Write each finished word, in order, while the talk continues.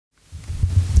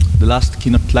The last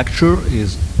keynote lecture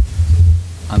is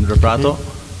Andrea Prato,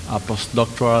 a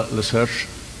postdoctoral research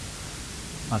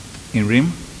at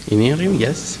INRiM. In INRiM,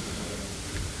 yes.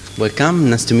 Welcome,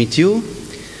 nice to meet you.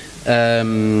 I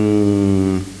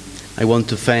want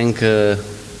to thank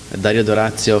Dario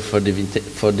Dorazio for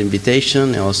the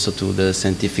invitation, and also to the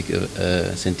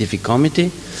scientific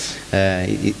committee.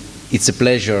 It's a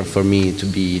pleasure for me to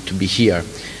be here.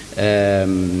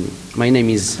 My name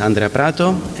is Andrea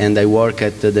Prato, and I work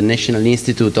at the National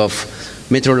Institute of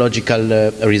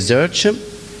Meteorological Research.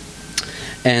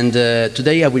 And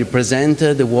today I will present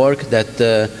the work that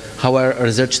our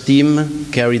research team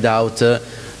carried out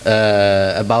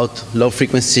about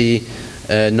low-frequency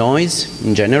noise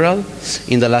in general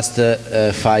in the last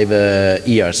 5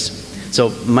 years.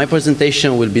 So my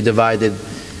presentation will be divided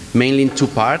mainly in 2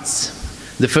 parts.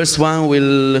 The first one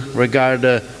will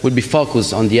be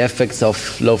focused on the effects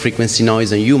of low-frequency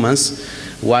noise on humans,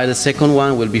 while the second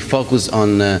one will be focused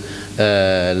on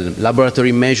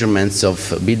laboratory measurements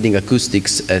of building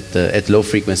acoustics at low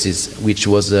frequencies, which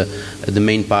was the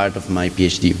main part of my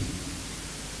PhD.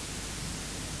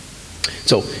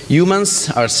 So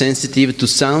humans are sensitive to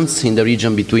sounds in the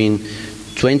region between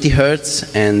 20 Hertz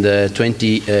and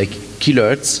 20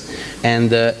 kilohertz,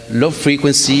 and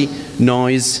low-frequency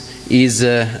noise is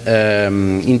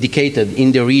indicated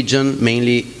in the region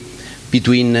mainly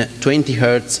between 20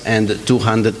 Hertz and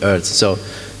 200 Hertz. So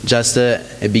just a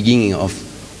beginning of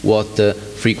what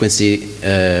frequencies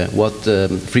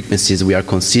we are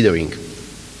considering.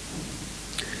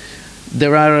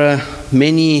 There are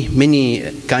many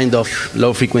kind of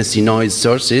low-frequency noise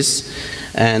sources,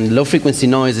 and low-frequency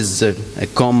noise is a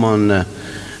common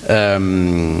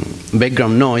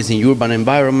background noise in urban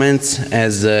environments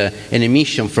as an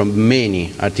emission from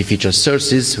many artificial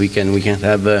sources. We can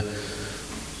have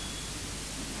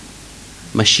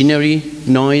machinery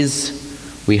noise,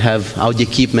 we have audio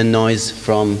equipment noise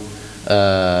from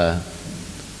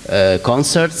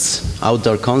concerts,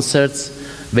 outdoor concerts,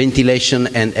 ventilation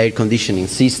and air conditioning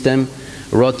system,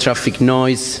 road traffic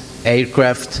noise,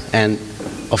 aircraft, and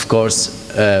of course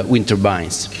wind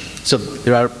turbines. So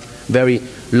there are very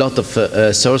lot of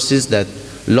sources that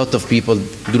a lot of people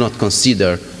do not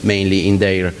consider mainly in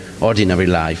their ordinary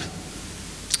life.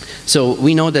 So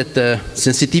we know that the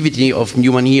sensitivity of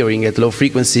human hearing at low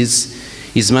frequencies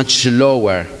is much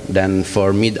lower than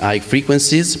for mid-high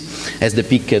frequencies, as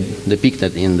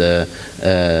depicted in the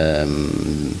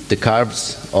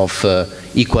curves of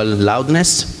equal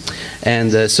loudness.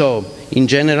 And so in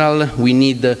general we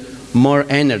need more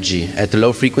energy at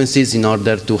low frequencies in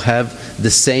order to have the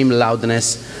same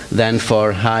loudness than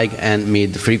for high and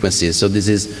mid frequencies. So this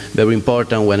is very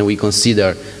important when we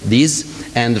consider this.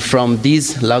 And from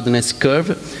this loudness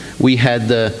curve, we had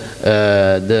the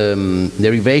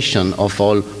derivation of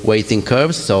all weighting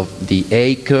curves. So the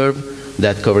A curve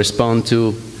that correspond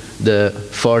to the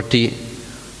 40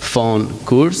 phone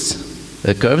curves.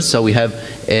 So we have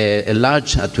a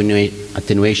large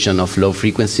attenuation of low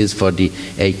frequencies for the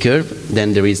A curve.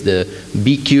 Then there is the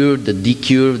B curve, the D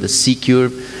curve, the C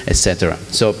curve, etc.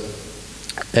 So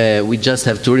we just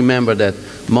have to remember that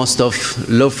most of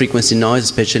low frequency noise,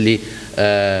 especially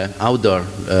outdoor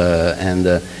and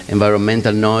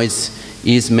environmental noise,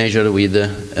 is measured with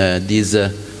this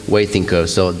weighting curve,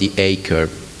 so the A curve,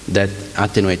 that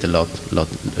attenuate a lot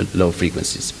low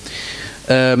frequencies.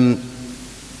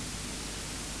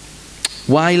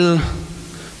 While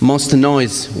most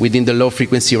noise within the low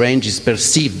frequency range is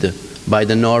perceived by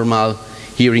the normal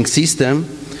hearing system,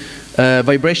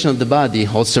 vibration of the body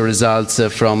also results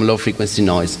from low frequency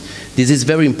noise. This is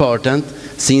very important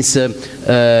since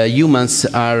humans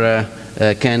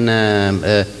can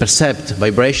perceive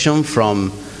vibration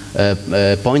from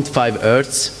 0.5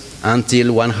 Hertz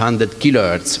until 100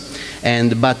 kilohertz.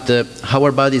 But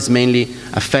our body is mainly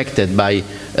affected by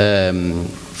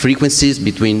frequencies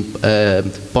between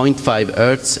 0.5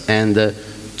 Hertz and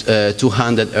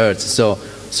 200 Hertz. So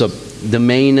the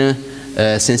main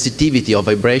sensitivity of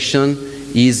vibration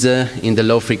is in the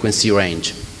low frequency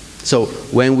range. So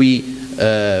when we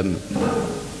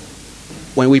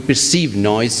perceive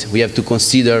noise, we have to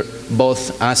consider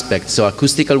both aspects, so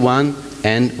acoustical one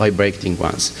and vibrating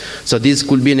ones. So this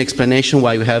could be an explanation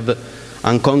why we have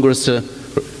incongruous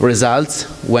results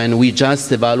when we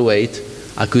just evaluate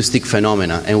acoustic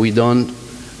phenomena and we don't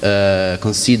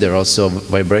consider also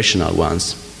vibrational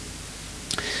ones.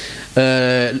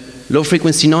 Low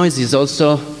frequency noise is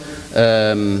also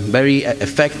very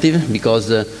effective because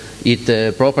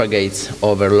it propagates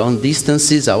over long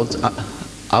distances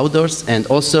outdoors, and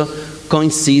also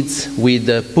coincides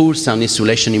with poor sound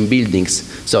insulation in buildings.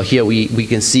 So here we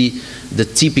can see the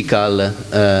typical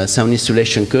sound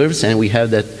insulation curves, and we have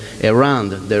that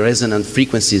around the resonant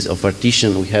frequencies of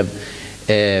partition we have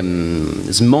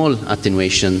small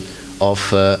attenuation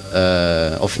of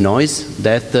noise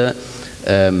that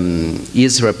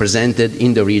is represented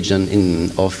in the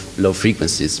region of low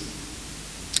frequencies.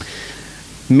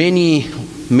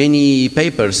 Many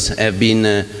papers have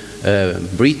been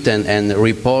written and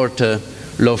report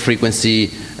low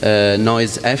frequency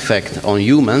noise effect on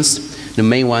humans. The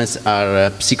main ones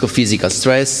are psychophysical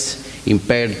stress,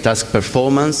 impaired task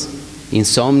performance,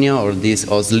 insomnia or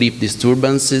sleep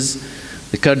disturbances,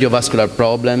 the cardiovascular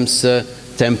problems,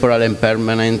 temporal and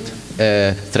permanent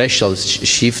threshold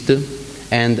shift,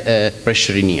 and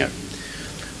pressure in ear.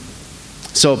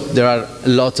 So there are a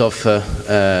lot of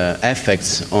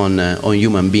effects on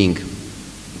human being.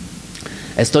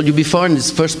 As told you before, in this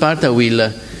first part I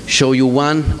will show you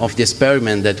one of the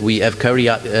experiments that we have carried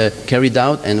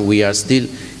out and we are still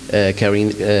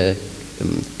carrying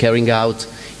out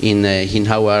in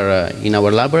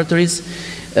our laboratories.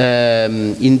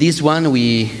 In this one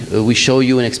we show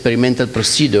you an experimental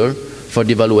procedure for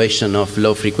the evaluation of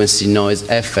low frequency noise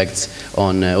effects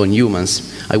on humans.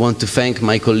 I want to thank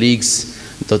my colleagues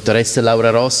Dottoressa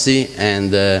Laura Rossi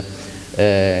and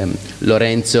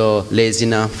Lorenzo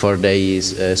Lesina for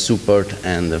their support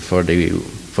and for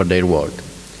their work.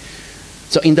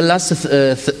 So in the last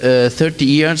 30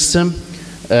 years,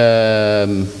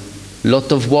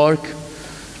 lot of work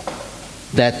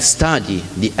that study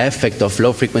the effect of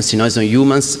low frequency noise on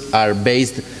humans are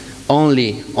based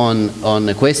only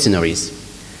on questionnaires,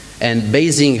 and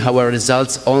basing our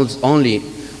results only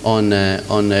on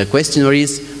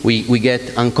questionnaires, we get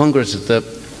incongruous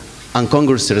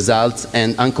results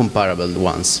and uncomparable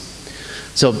ones.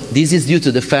 So this is due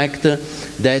to the fact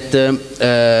that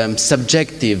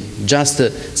subjective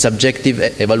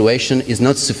evaluation is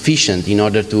not sufficient in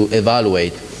order to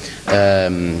evaluate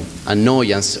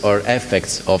annoyance or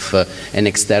effects of an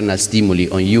external stimuli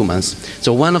on humans.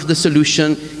 So one of the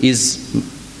solutions is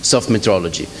soft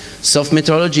metrology. Soft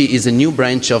metrology is a new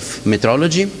branch of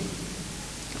metrology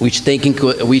which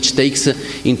takes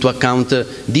into account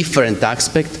different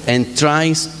aspects and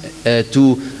tries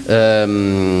to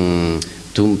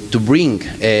bring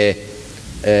a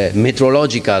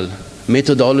metrological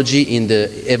methodology in the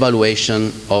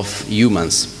evaluation of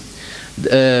humans.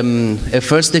 A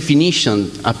first definition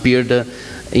appeared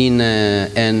in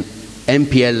an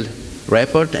MPL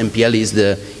report. MPL is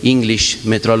the English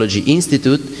Metrology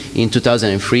Institute in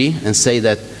 2003, and say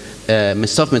that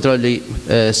soft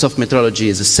metrology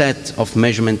is a set of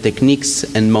measurement techniques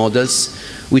and models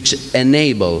which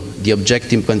enable the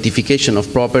objective quantification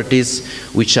of properties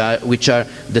which are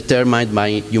determined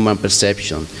by human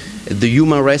perception. The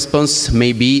human response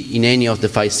may be in any of the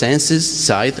 5 senses: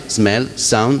 sight, smell,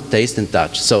 sound, taste, and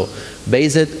touch. So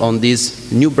based on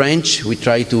this new branch, we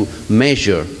try to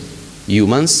measure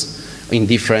humans in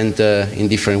different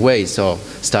ways. So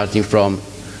starting from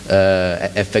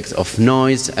effects of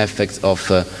noise, effects of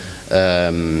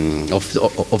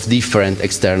different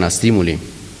external stimuli.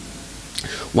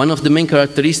 One of the main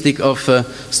characteristics of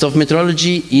soft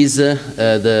metrology is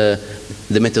the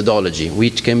methodology,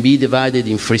 which can be divided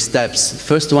in 3 steps.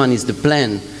 First one is the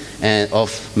plan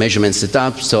of measurement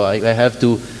setup. So I have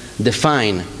to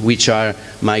define which are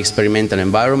my experimental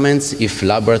environments, if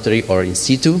laboratory or in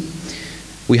situ.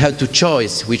 We have to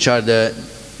choose which are the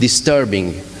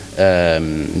disturbing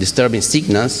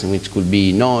signals, which could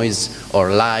be noise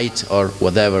or light or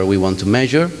whatever we want to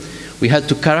measure. We had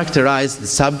to characterize the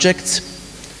subjects,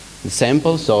 the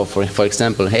sample, so for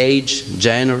example, age,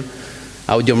 gender,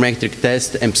 audiometric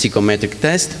test, and psychometric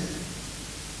test.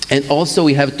 And also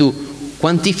we have to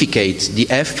quantificate the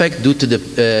effect due to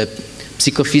the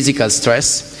psychophysical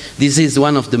stress. This is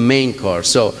one of the main core.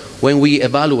 So when we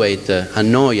evaluate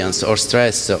annoyance or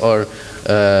stress or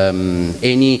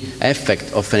any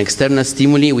effect of an external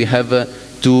stimuli, we have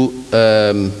to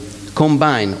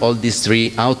combine all these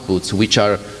 3 outputs, which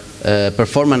are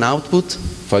performance output,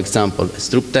 for example, a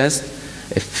Stroop test,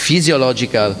 a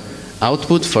physiological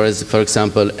output, for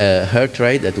example, a heart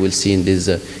rate that we'll see in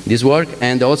this work,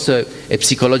 and also a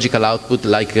psychological output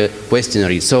like a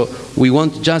questionnaire. So we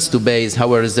want just to base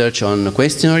our research on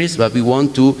questionnaires, but we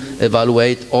want to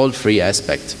evaluate all 3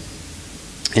 aspects.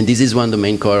 And this is one of the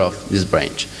main core of this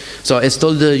branch. So as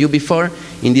told you before,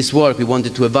 in this work we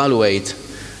wanted to evaluate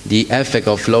the effect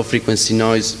of low frequency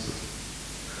noise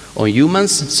on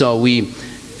humans. So we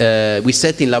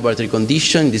set in laboratory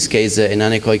condition, in this case an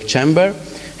anechoic chamber,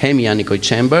 hemi-anechoic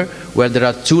chamber, where there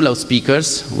are 2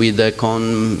 loudspeakers with a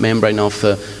cone membrane of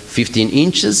 15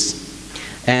 inches,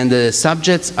 And the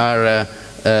subjects are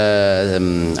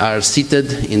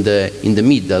seated in the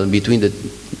middle between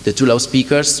the two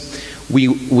loudspeakers.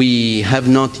 We have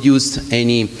not used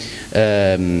any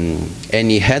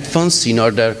headphones in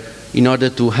order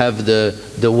to have the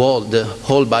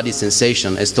whole body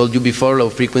sensation. As told you before, low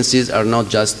frequencies are not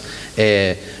just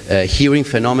a hearing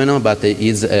phenomenon, but it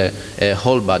is a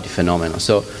whole body phenomenon.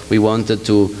 So we wanted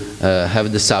to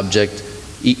have the subject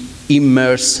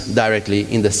immerse directly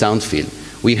in the sound field.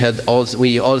 We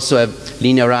also have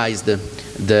linearized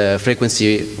the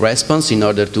frequency response in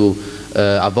order to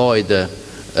avoid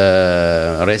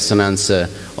resonance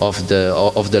of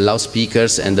the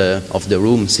loudspeakers and of the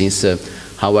room, since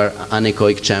our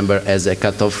anechoic chamber has a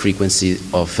cutoff frequency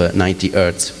of 90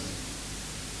 Hertz.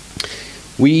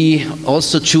 We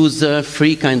also choose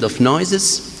 3 kinds of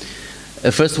noises.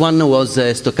 The first one was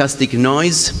a stochastic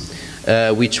noise,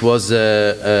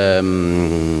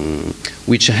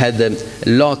 which had a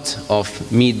lot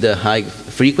of mid-high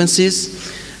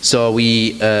frequencies. So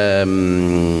we,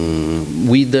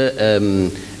 with a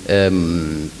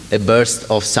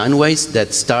burst of sine waves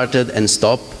that started and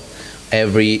stopped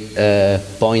every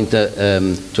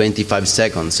 0.25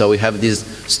 seconds. So we have this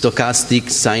stochastic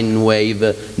sine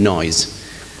wave noise.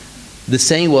 The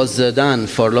same was done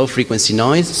for low frequency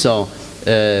noise. So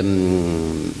a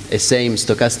same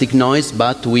stochastic noise,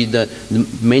 but with the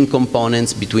main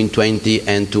components between 20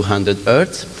 and 200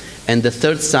 Hertz. And the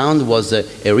third sound was a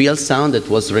real sound that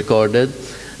was recorded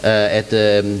at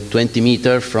 20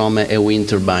 meters from a wind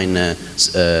turbine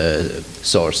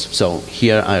source. So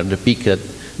here are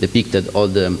depicted all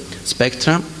the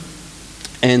spectra.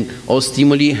 And all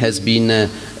stimuli has been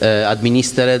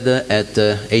administered at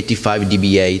 85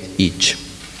 dBA each.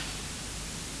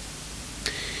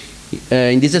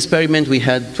 In this experiment, we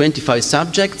had 25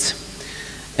 subjects,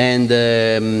 and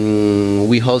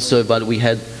we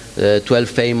had 12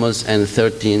 females and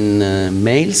 13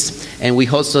 males, and we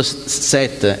also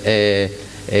set a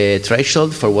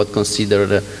threshold for what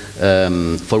concern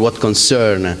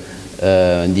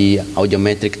the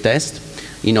audiometric test,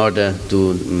 in order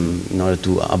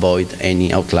to avoid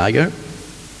any outlier.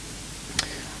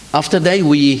 After that,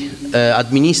 we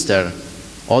administer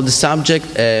all the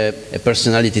subject a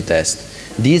personality test.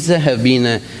 These have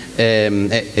been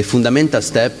a fundamental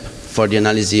step for the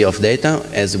analysis of data,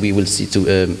 as we will see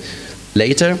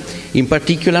later. In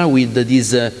particular, with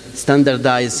this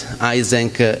standardized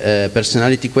Eysenck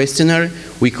personality questionnaire,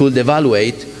 we could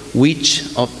evaluate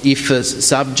if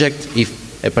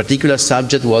a particular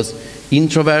subject was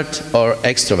introvert or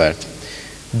extrovert.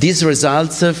 This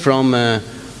results from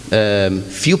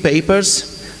few papers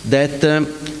that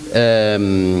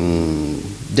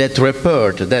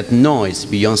report that noise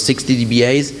beyond 60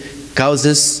 dBA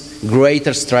causes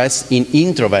greater stress in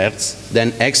introverts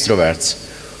than extroverts,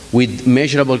 with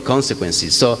measurable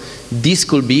consequences. So this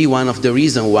could be one of the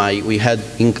reasons why we had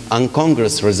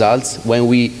incongruous results when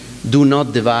we do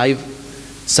not divide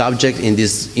subjects in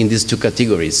these two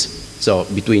categories. So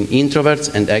between introverts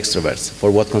and extroverts,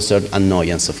 for what concerns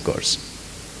annoyance, of course.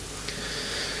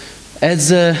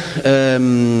 As a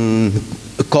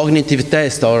cognitive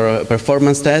test or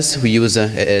performance test, we use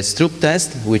a Stroop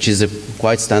test, which is a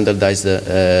quite standardized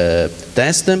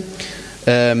test.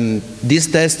 This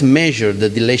test measures the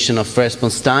dilation of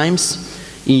response times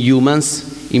in humans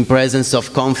in presence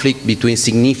of conflict between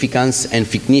significance and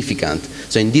significant.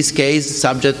 So in this case,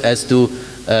 subject has to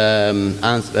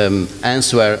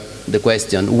answer the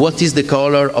question, what is the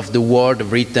color of the word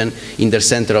written in the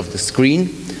center of the screen?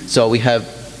 So we have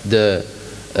the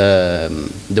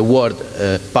word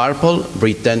purple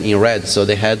written in red, so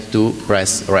they had to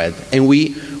press red. And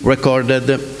we recorded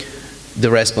the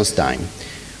response time.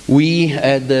 We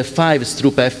had 5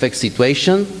 Stroop effect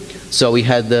situations, so we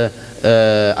had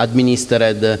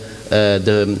administered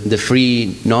the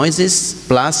 3 noises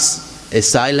plus a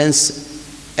silence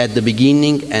at the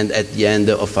beginning and at the end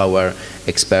of our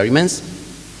experiment.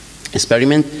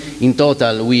 In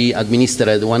total, we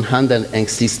administered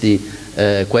 160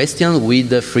 questions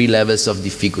with 3 levels of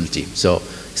difficulty. So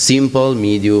simple,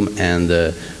 medium, and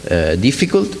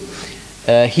difficult.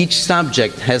 Each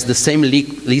subject has the same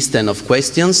list of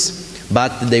questions,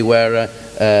 but they were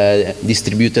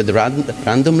distributed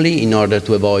randomly in order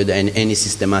to avoid any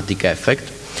systematic effect.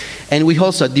 And we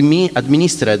also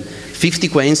administered 50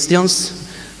 questions,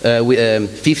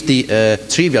 50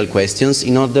 trivial questions,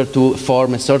 in order to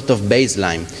form a sort of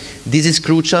baseline. This is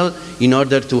crucial in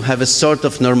order to have a sort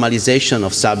of normalization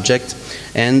of subject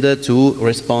and to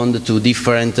respond to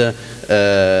different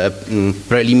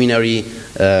preliminary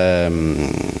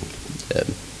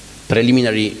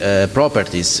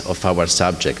properties of our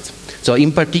subject. So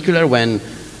in particular, when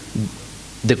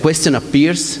the question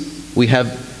appears, we have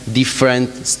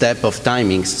different step of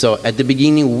timings. So at the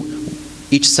beginning,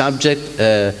 each subject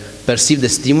perceives the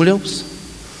stimulus,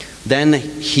 then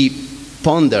he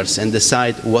ponders and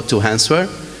decides what to answer.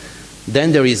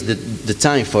 Then there is the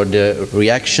time for the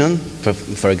reaction,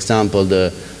 for example,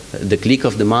 the click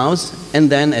of the mouse, and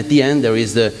then at the end there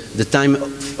is the time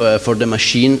for the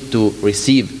machine to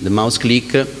receive the mouse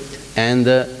click and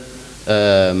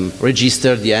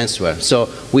register the answer. So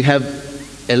we have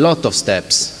a lot of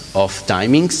steps of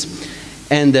timings,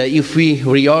 and if we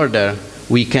reorder,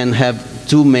 we can have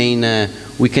two main,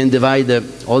 we can divide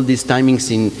all these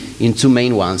timings in two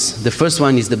main ones. The first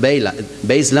one is the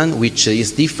baseline, which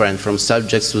is different from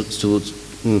subjects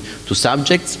to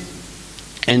subjects,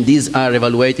 and these are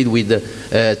evaluated with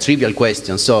trivial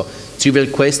questions. So trivial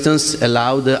questions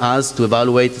allowed us to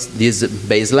evaluate this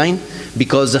baseline,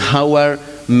 because our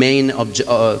main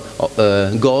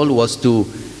goal was to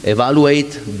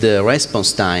evaluate the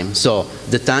response time, so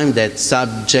the time that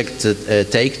subjects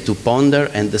take to ponder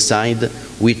and decide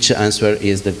which answer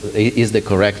is the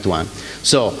correct one.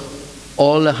 So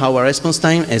all our response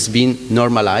time has been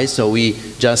normalized, so we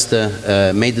just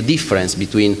made the difference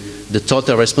between the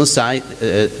total response time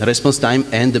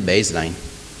and the baseline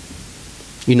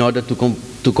in order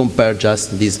to compare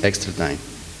just this extra time.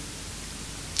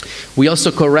 We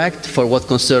also correct for what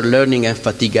concerns learning and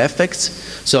fatigue effects.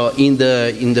 So in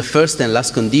the first and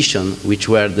last condition, which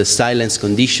were the silence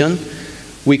condition,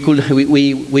 we could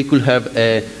have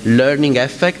a learning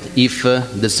effect if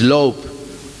the slope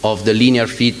of the linear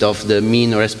fit of the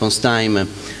mean response time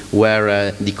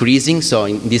were decreasing. So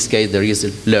in this case, there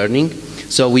is learning.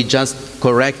 So we just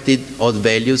corrected odd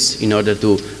values in order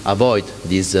to avoid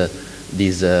this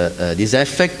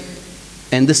effect.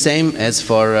 And the same as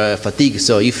for fatigue.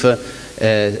 So if a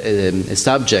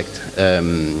subject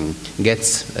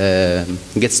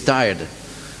gets tired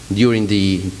during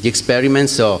the experiment,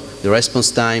 so the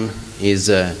response time is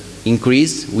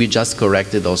increased, we just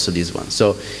corrected also this one.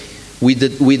 So with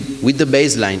the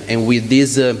baseline and with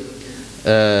this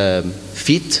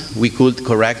fit, we could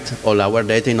correct all our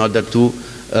data in order to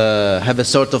have a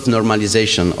sort of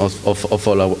normalization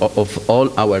of all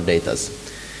our data.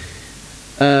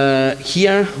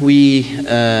 Here we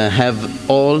have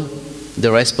all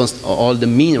the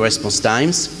mean response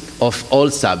times of all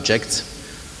subjects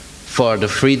for the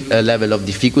three level of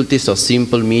difficulty, so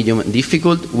simple, medium, and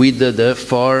difficult, with the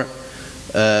four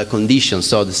conditions.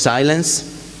 So the silence,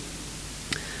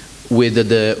 with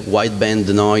the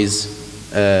wideband noise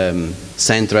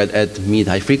centered at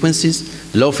mid-high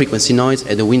frequencies, low frequency noise,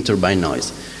 and the wind turbine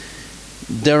noise.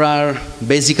 There are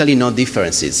basically no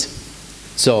differences.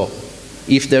 So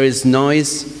if there is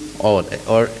noise, or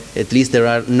at least there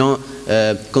are no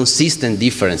consistent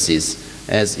differences,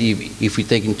 as if we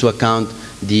take into account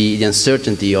the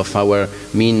uncertainty of our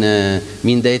mean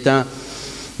data,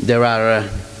 there are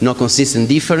no consistent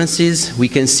differences. We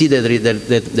can see that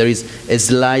there is a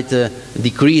slight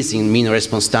decrease in mean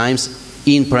response times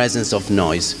in presence of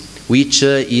noise, which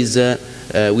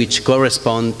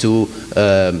correspond to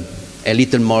a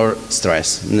little more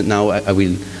stress. Now I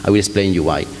will explain you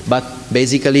why. But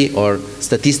basically, or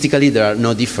statistically, there are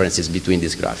no differences between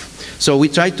this graph. So we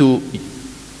try to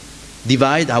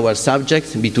divide our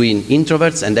subjects between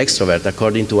introverts and extroverts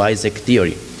according to Isaac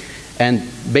theory. And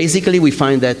basically we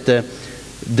find that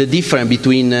the difference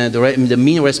between the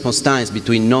mean response times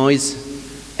between noise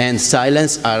and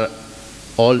silence are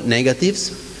all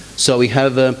negatives. So we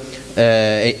have an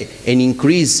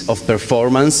increase of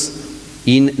performance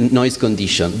in noise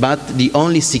condition. But the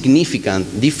only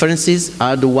significant differences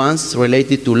are the ones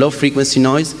related to low frequency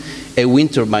noise and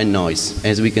wind turbine noise,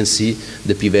 as we can see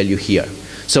the p-value here.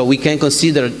 So we can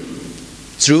consider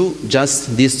true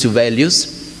just these two values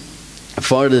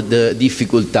for the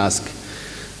difficult task.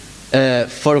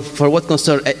 For what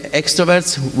concerns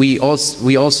extroverts, we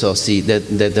also see that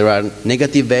there are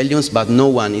negative values, but no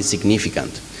one is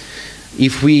significant.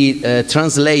 If we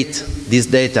translate this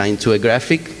data into a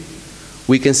graphic,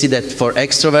 we can see that for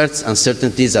extroverts,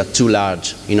 uncertainties are too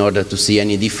large in order to see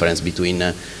any difference between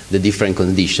the different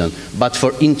conditions. But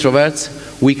for introverts,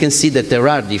 we can see that there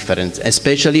are differences,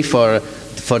 especially for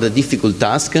the difficult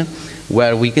task,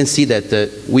 where we can see that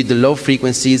with the low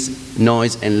frequencies,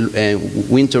 noise and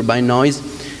wind turbine noise,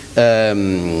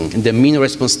 the mean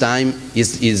response time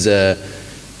is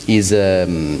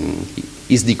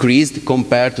decreased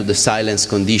compared to the silence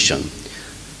condition.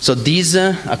 So this,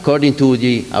 according to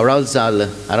the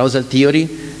arousal theory,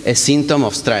 a symptom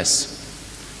of stress.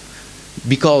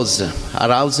 Because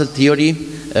arousal theory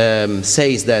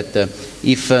says that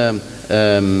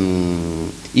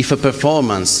if a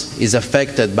performance is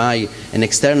affected by an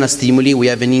external stimuli, we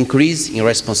have an increase in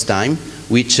response time,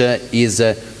 which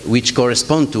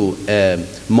corresponds to a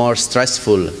more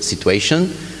stressful situation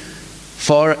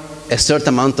for a certain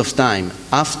amount of time.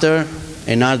 After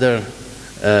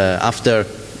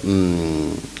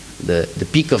the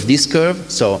peak of this curve,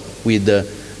 so with the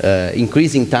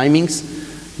increasing timings,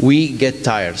 we get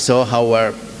tired, so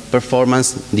our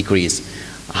performance decreases.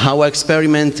 Our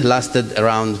experiment lasted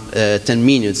around 10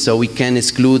 minutes, so we can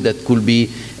exclude that could be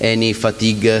any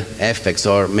fatigue effects,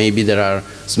 or maybe there are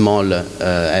small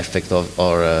effects of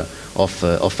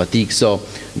fatigue. So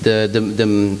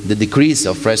the decrease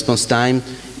of response time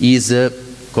is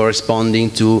corresponding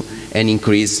to an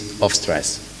increase of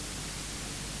stress.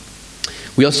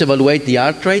 We also evaluate the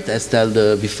heart rate, as told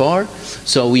before.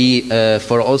 So we,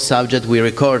 for all subjects, we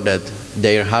recorded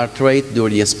their heart rate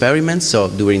during the experiment, so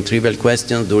during trivial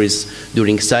questions,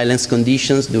 during silence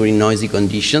conditions, during noisy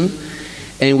conditions.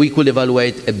 And we could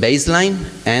evaluate a baseline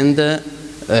and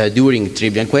during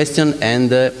trivial question, and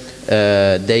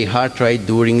their heart rate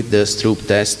during the Stroop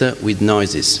test with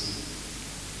noises.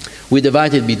 We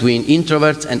divided between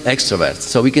introverts and extroverts.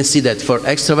 So we can see that for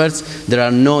extroverts, there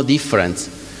are no difference.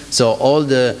 So all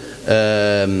the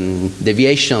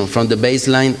deviation from the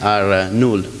baseline are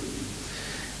null.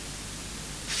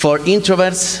 For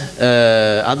introverts,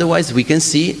 otherwise, we can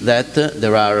see that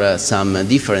there are some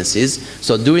differences.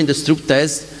 So during the Stroop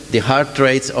test, the heart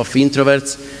rates of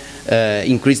introverts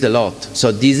increased a lot.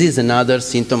 So this is another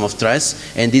symptom of stress,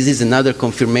 and this is another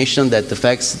confirmation that the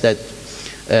facts that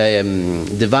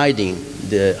dividing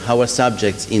our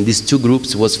subjects in these two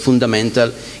groups was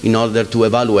fundamental in order to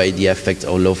evaluate the effect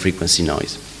of low-frequency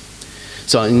noise.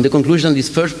 So in the conclusion of this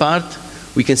first part,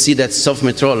 we can see that soft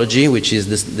metrology, which is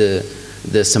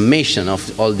the summation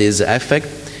of all these effects,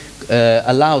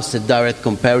 allows a direct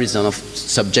comparison of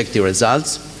subjective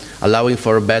results, allowing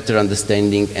for a better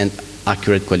understanding and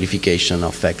accurate qualification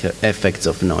of effects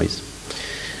of noise.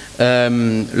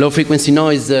 Low-frequency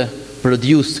noise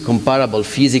produced comparable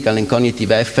physical and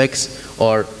cognitive effects,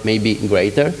 or maybe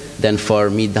greater than for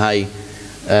mid-high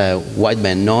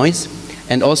wideband noise.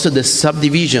 And also the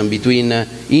subdivision between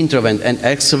introvert and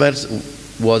extroverts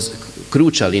was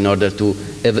crucial in order to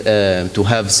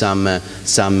have some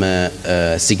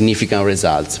significant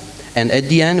results. And at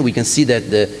the end, we can see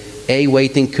that the A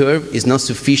weighting curve is not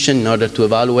sufficient in order to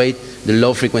evaluate the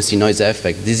low-frequency noise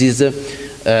effect. This is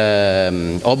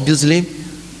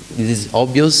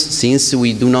obvious since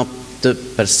we do not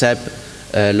perceive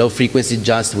low frequency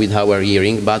just with our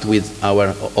hearing, but with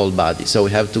our whole body. So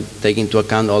we have to take into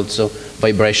account also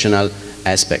vibrational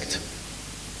aspect.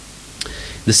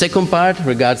 The second part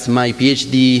regards my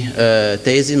PhD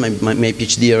thesis, my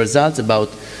PhD results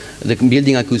about the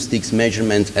building acoustics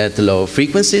measurement at low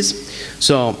frequencies.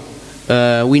 So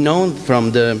we know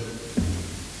from the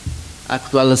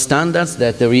actual standards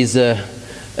that there is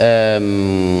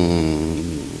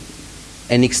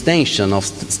an extension of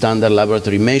standard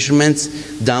laboratory measurements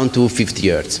down to 50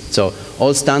 Hertz. So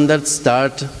all standards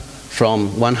start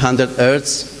from 100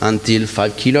 Hertz until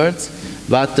 5 kilohertz,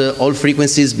 but all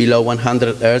frequencies below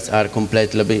 100 Hertz are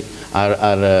completely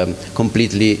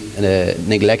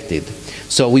neglected.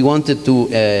 So we wanted to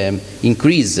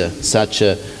increase such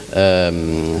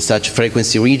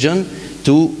frequency region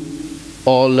to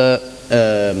all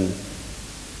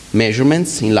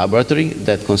measurements in laboratory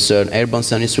that concern airborne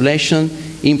sound insulation,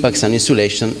 impact sound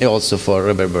insulation, and also for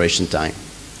reverberation time.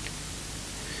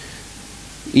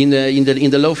 In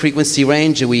the low frequency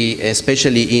range, we,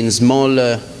 especially in small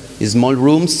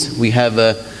rooms, we have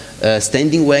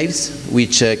standing waves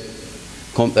which are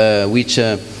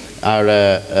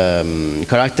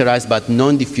characterized by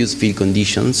non-diffuse field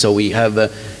conditions. So we have a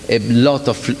lot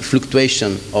of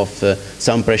fluctuation of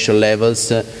sound pressure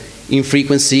levels in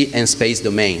frequency and space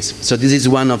domains. So this is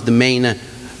one of the main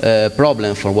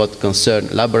problems for what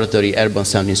concerns laboratory airborne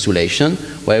sound insulation,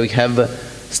 where we have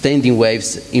standing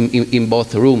waves in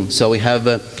both rooms. So we have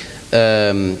a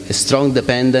strong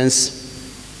dependence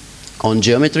on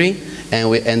geometry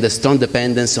and a strong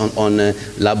dependence on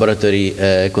laboratory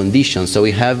conditions. So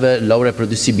we have a low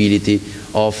reproducibility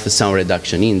of sound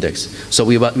reduction index. So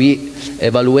we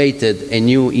evaluated a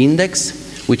new index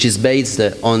which is based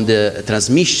on the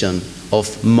transmission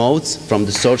of modes from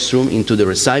the source room into the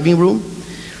receiving room.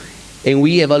 And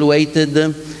we evaluated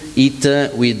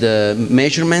it with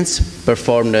measurements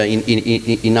performed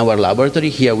in our laboratory.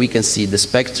 Here we can see the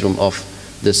spectrum of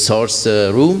the source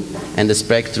room and the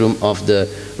spectrum of the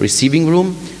receiving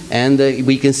room. And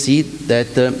we can see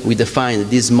that we define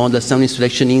this modal sound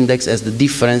insulation index as the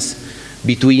difference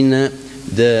between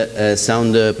the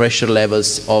sound pressure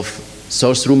levels of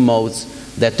source room modes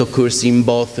that occurs in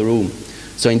both rooms.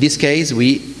 So in this case,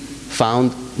 we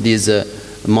found this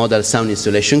modal sound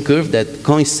insulation curve that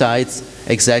coincides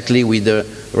exactly with the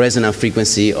resonant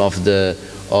frequency of the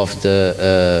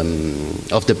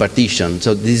partition.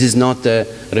 So this is not a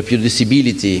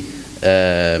reproducibility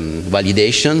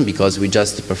validation, because we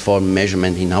just perform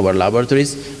measurement in our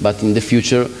laboratories, but in the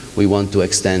future we want to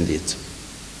extend it.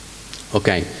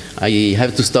 Okay, I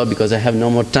have to stop because I have no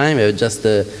more time. I have just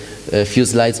a few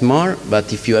slides more,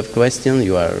 but if you have questions,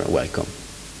 you are welcome.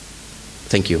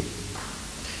 Thank you.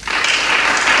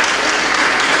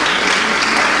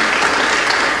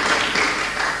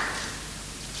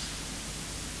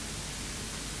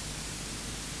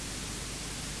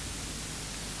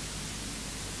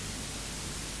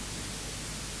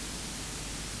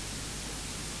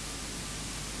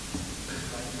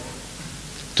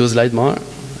 Two slides more.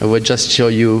 I will just show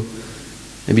you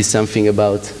maybe something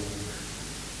about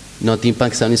not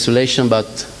impact sound insulation, but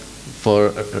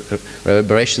for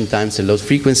reverberation times and low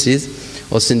frequencies.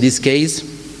 Also in this case,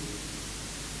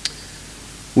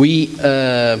 we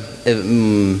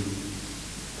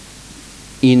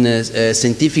in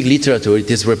scientific literature it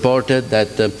is reported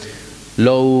that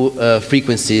low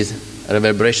frequencies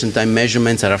reverberation time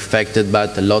measurements are affected by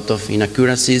a lot of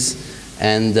inaccuracies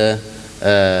and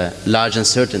large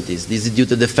uncertainties. This is due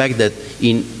to the fact that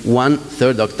in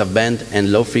 1/3 octave band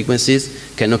and low frequencies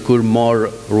can occur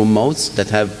more room modes that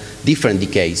have different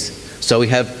decays. So we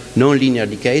have non-linear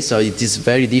decay, so it is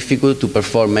very difficult to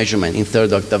perform measurement in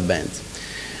 3rd octave bands.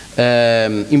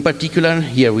 In particular,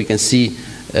 here we can see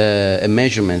a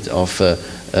measurement of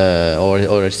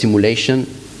or a simulation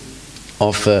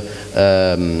of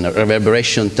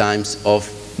reverberation times of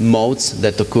modes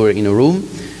that occur in a room,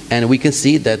 and we can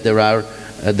see that there are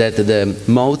that the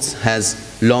modes has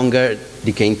longer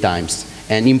decaying times,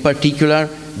 and in particular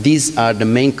these are the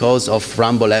main cause of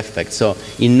rumble effect. So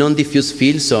in non-diffuse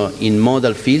fields, so in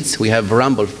modal fields, we have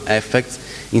rumble effects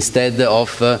instead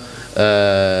of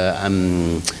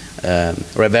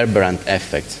reverberant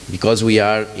effects, because we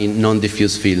are in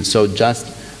non-diffuse fields. So just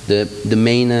the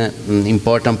main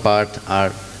important part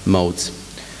are modes.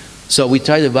 So we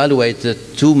try to evaluate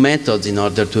two methods in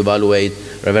order to evaluate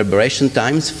reverberation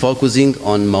times, focusing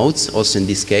on modes, also in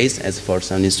this case, as for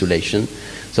sound insulation.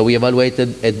 So we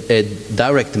evaluated a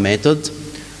direct method.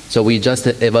 So we just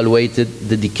evaluated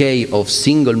the decay of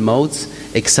single modes,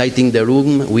 exciting the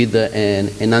room with an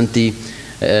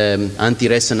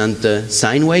anti-resonant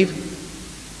sine wave.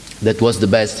 That was the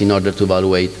best in order to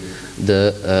evaluate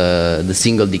the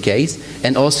single decays,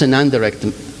 and also an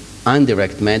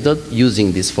indirect method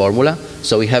using this formula.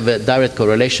 So we have a direct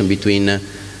correlation between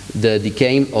the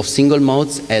decay of single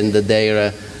modes and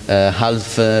their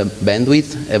half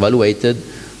bandwidth evaluated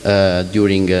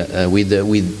during with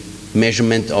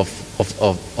measurement of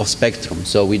spectrum.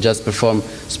 So we just perform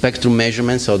spectrum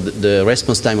measurements of the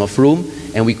response time of room,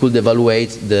 and we could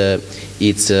evaluate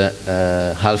its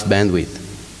half bandwidth.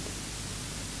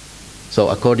 So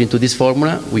according to this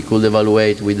formula, we could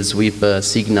evaluate with the sweep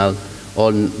signal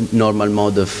all normal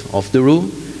mode of the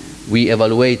room. We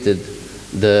evaluated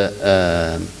the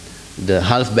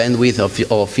half bandwidth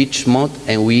of each mode,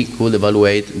 and we could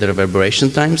evaluate the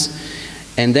reverberation times.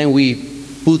 And then we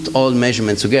put all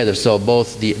measurements together, so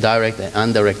both the direct and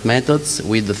indirect methods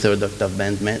with the 3rd octave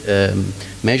band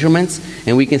measurements,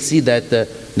 and we can see that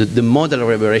the modal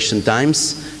reverberation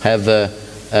times have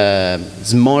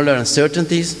smaller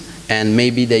uncertainties, and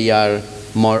maybe they are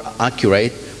more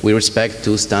accurate with respect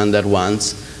to standard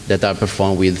ones that are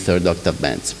performed with 3rd octave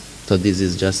bands. So this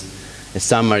is just a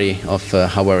summary of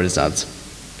our results.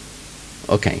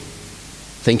 Okay,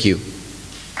 thank you.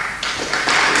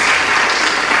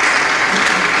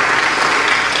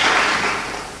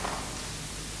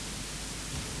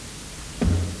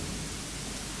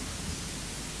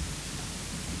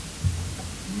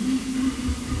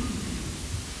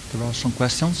 There are some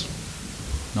questions?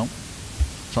 No?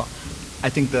 So I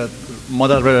think the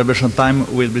modal reverberation time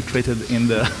will be treated in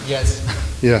the... Yes.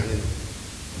 Yeah.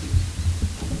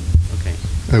 Okay.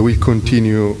 I will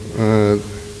continue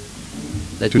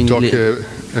to talk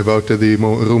about the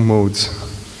room modes.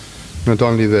 Not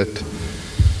only that.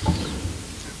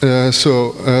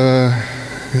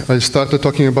 I started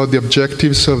talking about the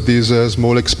objectives of this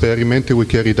small experiment we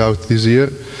carried out this year.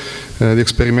 The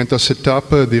experimental setup,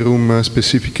 the room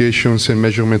specifications and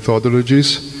measurement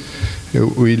methodologies.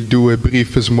 We'll do a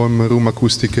brief small room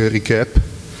acoustic recap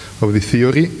of the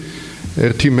theory,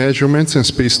 RT measurements and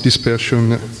space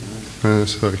dispersion.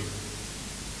 Sorry.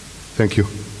 Thank you.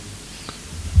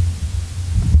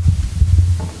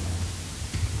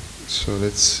 So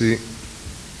let's see.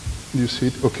 Do you see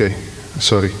it? Okay.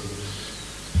 Sorry.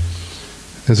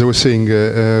 As I was saying,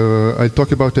 I'll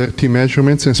talk about RT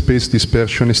measurements and space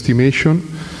dispersion estimation.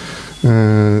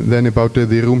 Then about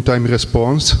the room time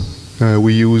response.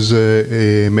 We use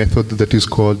a method that is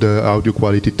called audio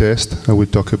quality test. I will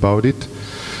talk about it.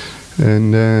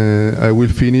 And I will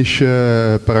finish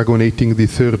paragonating the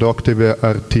third octave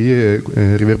RT,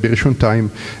 reverberation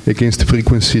time, against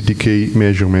frequency decay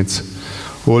measurements,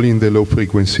 all in the low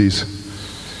frequencies.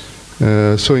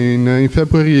 So in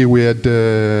February we had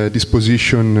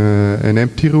disposition an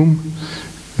empty room.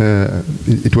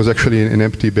 It was actually an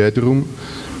empty bedroom.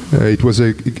 It was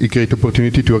a great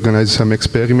opportunity to organize some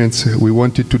experiments. We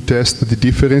wanted to test the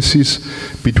differences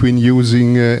between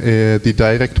using the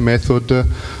direct method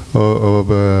of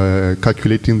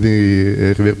calculating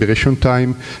the reverberation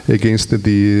time against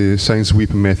the sine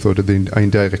sweep method, the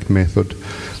indirect method.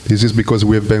 This is because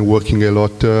we have been working a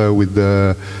lot with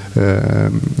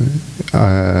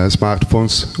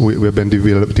smartphones. We have been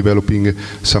developing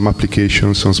some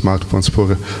applications on smartphones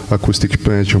for acoustic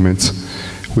measurements.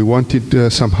 We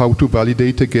wanted somehow to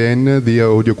validate again the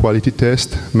audio quality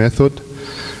test method,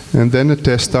 and then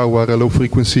test our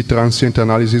low-frequency transient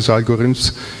analysis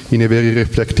algorithms in a very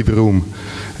reflective room.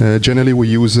 Generally, we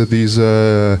use these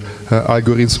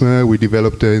algorithms we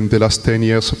developed in the last 10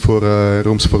 years for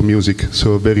rooms for music,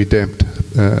 so very damped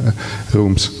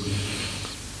rooms.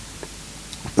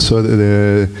 So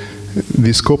the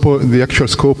actual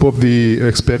scope of the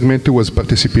experiment was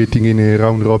participating in a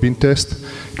round-robin test.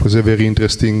 It was a very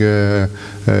interesting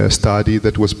study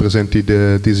that was presented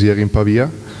this year in Pavia.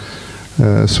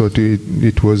 So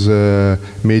it was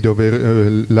made of a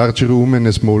large room and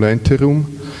a small anteroom.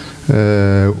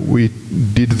 We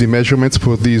did the measurements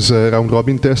for this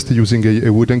round-robin test using a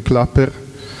wooden clapper,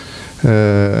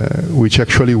 which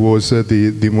actually was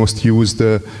the most used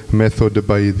method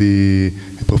by the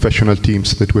professional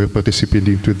teams that were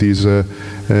participating to this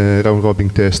round-robin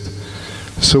test.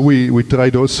 So we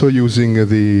tried also using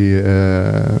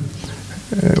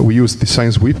we used the sine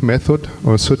sweep method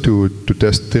also to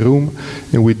test the room,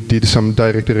 and we did some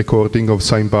direct recording of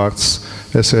sine bars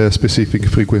as specific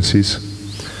frequencies.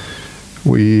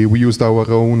 We used our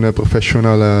own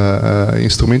professional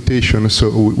instrumentation, so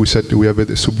we said we have a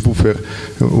subwoofer.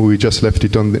 We just left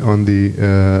it on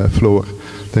the floor.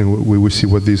 Then we will see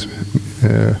what this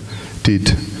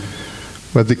did.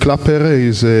 But the clapper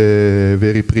is a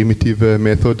very primitive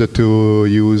method to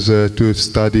use to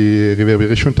study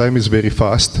reverberation time. Is very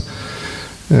fast.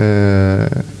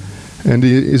 And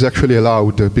it is actually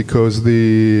allowed because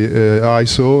the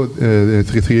ISO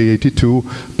 3382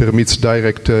 permits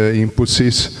direct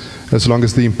impulses as long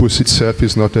as the impulse itself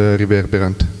is not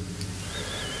reverberant.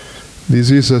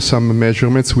 This is some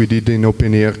measurements we did in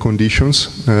open air conditions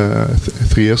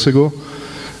 3 years ago.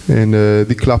 And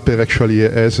the clapper actually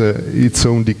has its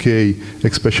own decay,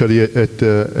 especially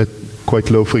at quite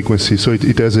low frequency. So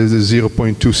it has a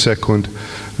 0.2 second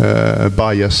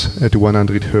bias at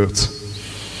 100 Hertz.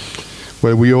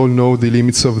 Well, we all know the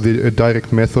limits of the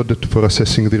direct method for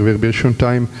assessing the reverberation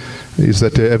time is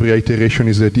that every iteration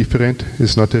is different,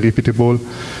 it's not repeatable,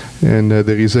 and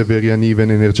there is a very uneven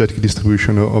energetic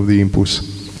distribution of the impulse.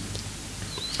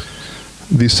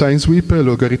 The sine sweep,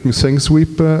 logarithmic sine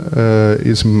sweep,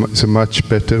 is a much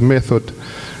better method.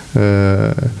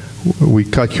 We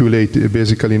calculate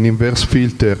basically an inverse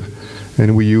filter,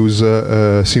 and we use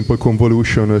a simple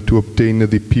convolution to obtain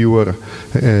the pure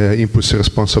impulse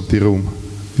response of the room,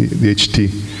 the HT.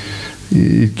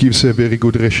 It gives a very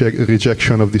good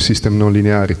rejection of the system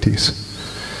nonlinearities.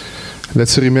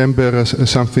 Let's remember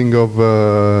something of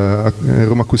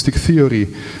room acoustic theory.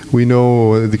 We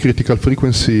know the critical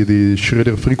frequency, the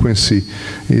Schroeder frequency,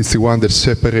 is the one that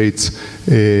separates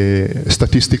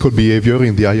statistical behavior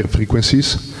in the higher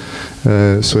frequencies,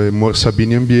 so a more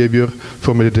Sabinian behavior,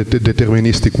 from a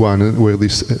deterministic one where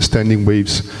these standing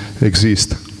waves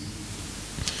exist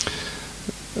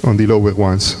on the lower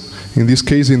ones. In this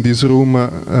case, in this room,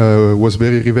 was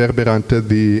very reverberant.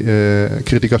 The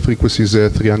critical frequency is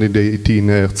 318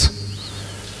 Hertz.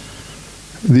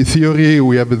 The theory,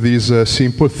 we have these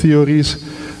simple theories.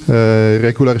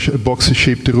 Regular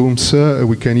box-shaped rooms,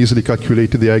 we can easily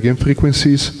calculate the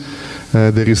eigenfrequencies.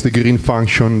 There is the green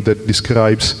function that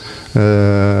describes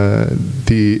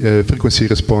the frequency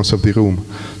response of the room.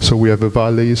 So we have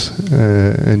valleys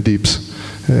and dips,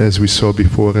 as we saw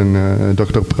before in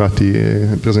Dr.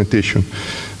 Prati's presentation.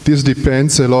 This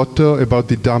depends a lot about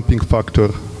the damping factor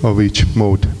of each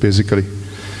mode, basically.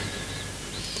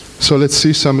 So let's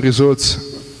see some results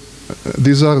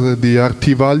these are the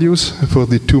RT values for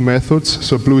the two methods.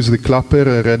 So blue is the clapper,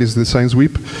 red is the sine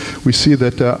sweep. We see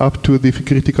that up to the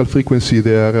critical frequency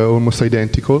they are almost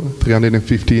identical,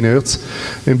 315 Hertz,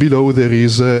 and below there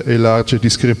is a large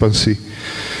discrepancy.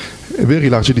 A very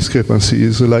large discrepancy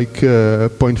is like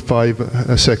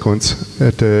 0.5 seconds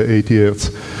at 80 Hertz.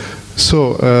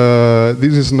 So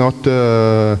this is not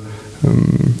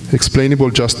explainable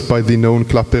just by the known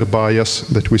clapper bias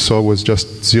that we saw was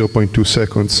just 0.2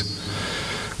 seconds.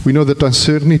 We know that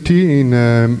uncertainty in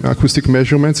acoustic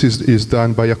measurements is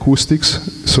done by acoustics,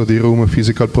 so the room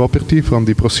physical property from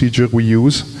the procedure we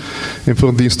use and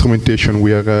from the instrumentation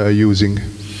we are using.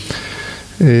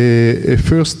 A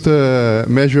first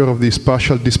measure of the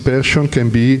spatial dispersion can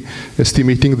be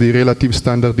estimating the relative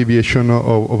standard deviation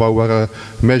of our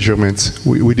measurements.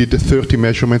 We did 30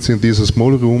 measurements in this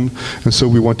small room, and so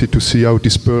we wanted to see how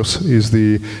dispersed is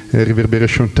the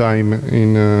reverberation time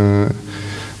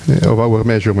of our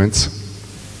measurements.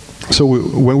 So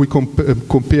when we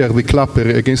compare the clapper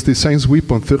against the sine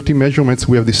sweep on 30 measurements,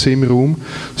 we have the same room,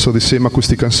 so the same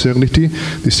acoustic uncertainty,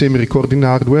 the same recording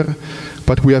hardware,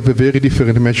 but we have a very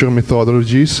different measurement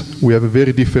methodologies, we have a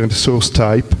very different source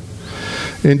type,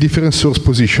 and different source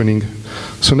positioning.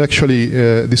 So actually,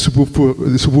 the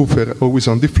subwoofer always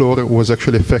on the floor was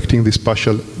actually affecting the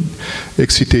spatial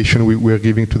excitation we were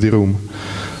giving to the room.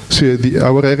 So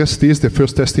our RSD is the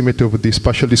first estimate of the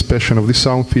spatial dispersion of the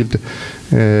sound field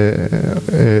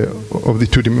of the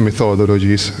two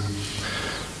methodologies.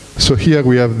 So here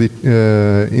we have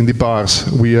in the bars,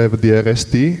 we have the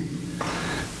RSD,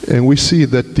 and we see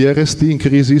that the RSD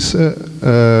increases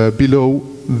below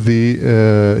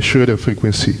the Schroeder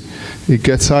frequency. It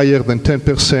gets higher than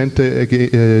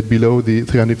 10% below the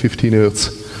 315 Hertz.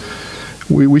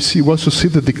 We also see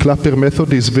that the clapper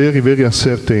method is very, very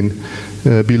uncertain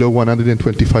below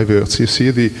 125 Hertz. You see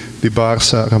the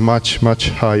bars are much, much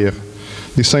higher.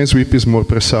 The sine sweep is more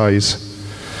precise.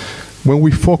 When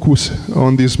we focus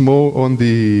on the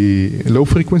low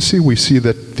frequency, we see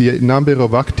that the number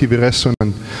of active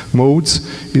resonant modes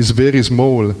is very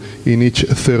small in each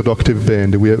third octave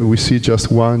band. We see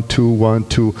just 1, 2, 1,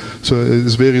 2. So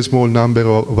it's very small number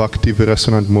of active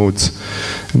resonant modes.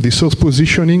 And the source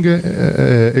positioning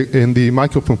and the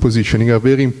microphone positioning are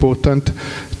very important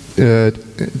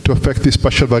to affect the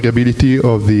spatial variability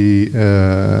of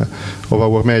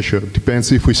our measure.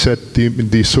 Depends if we set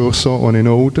the source on a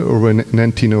node or an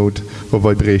anti-node of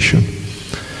vibration.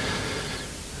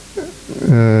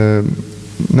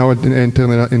 Now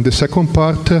in the second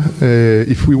part,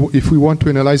 if we want to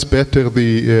analyze better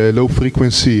the low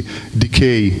frequency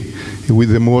decay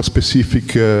with a more specific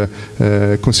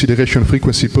consideration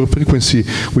frequency per frequency,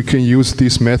 we can use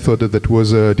this method that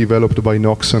was developed by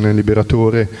Noxon and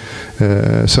Liberatore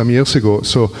some years ago.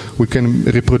 So we can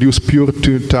reproduce pure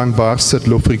two-tone bars at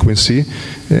low frequency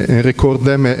and record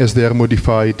them as they are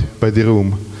modified by the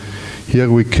room. Here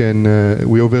we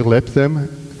overlap them.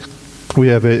 We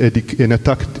have an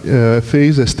attack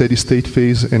phase, a steady state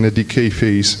phase, and a decay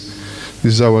phase.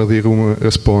 This is the room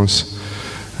response.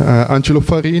 Angelo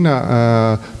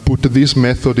Farina put this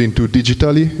method into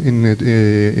digitally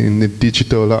in a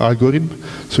digital algorithm,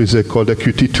 so it's called a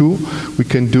QT2. We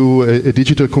can do a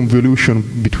digital convolution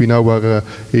between our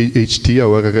HT,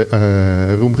 our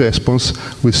room response,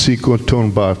 with single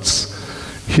tone bars.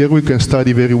 Here we can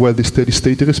study very well the steady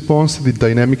state response, the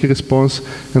dynamic response,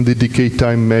 and the decay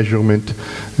time measurement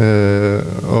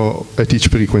at each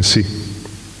frequency.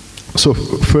 So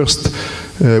first,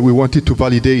 we wanted to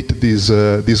validate this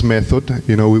method.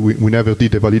 You know, we never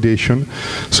did a validation.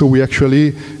 So we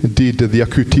actually did the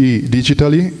AQT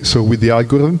digitally, so with the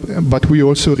algorithm, but we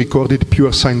also recorded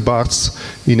pure sine bars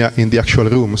in the actual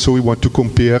room. So we want to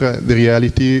compare the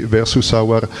reality versus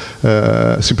our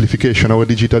simplification, our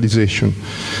digitalization.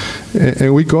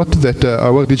 And we got that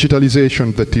our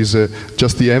digitalization, that is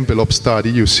just the envelope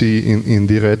study you see in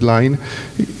the red line,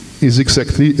 is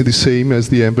exactly the same as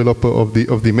the envelope of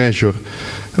the measure.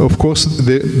 Of course,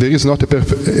 there is not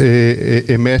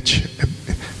a match,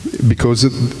 because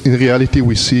in reality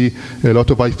we see a lot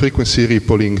of high frequency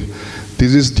rippling.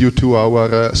 This is due to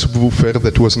our subwoofer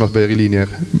that was not very linear,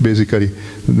 basically.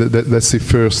 That's the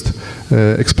first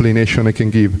explanation I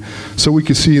can give. So we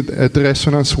can see at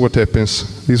resonance what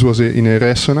happens. This was in a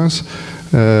resonance,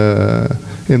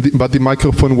 but the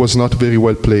microphone was not very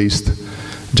well placed.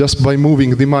 Just by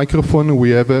moving the microphone,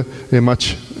 we have a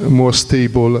much more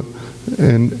stable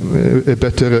and a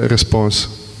better response.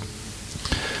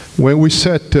 When we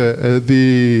set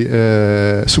the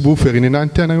subwoofer in an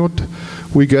antenna node,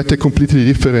 we get a completely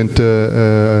different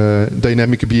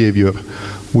dynamic behavior.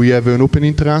 We have an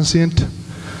opening transient,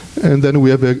 and then we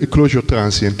have a closure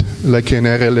transient, like an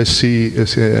RLSC,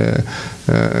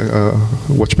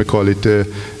 what we call it,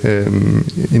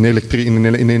 in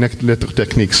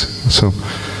electrotechnics.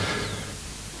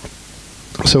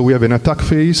 So we have an attack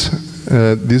phase.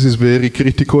 This is very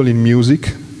critical in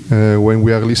music. When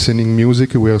we are listening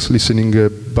music, we are listening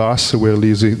bass, we are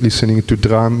listening to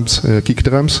drums, kick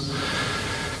drums.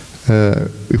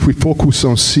 If we focus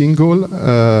on single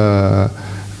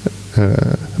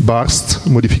burst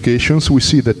modifications, we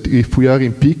see that if we are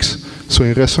in peaks, so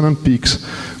in resonant peaks,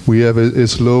 we have a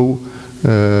slow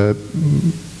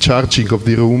charging of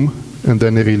the room and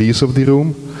then a release of the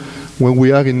room. When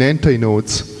we are in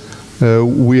anti-nodes,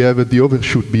 we have the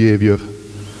overshoot behavior.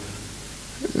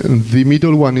 The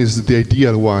middle one is the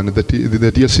ideal one, the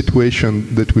ideal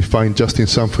situation that we find just in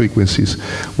some frequencies.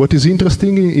 What is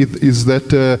interesting is that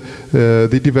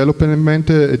the development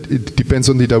it depends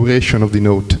on the duration of the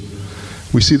note.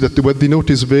 We see that when the note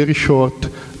is very short,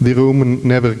 the room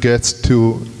never gets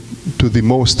to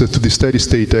the steady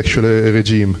state actually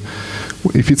regime.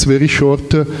 If it's very short,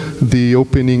 the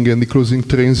opening and the closing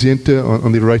transient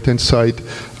on the right hand side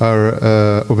are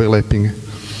overlapping.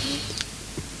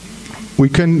 We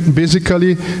can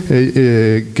basically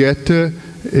get a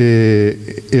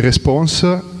response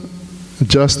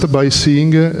just by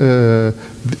seeing the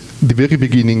very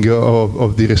beginning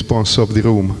of the response of the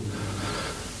room.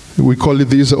 We call it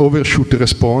this overshoot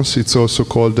response. It's also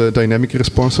called the dynamic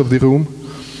response of the room.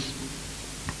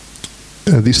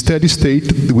 The steady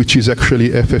state, which is actually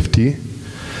FFT,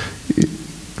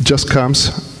 just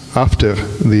comes after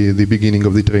the beginning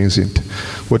of the transient.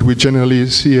 What we generally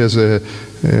see as a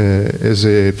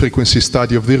frequency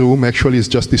study of the room actually is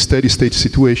just the steady state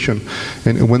situation,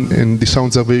 and the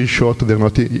sounds are very short, they're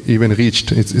not even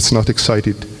reached, it's not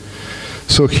excited.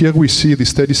 So here we see the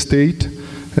steady state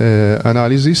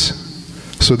analysis,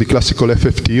 so the classical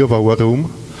FFT of our room.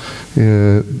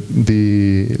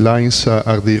 The lines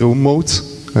are the room modes,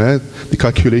 the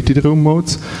calculated room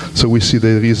modes. So we see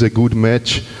there is a good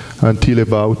match until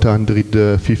about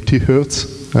 150 Hertz.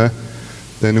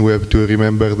 Then we have to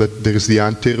remember that there is the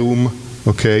ante-room,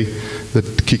 okay,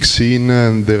 that kicks in,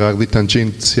 and there are the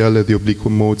tangential, the oblique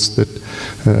modes that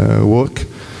work.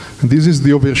 And this is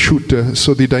the overshoot,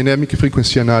 so the dynamic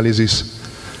frequency analysis.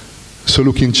 So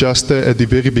looking just at the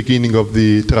very beginning of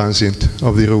the transient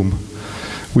of the room.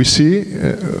 We see,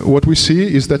 what we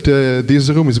see is that this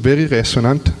room is very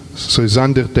resonant, so it's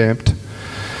under-damped,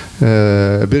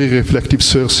 very reflective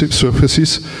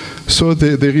surfaces, so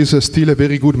there is still a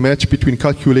very good match between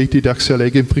calculated axial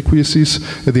eigenfrequencies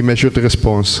and the measured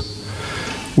response.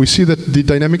 We see that the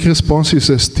dynamic response is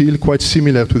still quite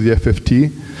similar to the FFT,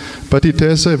 but it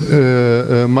has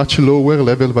a much lower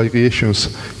level variations.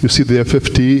 You see the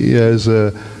FFT has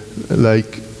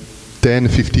like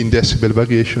 10-15 decibel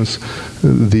variations.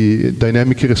 The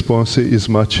dynamic response is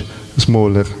much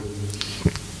smaller.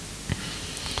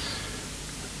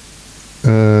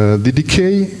 The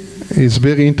decay is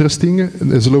very interesting.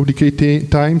 The slow decay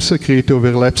times create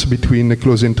overlaps between the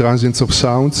closing transients of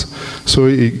sounds, so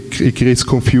it creates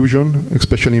confusion,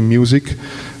 especially in music,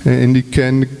 and it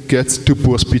can get to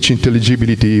poor speech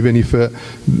intelligibility, even if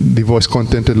the voice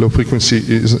content at low frequency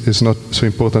is not so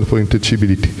important for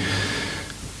intelligibility.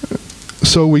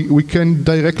 So we can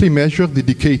directly measure the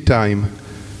decay time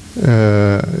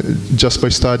just by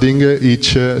studying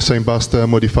each sine burst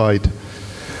modified.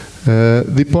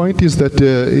 The point is that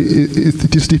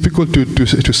it is difficult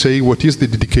to say what is the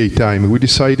decay time. We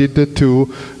decided to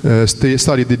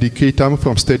study the decay time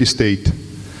from steady state,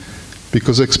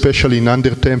 because especially in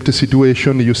under-damped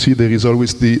situation, you see there is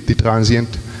always the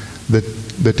transient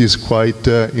that is quite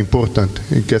important.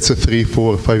 It gets a 3,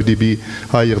 4, 5 dB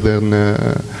higher than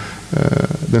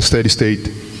steady state.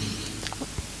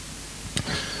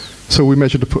 So we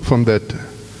measured from that.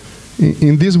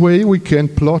 In this way, we can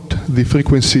plot the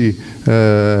frequency,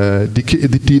 the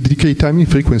decay time in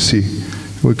frequency.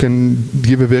 We can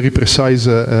give a very precise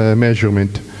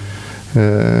measurement,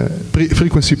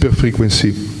 frequency per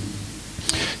frequency.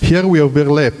 Here we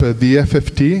overlap the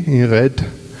FFT in red,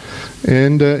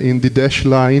 and in the dashed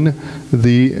line,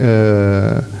 the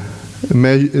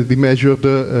measured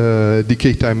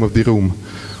decay time of the room.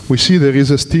 We see there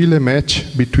is still a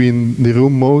match between the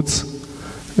room modes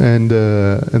and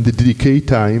the decay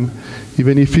time,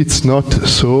 even if it's not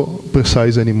so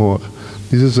precise anymore.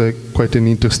 This is quite an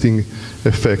interesting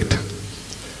effect.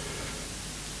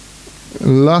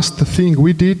 Last thing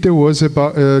we did was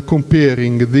about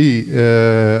comparing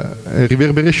the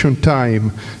reverberation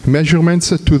time measurements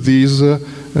to these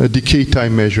decay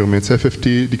time measurements,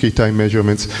 FFT decay time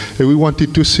measurements. And we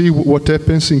wanted to see what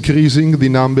happens increasing the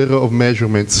number of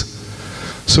measurements.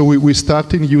 So we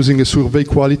started using a survey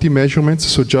quality measurements,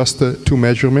 so just 2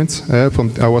 measurements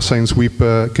from our Science Whip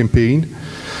campaign.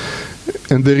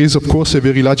 And there is, of course, a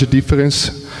very large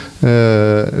difference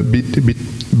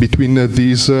between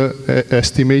these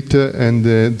estimate and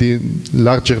the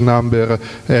larger number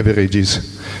averages,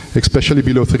 especially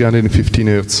below 315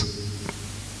 Hertz.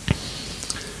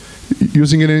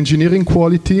 Using an engineering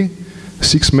quality,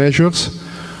 6 measures,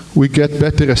 we get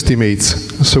better estimates.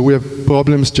 So we have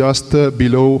problems just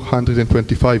below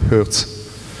 125 Hertz.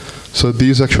 So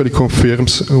this actually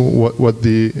confirms what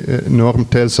the norm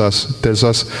tells us. It tells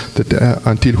us that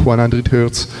until 100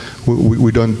 Hertz,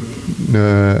 we don't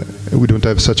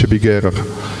have such a big error.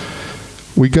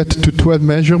 We get to 12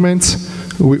 measurements.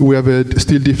 We have a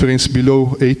still difference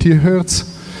below 80 Hertz.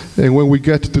 And when we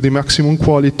get to the maximum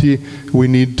quality, we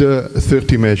need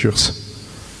 30 measures.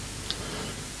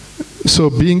 So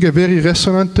being a very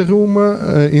resonant room,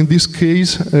 in this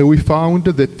case, we found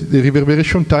that the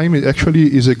reverberation time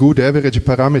actually is a good average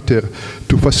parameter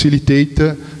to facilitate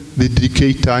the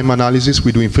decay time analysis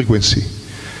we do in frequency.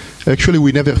 Actually,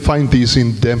 we never find this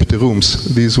in damped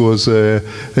rooms. This was,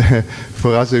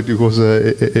 for us, it was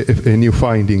a new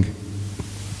finding.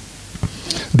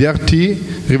 The RT,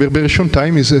 reverberation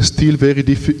time, is still very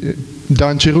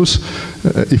dangerous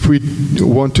if we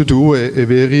want to do a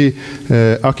very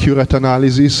accurate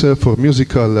analysis for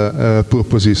musical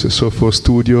purposes, so for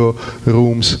studio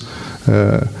rooms,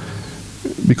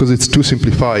 because it's too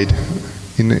simplified.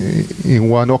 In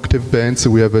 1 octave bands,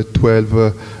 we have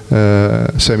 12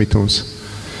 semitones.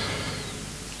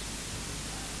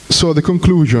 So the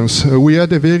conclusions, we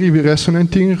had a very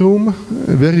resonating room,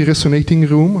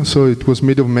 so it was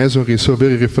made of masonry, so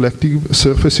very reflective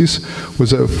surfaces.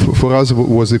 For us,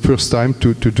 was the first time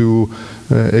to do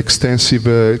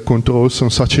extensive controls on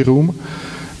such a room.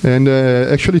 And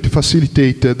actually to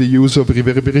facilitate the use of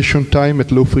reverberation time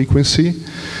at low frequency,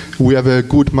 we have a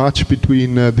good match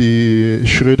between the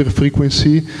Schroeder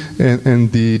frequency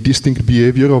and the distinct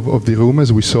behavior of the room,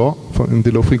 as we saw in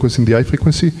the low frequency and the high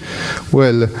frequency.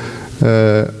 Well,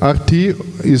 RT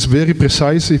is very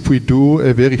precise if we do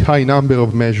a very high number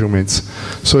of measurements.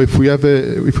 So if we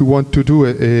want to do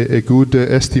a good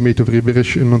estimate of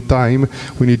reverberation time,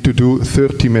 we need to do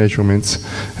 30 measurements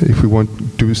if we want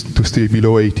to stay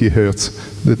below 80 Hertz.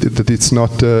 That it's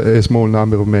not a small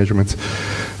number of measurements.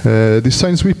 The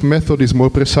Science Whip method is more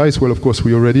precise. Well, of course,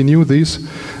 we already knew this.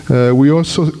 We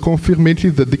also confirmed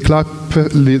that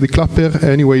the clapper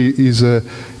anyway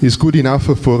is good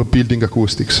enough for building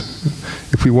acoustics.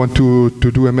 If we want to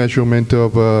do a measurement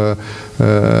of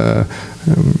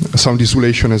sound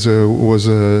isolation, as was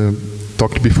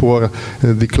talked before,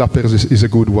 the clapper is a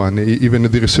good one. Even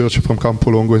the research from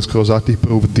Campolongo and Scrosati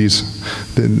proved this.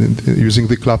 Using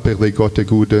the clapper, they got a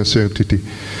good certainty.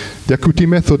 The AQT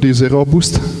method is a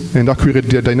robust and accurate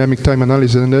dynamic time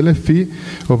analysis and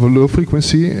LFE of low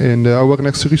frequency, and our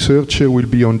next research will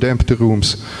be on damped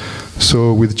rooms,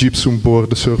 so with gypsum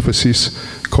board surfaces,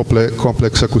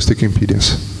 complex acoustic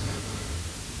impedance.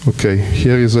 Okay,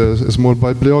 here is a small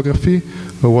bibliography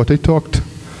of what I talked,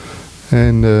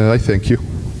 and I thank you.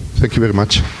 Thank you very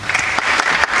much.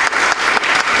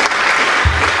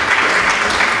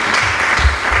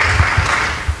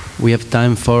 We have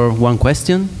time for one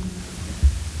question.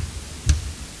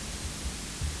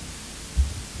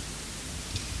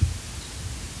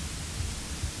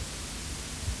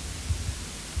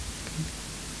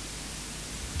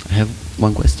 I have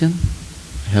one question.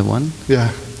 I have one. Yeah.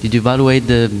 Did you evaluate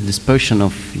the dispersion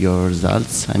of your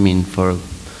results? I mean, for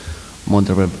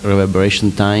modal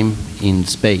reverberation time in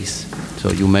space. So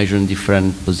you measure in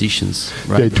different positions,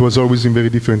 right? Yeah, it was always in very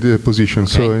different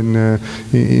positions. Okay. So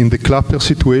in the clapper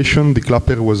situation, the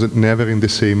clapper was never in the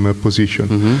same position.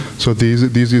 Mm-hmm. So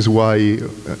this is why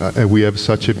we have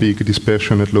such a big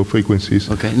dispersion at low frequencies.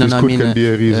 Okay. This can be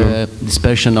a reason.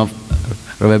 Dispersion of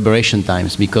reverberation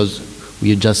times, because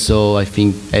you just saw, I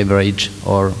think, average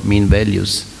or mean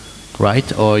values,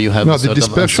 right? Or you have the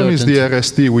dispersion is the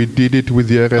RSD. We did it with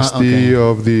the RSD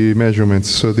of the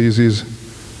measurements. So this is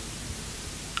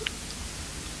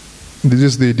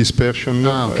the dispersion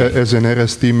as an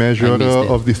RSD measure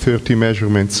of the 30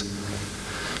 measurements.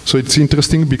 So it's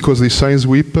interesting because the Science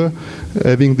Whip,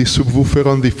 having the subwoofer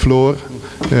on the floor,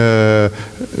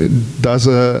 does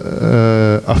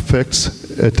affects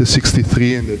at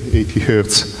 63 and at 80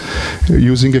 Hertz.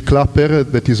 Using a clapper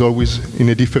that is always in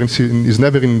a different, is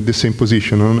never in the same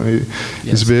position.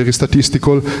 It's very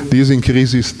statistical. This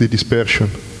increases the dispersion.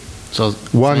 So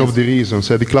one of the reasons,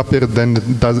 the clapper then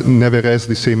never has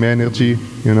the same energy,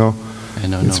 you know.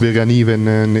 It's very uneven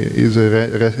and is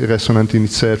a resonant in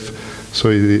itself. So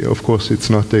of course it's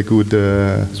not a good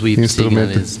sweep instrument.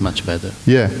 Signal is much better.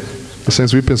 Yeah, the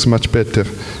sense sweep is much better.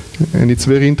 And it's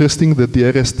very interesting that the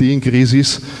RST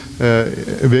increases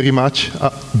very much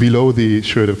below the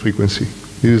Schroeder frequency.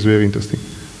 This is very interesting.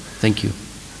 Thank you.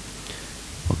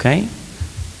 Okay.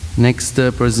 Next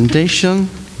presentation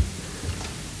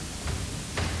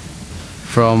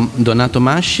from Donato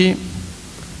Masci.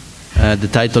 The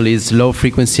title is Low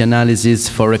Frequency Analysis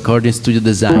for Recording Studio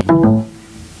Design.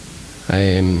 I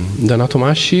am Donato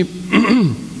Masci.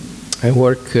 I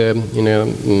work in a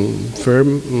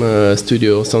firm,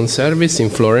 Studio Sound Service in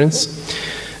Florence.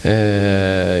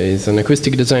 It's an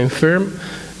acoustic design firm,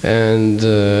 and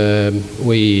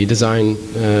we design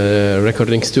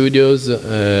recording studios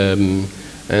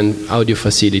and audio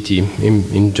facility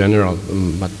in general,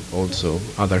 but also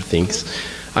other things.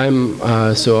 I'm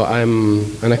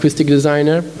an acoustic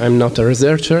designer. I'm not a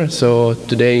researcher, so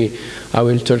today I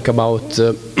will talk about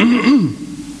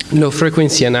low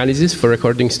frequency analysis for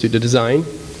recording studio design,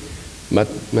 but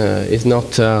it's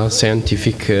not a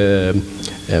scientific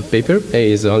paper.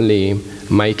 It's only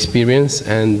my experience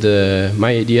and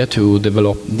my idea to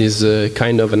develop this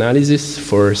kind of analysis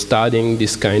for studying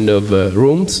this kind of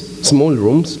rooms, small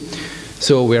rooms.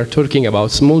 So we are talking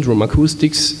about small room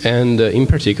acoustics and in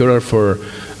particular for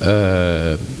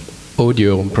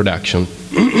audio production.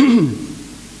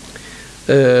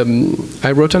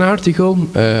 I wrote an article,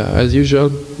 as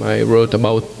usual. I wrote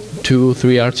about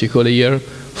 2-3 articles a year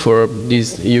for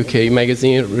this UK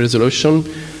magazine Resolution,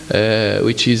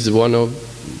 which is one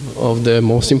of the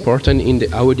most important in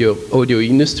the audio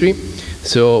industry.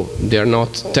 So they are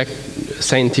not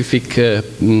scientific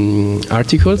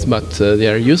articles, but they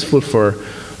are useful for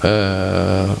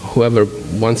whoever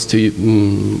wants to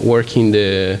work in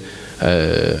the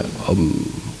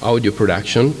audio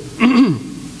production.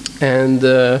 And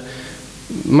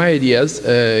my ideas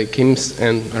came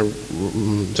and are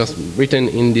just written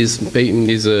in this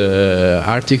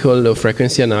article of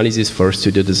frequency analysis for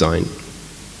studio design.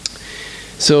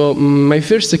 So my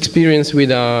first experience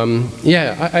with,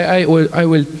 I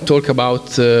will talk about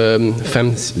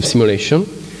FEM simulation,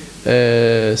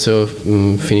 so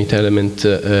finite element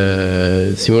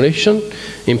simulation,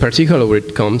 in particular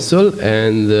with console,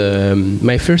 and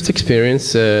my first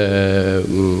experience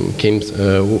came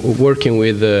working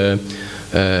with,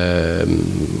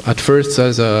 at first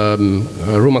as a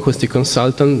room acoustic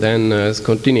consultant, then as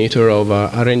coordinator of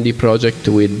a R&D project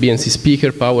with BNC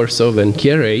Speaker, PowerSov, and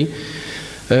KRA.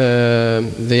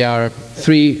 They are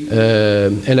 3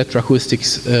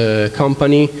 electroacoustics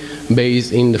company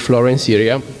based in the Florence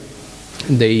area.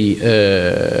 They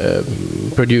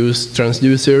produce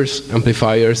transducers,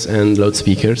 amplifiers, and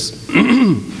loudspeakers.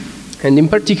 And in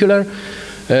particular,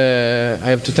 I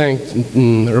have to thank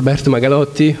Roberto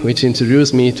Magalotti, which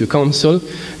introduced me to Console.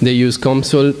 They use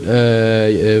Console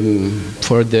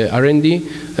for the R&D,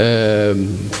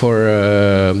 for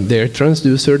their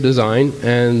transducer design,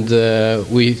 and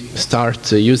we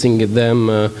start using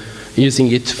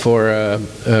it for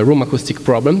room acoustic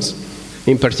problems,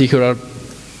 in particular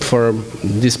for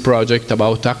this project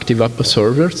about active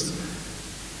absorbers.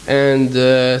 And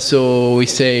so we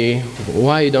say,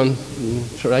 why don't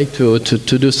try to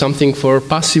do something for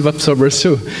passive absorbers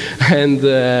too? And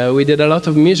we did a lot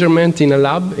of measurement in a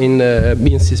lab in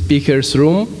BNC Speaker's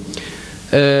room.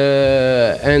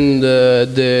 And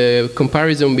the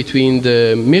comparison between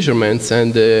the measurements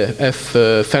and the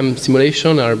FEM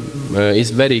simulation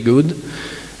is very good.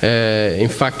 In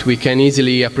fact, we can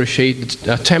easily appreciate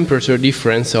a temperature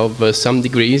difference of some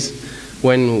degrees.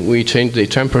 When we changed the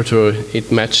temperature,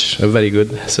 it matched very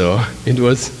good. So it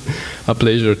was a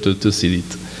pleasure to see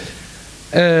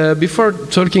it. Before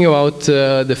talking about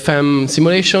the FEM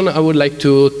simulation, I would like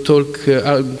to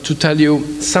tell you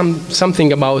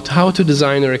something about how to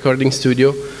design a recording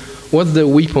studio. What's the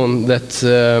weapons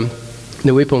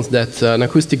that an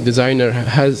acoustic designer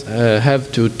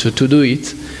have to do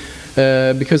it?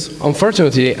 Because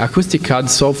unfortunately, acoustic CAD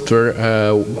software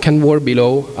can work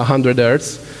below 100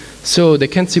 Hz, so they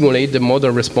can simulate the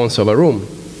modal response of a room.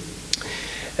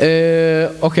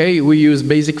 Okay, we use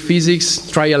basic physics,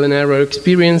 trial and error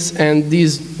experience, and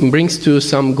this brings to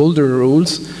some golden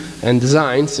rules and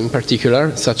designs in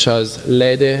particular, such as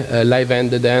LEDE,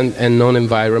 live-ended and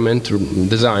non-environment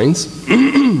designs.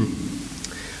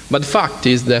 But the fact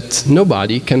is that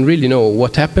nobody can really know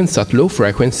what happens at low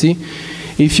frequency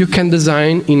if you can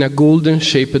design in a golden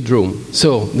shaped room.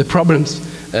 So the problems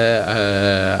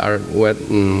are what,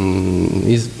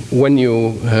 is when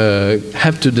you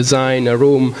have to design a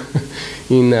room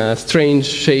in a strange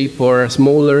shape or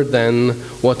smaller than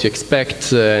what you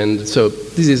expect, and so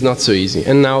this is not so easy.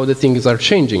 And now the things are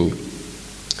changing.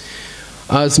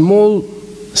 A small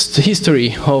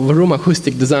history of room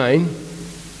acoustic design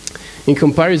in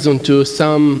comparison to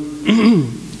some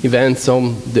events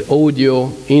on the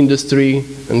audio industry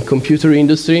and computer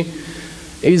industry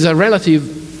is a relative,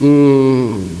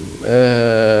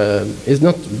 is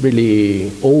not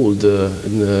really old,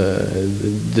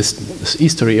 this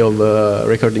history of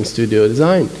recording studio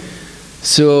design.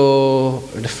 So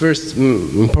the first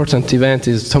important event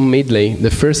is Tom Midley, the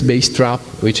first bass trap,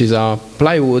 which is a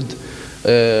plywood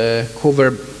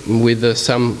covered with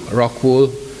some rock wool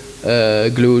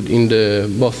glued in the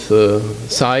both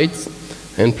sides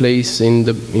and placed in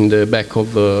the back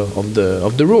of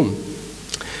the room.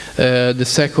 The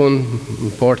second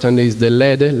important is the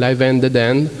LED, live-ended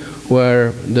end,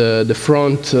 where the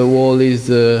front wall is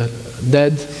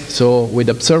dead, so with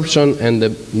absorption, and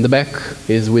the back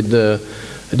is with the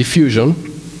diffusion,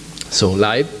 so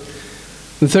live.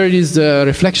 The third is the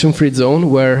reflection-free zone,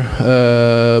 where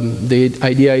the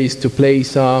idea is to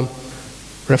place a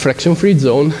reflection-free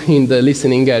zone in the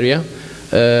listening area,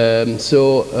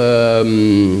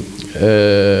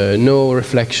 no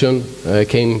reflection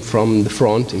came from the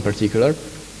front in particular.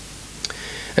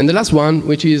 And the last one,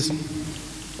 which is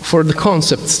for the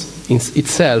concepts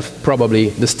itself, probably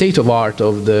the state of art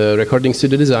of the recording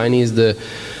studio design, is the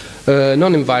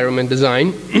non-environment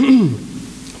design.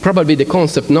 Probably the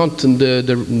concept, not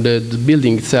the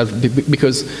building itself,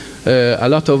 because a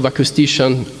lot of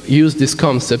acousticians use this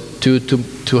concept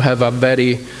to have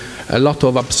a lot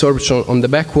of absorption on the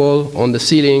back wall, on the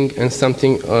ceiling, and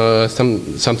something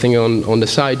on the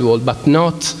side wall, but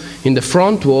not in the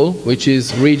front wall, which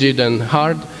is rigid and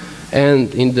hard,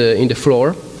 and in the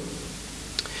floor.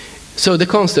 So the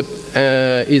concept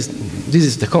this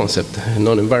is the concept,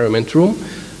 non-environment room,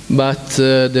 but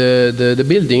the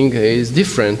building is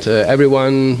different.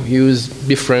 Everyone uses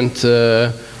different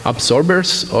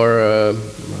absorbers or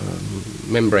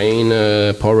membrane,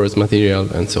 porous material,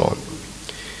 and so on.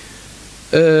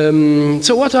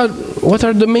 So what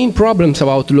are the main problems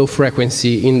about low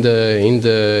frequency in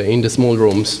the small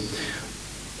rooms?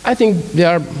 I think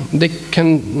they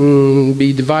can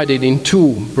be divided in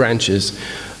two branches.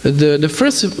 The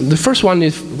first one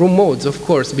is room modes, of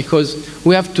course, because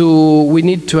we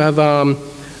need to have a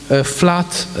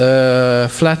flat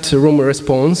room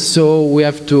response. So we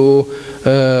have to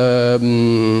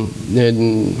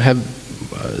have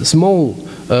small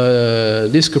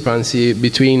discrepancy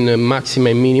between maxima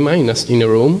and minima in a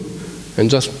room, and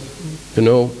just, you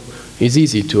know, it's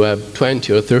easy to have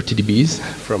 20 or 30 dBs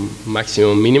from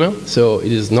maximum and minima, so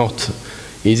it is not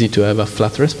easy to have a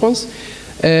flat response.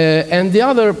 And the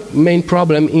other main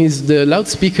problem is the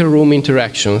loudspeaker room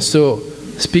interaction, so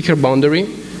speaker boundary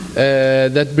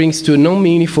that brings to no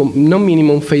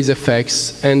minimum phase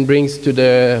effects and brings to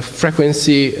the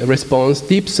frequency response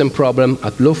dips and problem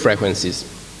at low frequencies.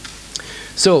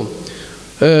 So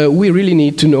we really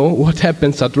need to know what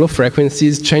happens at low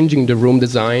frequencies, changing the room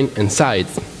design and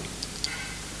size.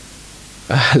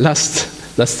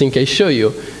 Last thing I show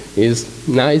you is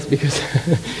nice because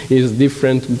it's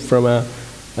different from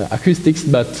acoustics,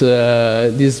 but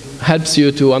this helps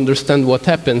you to understand what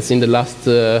happens in the last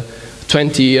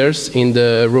 20 years in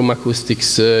the room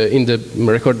acoustics in the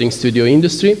recording studio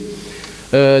industry.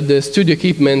 The studio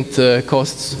equipment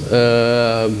costs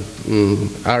are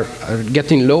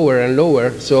getting lower and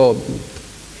lower, so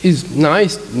it's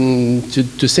nice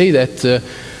to say that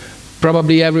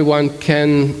probably everyone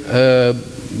can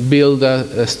build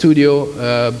a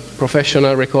studio,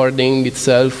 professional recording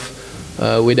itself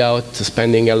without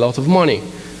spending a lot of money.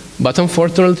 But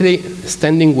unfortunately,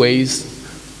 standing waves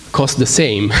cost the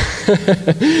same.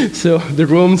 So the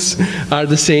rooms are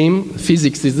the same,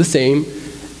 physics is the same,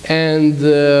 and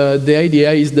the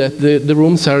idea is that the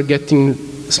rooms are getting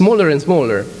smaller and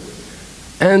smaller.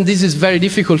 And this is very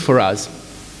difficult for us.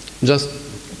 Just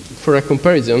for a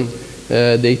comparison,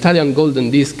 the Italian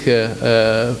golden disc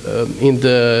in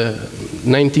the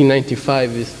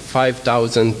 1995 is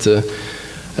 5,000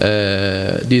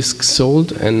 discs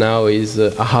sold, and now is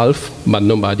a half, but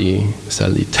nobody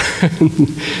sells it.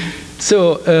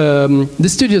 So the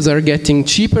studios are getting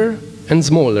cheaper and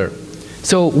smaller.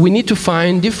 So we need to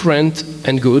find different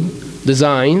and good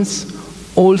designs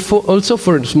also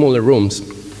for smaller rooms.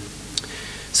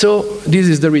 So this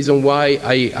is the reason why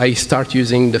I start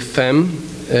using the FEM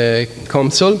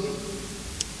console,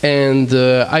 and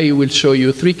I will show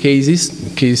you three case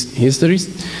histories.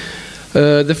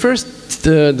 The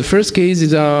first case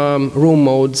is a room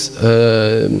modes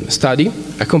study,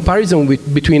 a comparison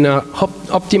between an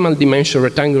optimal dimension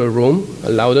rectangular room,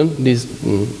 Loudon, this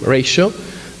ratio,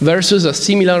 versus a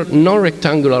similar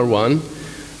non-rectangular one.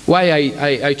 Why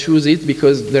I choose it?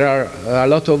 Because there are a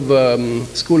lot of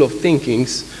school of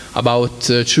thinkings about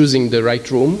choosing the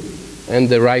right room and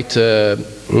the right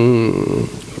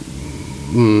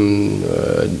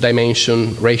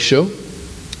dimension ratio.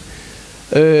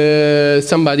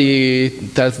 Somebody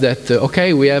tells that,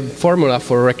 okay, we have formula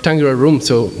for a rectangular room,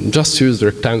 so just choose the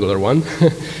rectangular one.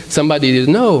 Somebody says,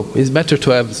 no, it's better to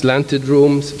have slanted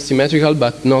rooms, symmetrical,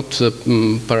 but not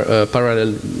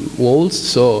parallel walls.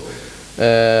 So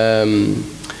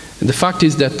the fact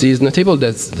is that it's notable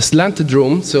that the slanted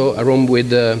room, so a room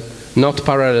with not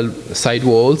parallel side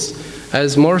walls,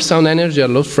 has more sound energy at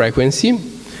low frequency.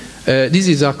 This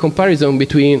is a comparison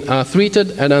between a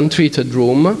treated and untreated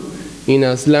room in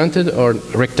a slanted or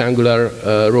rectangular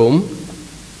room.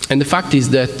 And the fact is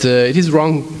that it is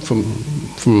wrong from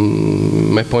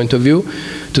my point of view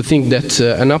to think that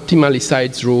an optimally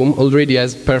sized room already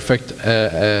has perfect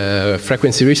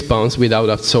frequency response without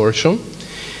absorption.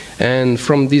 And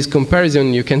from this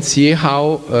comparison you can see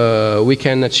how we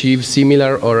can achieve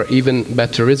similar or even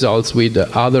better results with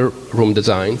other room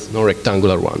designs, no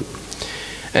rectangular one.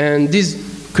 And this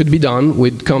could be done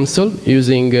with COMSOL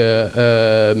using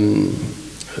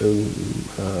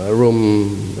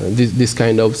this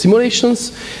kind of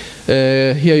simulations.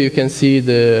 Here you can see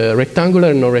the rectangular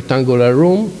and non-rectangular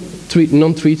room,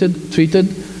 non-treated, treated,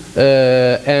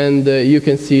 and you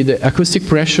can see the acoustic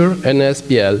pressure and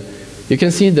SPL. You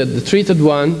can see that the treated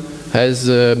one has,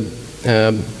 the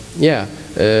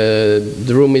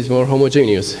room is more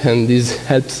homogeneous, and this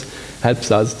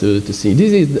helps us to see.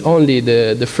 This is only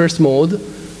the first mode,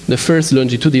 the first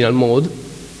longitudinal mode,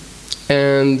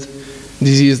 and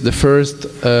this is the first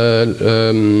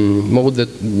mode that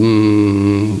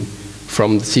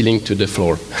from the ceiling to the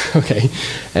floor. Okay,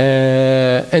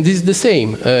 and this is the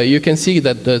same. You can see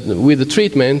that with the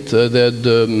treatment,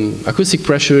 the acoustic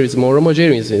pressure is more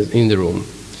homogeneous in the room.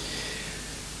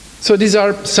 So these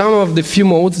are some of the few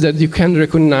modes that you can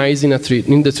recognize in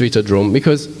the treated room,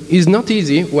 because it's not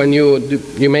easy when you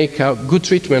make a good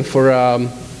treatment for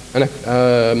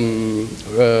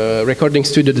recording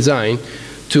studio design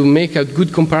to make a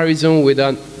good comparison with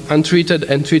an untreated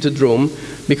and treated room,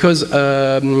 because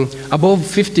above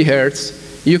 50 Hertz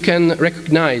you can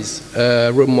recognize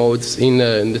room modes in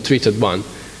the treated one,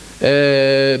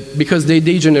 because they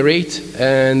degenerate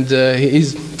and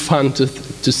it's fun to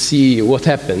see what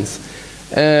happens.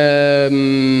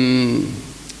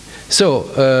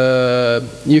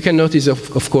 You can notice,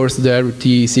 of course, the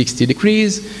RT60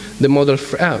 decrease, the modal.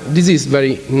 This is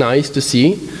very nice to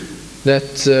see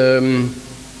that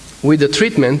with the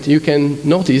treatment you can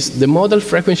notice the modal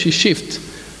frequency shift.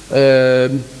 The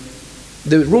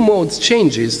room modes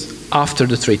changes after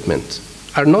the treatment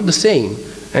are not the same,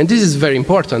 and this is very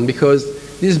important because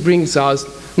this brings us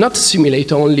not to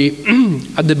simulate only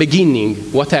at the beginning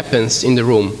what happens in the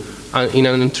room in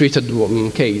an untreated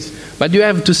case, but you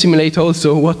have to simulate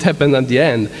also what happened at the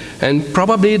end. And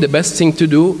probably the best thing to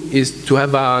do is to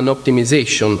have an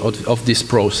optimization of this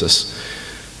process.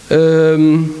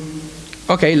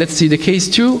 Okay, let's see the case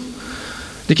 2.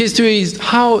 The case 2 is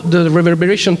how the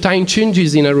reverberation time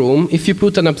changes in a room if you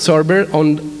put an absorber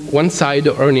on one side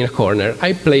or in a corner.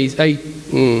 I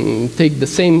take the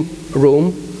same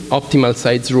room, optimal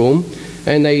size room,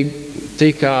 and I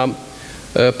take a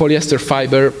polyester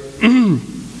fiber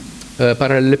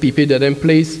parallelepiped that I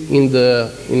place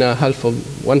in a half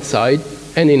of one side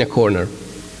and in a corner.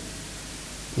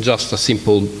 Just a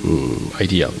simple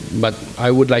idea, but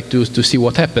I would like to see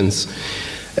what happens.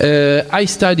 I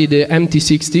studied the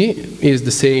MT60. Is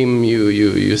the same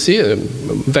you see,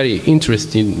 very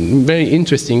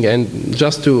interesting, and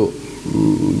just to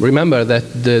remember that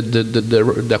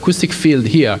the acoustic field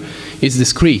here is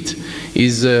discrete,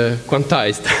 is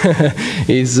quantized,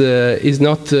 is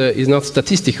not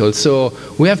statistical. So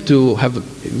we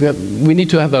need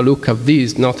to have a look at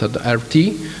this, not at RT,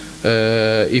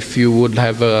 if you would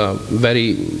have a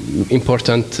very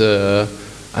important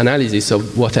analysis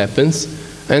of what happens.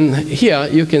 And here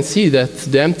you can see that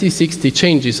the MT60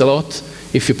 changes a lot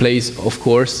if you place, of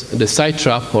course, the side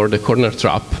trap or the corner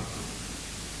trap.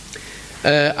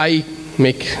 I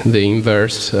make the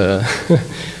inverse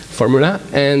formula,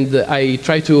 and I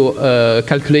try to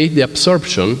calculate the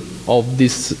absorption of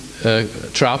this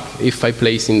trap if I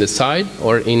place in the side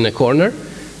or in a corner.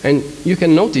 And you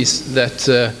can notice that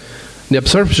the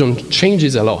absorption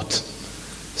changes a lot.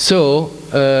 So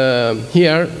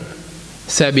here,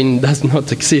 Sabin does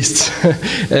not exist.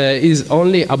 Is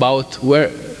only about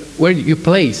where you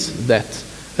place that.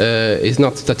 Is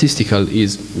not statistical,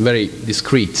 is very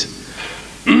discrete.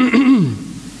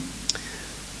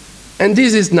 And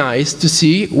this is nice to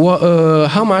see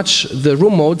how much the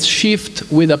room modes shift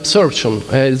with absorption,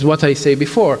 is what I say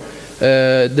before.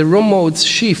 The room modes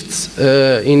shifts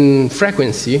in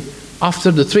frequency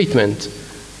after the treatment.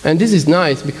 And this is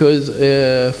nice because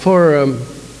for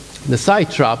the side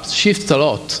traps shifts a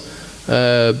lot.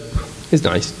 It's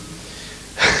nice.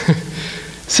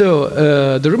 So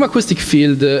the room acoustic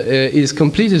field is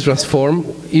completely transformed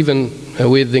even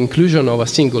with the inclusion of a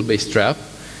single bass trap.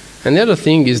 And the other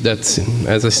thing is that,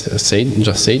 as I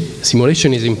just said,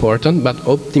 simulation is important, but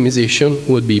optimization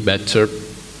would be better.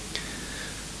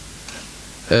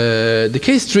 The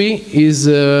case tree is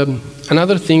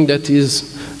another thing that is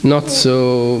not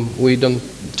so, we don't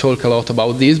talk a lot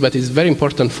about this, but it's very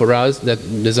important for us that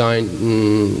design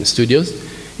studios,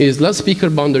 is loudspeaker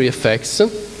boundary effects.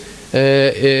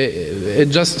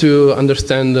 Just to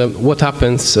understand what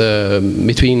happens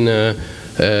between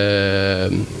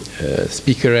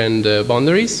speaker and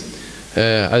boundaries.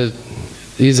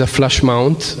 Is a flush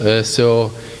mount,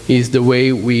 so is the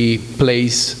way we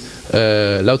place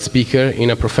loudspeaker in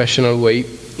a professional way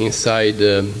inside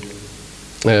the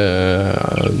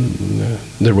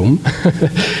room.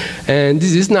 And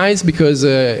this is nice because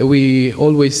we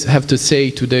always have to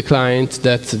say to the client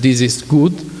that this is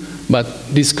good, but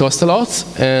this costs a lot,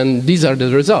 and these are the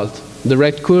results. The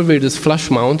red curve with this flush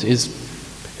mount is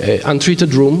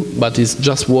untreated room, but it's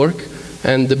just work,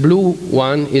 and the blue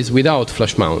one is without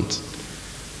flush mount.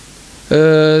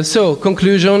 So,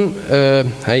 conclusion,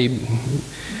 I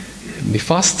be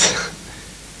fast.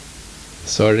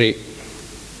 Sorry,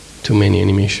 too many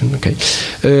animation. Okay.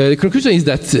 The conclusion is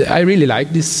that I really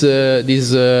like this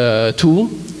tool.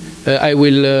 I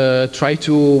will try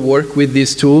to work with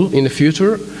this tool in the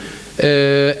future.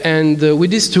 And with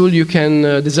this tool you can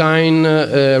design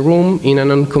a room in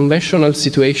an unconventional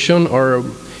situation or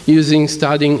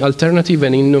studying alternative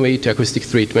and innovative acoustic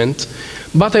treatment.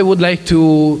 But I would like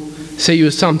to say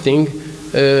you something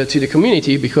to the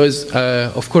community because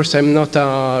of course I'm not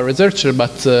a researcher,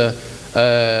 but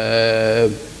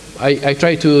I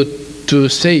try to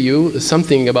say you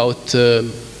something about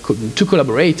to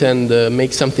collaborate and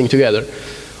make something together.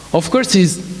 Of course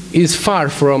is far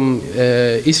from,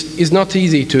 it's not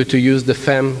easy to use the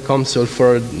FEM console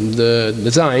for the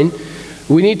design.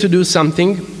 We need to do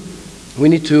something. We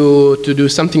need to do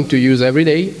something to use every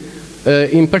day.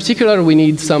 In particular, we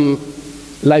need some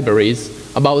libraries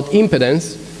about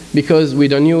impedance because we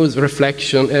don't use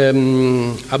reflection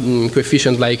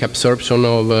coefficient like absorption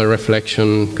of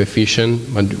reflection coefficient,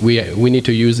 but we need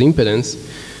to use impedance,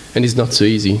 and it's not so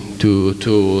easy to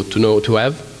know to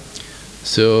have.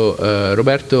 So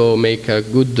Roberto make a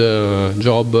good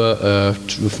job,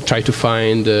 try to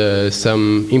find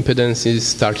some impedances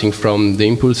starting from the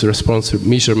impulse response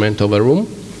measurement of a room,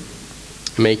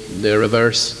 make the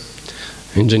reverse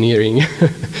engineering.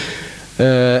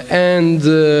 And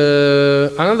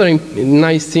another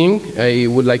nice thing I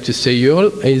would like to say you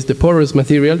all is the porous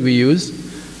material we use.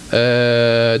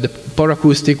 The pore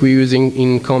acoustic we use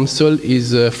in console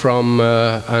is from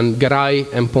an Garay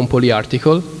and Pompoli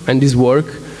article, and this work,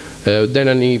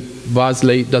 generally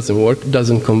Vasley doesn't work,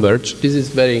 doesn't converge. This is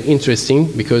very interesting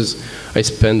because I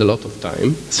spend a lot of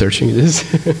time searching this.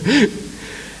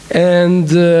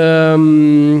 And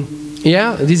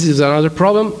yeah, this is another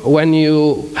problem. When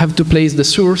you have to place the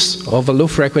source of a low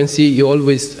frequency, you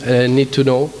always need to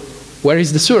know where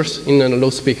is the source in a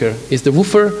loudspeaker. Is the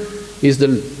woofer? Is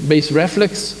the bass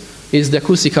reflex? Is the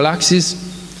acoustical axis?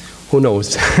 Who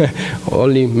knows?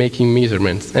 Only making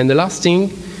measurements. And the last thing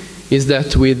is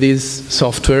that with this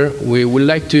software, we would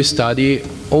like to study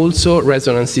also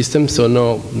resonance systems, so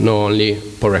no only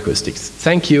pore acoustics.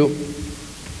 Thank you.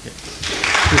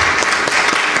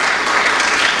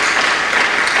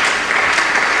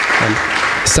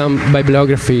 Some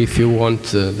bibliography if you want.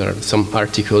 There are some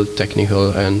article,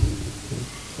 technical, and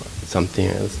something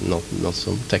else, not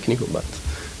so technical, but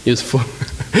useful.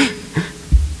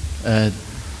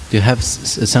 Do you have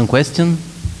some question?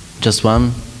 Just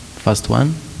one, fast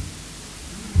one.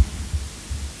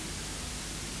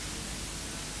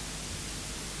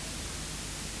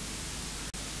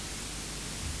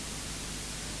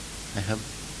 I have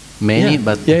many,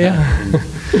 but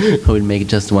I will make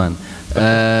just one.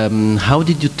 How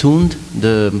did you tune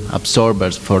the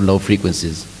absorbers for low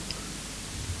frequencies?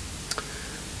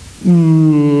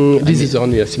 This is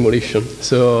only a simulation.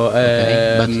 So,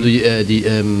 okay.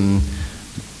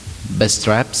 But bass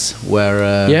traps were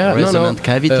resonant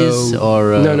cavities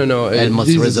or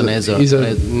almost resonator?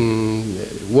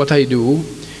 What I do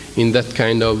in that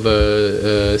kind of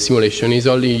simulation is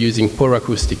only using pore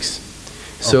acoustics.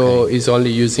 So it's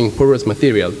only using porous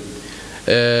material.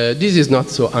 This is not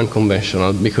so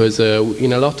unconventional because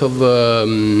in a lot of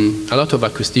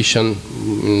acousticians,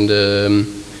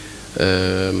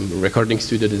 recording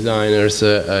studio designers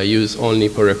use only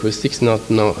pore acoustics, not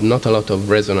a lot of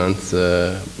resonance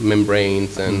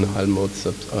membranes and almost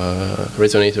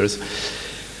resonators.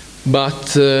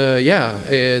 But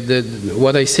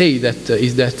what I say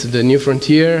is that the new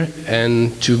frontier,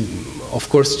 and of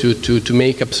course to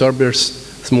make absorbers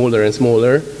smaller and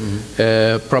smaller,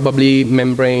 probably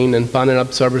membrane and panel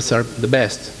absorbers are the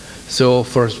best. So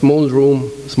for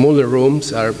smaller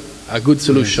rooms are a good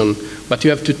solution, but you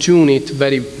have to tune it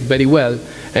very well,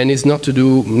 and it's not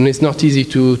easy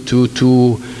to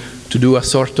do a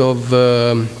sort of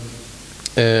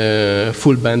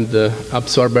full band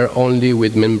absorber only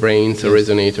with membranes or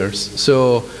resonators.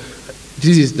 So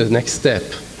this is the next step.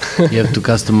 You have to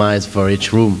customize for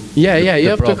each room. You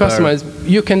have to customize.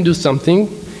 You can do something,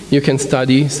 you can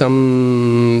study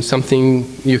something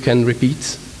you can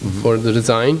repeat for the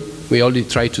design. We only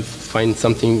try to find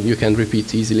something you can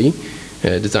repeat easily,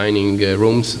 designing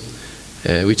rooms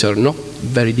which are not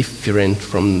very different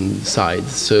from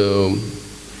sides. So,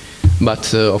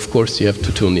 but of course you have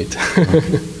to tune it.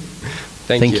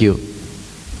 Thank you.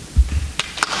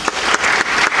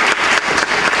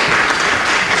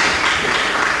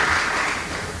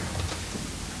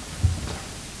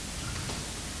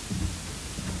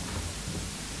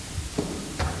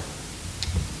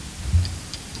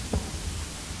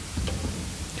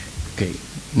 Okay,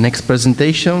 next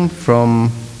presentation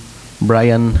from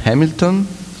Brian Hamilton,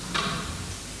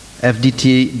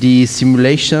 FDTD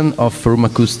simulation of room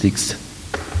acoustics,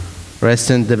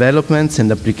 recent developments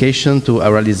and application to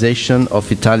auralisation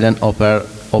of Italian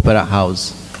opera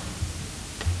house.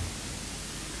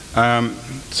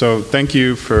 So thank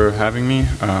you for having me,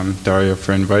 Dario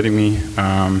for inviting me,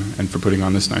 and for putting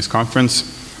on this nice conference.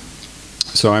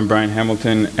 So I'm Brian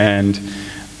Hamilton, and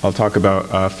I'll talk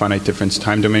about finite difference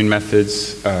time domain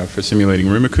methods for simulating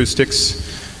room acoustics,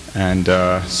 and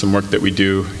some work that we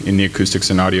do in the acoustics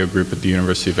and audio group at the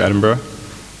University of Edinburgh.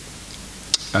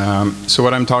 So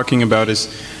what I'm talking about is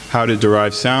how to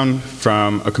derive sound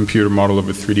from a computer model of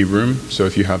a 3D room. So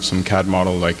if you have some CAD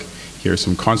model, like here's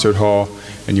some concert hall,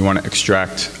 and you want to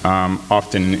extract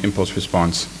often an impulse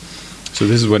response. So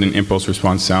this is what an impulse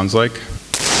response sounds like.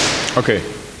 Okay,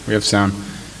 we have sound.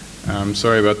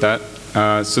 Sorry about that.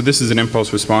 So this is an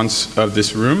impulse response of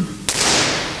this room.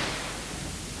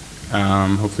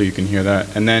 Hopefully you can hear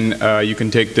that. And then you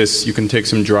can take this, you can take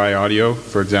some dry audio,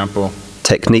 for example.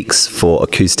 Techniques for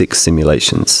acoustic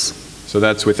simulations. So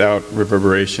that's without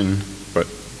reverberation, but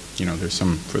you know, there's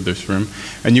some for this room.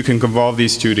 And you can convolve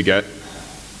these two to get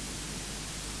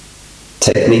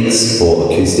techniques for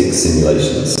acoustic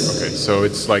simulations. Okay, so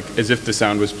it's like as if the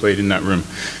sound was played in that room.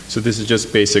 So this is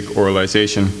just basic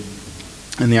auralisation.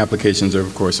 And the applications are,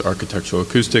 of course, architectural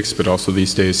acoustics, but also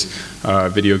these days,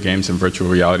 video games and virtual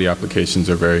reality applications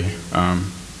are very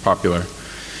popular.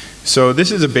 So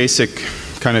this is a basic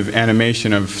kind of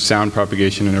animation of sound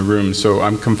propagation in a room. So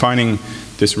I'm confining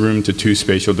this room to 2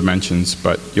 spatial dimensions,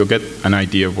 but you'll get an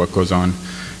idea of what goes on.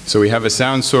 So we have a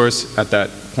sound source at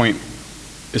that point,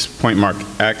 this point mark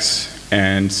X,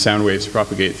 and sound waves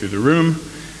propagate through the room.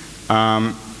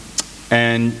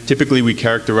 And typically we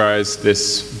characterize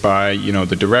this by, you know,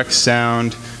 the direct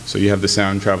sound. So you have the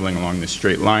sound traveling along this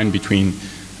straight line between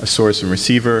a source and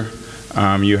receiver.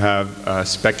 You have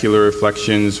specular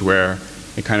reflections where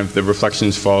it kind of, the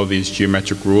reflections follow these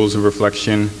geometric rules of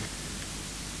reflection.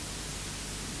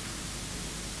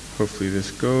 Hopefully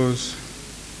this goes.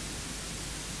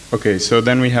 Okay, so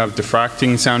then we have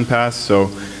diffracting sound paths. So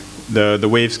the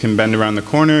waves can bend around the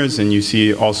corners, and you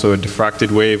see also a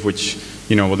diffracted wave, which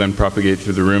will then propagate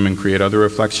through the room and create other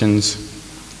reflections.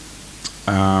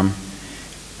 And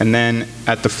then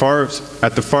at the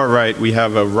far right, we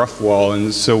have a rough wall,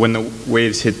 and so when the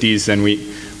waves hit these, then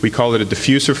we call it a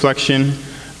diffuse reflection.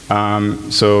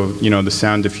 So the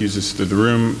sound diffuses through the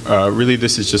room. Really,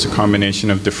 this is just a combination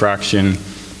of diffraction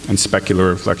and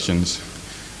specular reflections.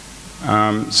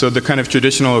 So the kind of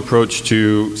traditional approach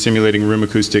to simulating room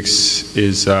acoustics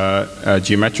is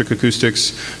geometric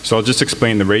acoustics. So I'll just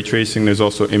explain the ray tracing. There's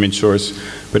also image source.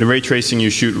 But in ray tracing,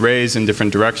 you shoot rays in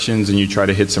different directions, and you try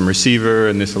to hit some receiver,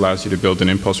 and this allows you to build an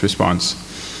impulse response.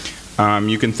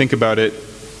 You can think about it.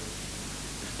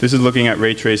 This is looking at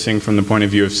ray tracing from the point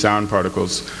of view of sound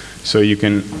particles. So you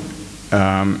can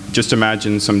just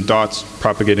imagine some dots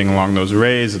propagating along those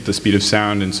rays at the speed of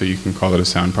sound, and so you can call it a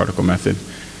sound particle method.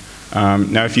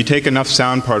 Now, if you take enough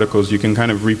sound particles, you can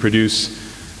kind of reproduce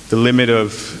the limit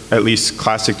of at least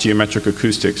classic geometric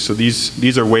acoustics. So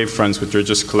these are wave fronts, which are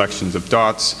just collections of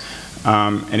dots.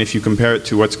 And if you compare it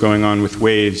to what's going on with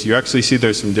waves, you actually see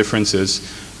there's some differences.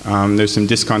 There's some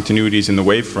discontinuities in the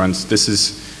wave fronts. This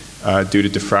is due to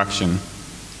diffraction.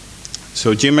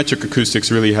 So geometric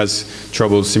acoustics really has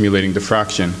trouble simulating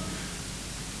diffraction.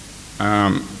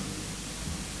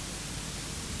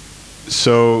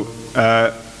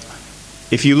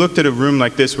 If you looked at a room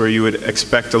like this where you would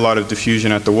expect a lot of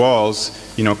diffusion at the walls,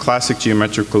 you know, classic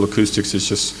geometrical acoustics is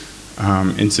just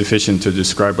insufficient to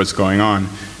describe what's going on.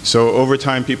 So over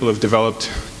time, people have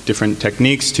developed different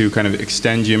techniques to kind of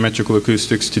extend geometrical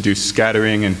acoustics to do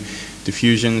scattering and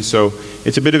diffusion. So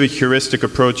it's a bit of a heuristic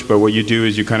approach, but what you do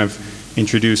is you kind of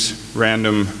introduce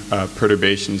random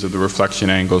perturbations of the reflection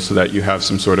angle so that you have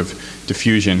some sort of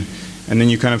diffusion. And then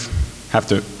you kind of have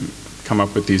to come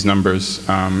up with these numbers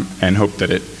and hope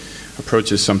that it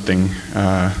approaches something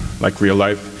like real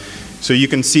life. So you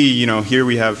can see, you know, here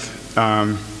we have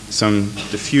some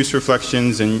diffuse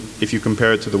reflections, and if you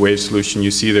compare it to the wave solution,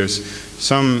 you see there's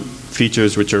some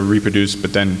features which are reproduced,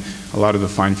 but then a lot of the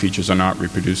fine features are not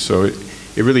reproduced. So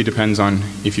it really depends on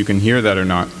if you can hear that or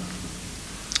not.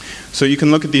 So you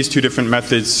can look at these two different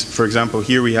methods. For example,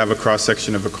 here we have a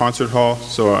cross-section of a concert hall.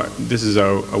 So this is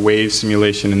a wave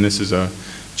simulation, and this is a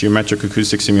geometric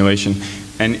acoustic simulation.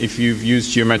 And if you've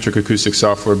used geometric acoustic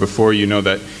software before, you know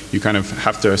that you kind of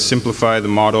have to simplify the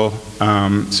model.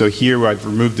 So here I've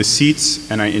removed the seats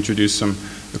and I introduced some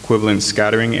equivalent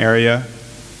scattering area.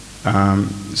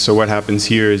 So what happens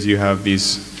here is you have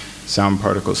these sound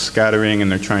particles scattering, and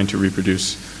they're trying to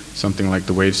reproduce something like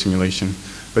the wave simulation.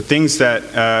 But things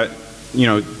that, you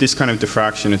know, this kind of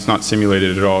diffraction, it's not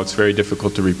simulated at all. It's very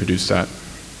difficult to reproduce that.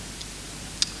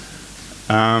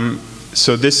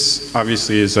 So this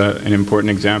obviously is an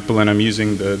important example, and I'm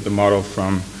using the model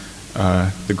from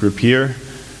the group here.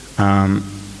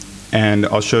 And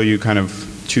I'll show you kind of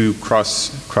two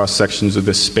cross sections of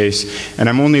this space. And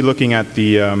I'm only looking at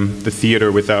the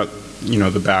theater without, you know,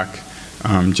 the back,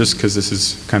 just because this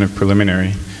is kind of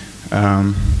preliminary.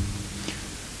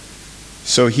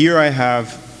 So here I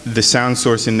have the sound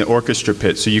source in the orchestra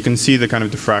pit. So you can see the kind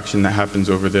of diffraction that happens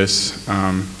over this.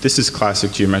 This is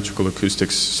classic geometrical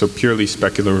acoustics, so purely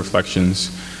specular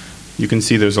reflections. You can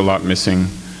see there's a lot missing.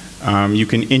 You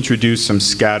can introduce some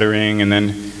scattering, and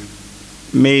then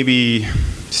maybe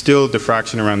still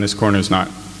diffraction around this corner is not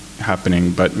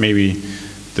happening, but maybe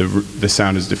the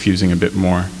sound is diffusing a bit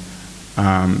more.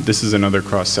 This is another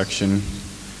cross section.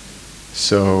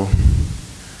 So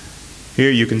here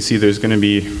you can see there's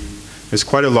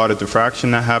quite a lot of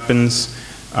diffraction that happens.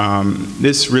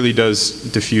 This really does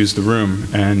diffuse the room,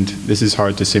 and this is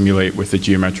hard to simulate with a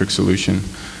geometric solution.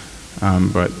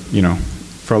 But you know,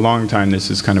 for a long time this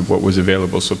is kind of what was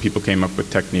available, so people came up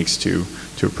with techniques to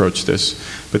approach this.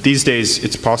 But these days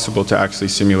it's possible to actually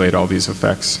simulate all these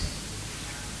effects.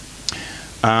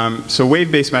 So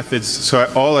wave-based methods, so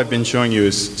all I've been showing you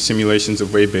is simulations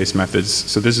of wave-based methods.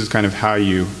 So this is kind of how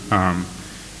you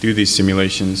do these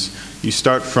simulations. You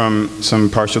start from some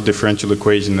partial differential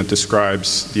equation that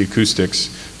describes the acoustics.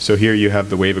 So here you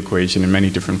have the wave equation in many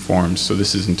different forms. So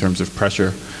this is in terms of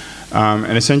pressure.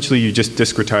 And essentially you just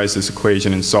discretize this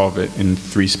equation and solve it in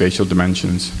 3 spatial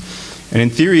dimensions. And in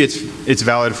theory it's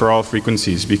valid for all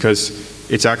frequencies because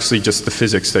it's actually just the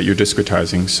physics that you're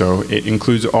discretizing. So it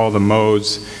includes all the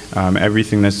modes,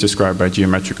 everything that's described by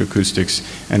geometric acoustics,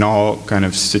 and all kind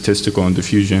of statistical and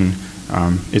diffusion.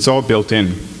 It's all built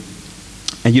in.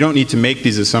 And you don't need to make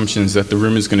these assumptions that the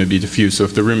room is going to be diffuse. So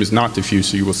if the room is not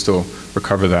diffuse, you will still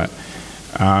recover that.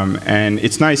 And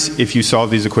it's nice if you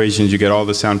solve these equations, you get all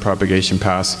the sound propagation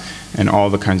paths and all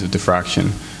the kinds of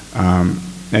diffraction.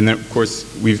 And then of course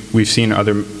we've seen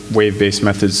other wave-based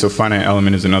methods, so finite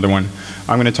element is another one.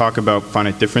 I'm going to talk about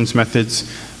finite difference methods,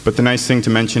 but the nice thing to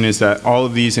mention is that all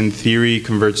of these in theory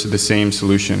converge to the same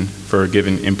solution for a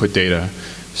given input data.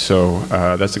 So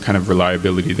that's the kind of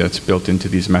reliability that's built into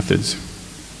these methods.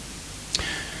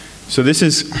 So this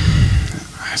is,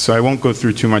 so I won't go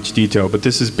through too much detail, but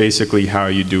this is basically how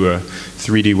you do a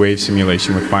 3D wave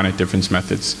simulation with finite difference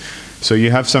methods. So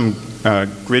you have some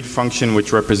grid function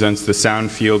which represents the sound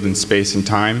field in space and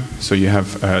time. So you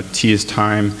have t is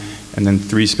time, and then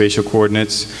 3 spatial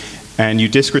coordinates. And you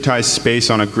discretize space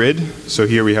on a grid. So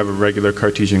here we have a regular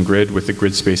Cartesian grid with the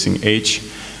grid spacing h.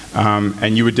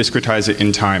 And you would discretize it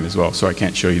in time as well, so I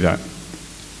can't show you that.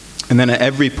 And then at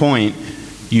every point,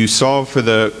 you solve for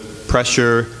the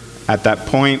pressure at that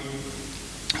point,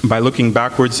 by looking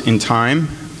backwards in time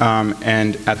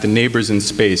and at the neighbors in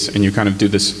space, and you kind of do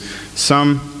this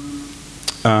sum,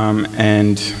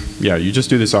 and yeah, you just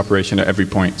do this operation at every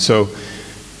point. So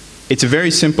it's a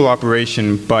very simple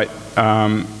operation, but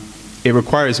it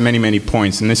requires many, many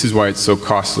points, and this is why it's so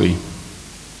costly.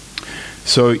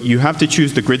 So you have to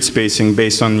choose the grid spacing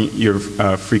based on your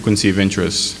frequency of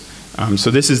interest.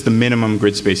 So this is the minimum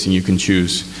grid spacing you can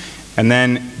choose. And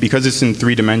then, because it's in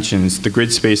 3 dimensions, the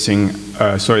grid spacing,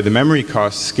 the memory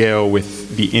costs scale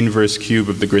with the inverse cube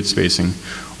of the grid spacing.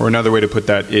 Or another way to put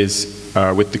that is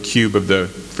with the cube of the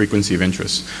frequency of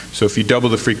interest. So if you double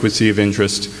the frequency of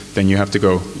interest, then you have to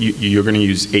go, you're going to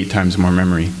use 8 times more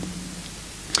memory.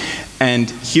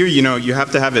 And here, you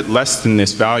have to have it less than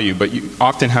this value, but you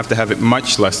often have to have it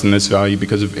much less than this value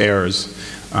because of errors.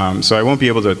 So I won't be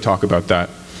able to talk about that.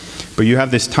 But you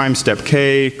have this time step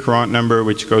K, Courant number,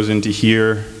 which goes into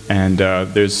here, and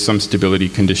there's some stability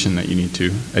condition that you need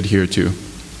to adhere to.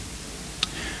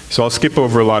 So I'll skip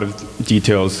over a lot of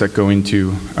details that go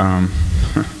into.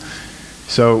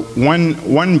 So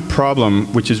one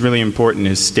problem, which is really important,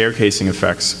 is staircasing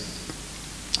effects.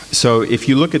 So if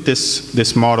you look at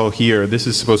this model here, this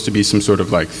is supposed to be some sort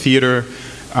of like theater,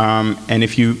 and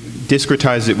if you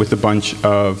discretize it with a bunch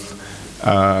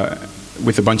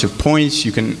of points,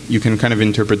 you can kind of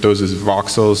interpret those as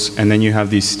voxels, and then you have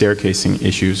these staircasing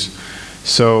issues.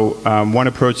 So one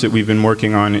approach that we've been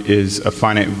working on is a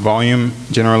finite volume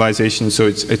generalization. So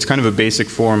it's kind of a basic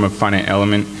form of finite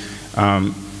element,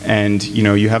 and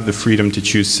you have the freedom to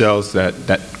choose cells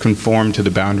that conform to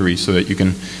the boundary, so that you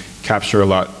can capture a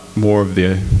lot more of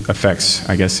the effects,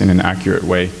 I guess, in an accurate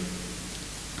way.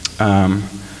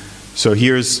 So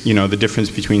here's, the difference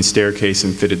between staircase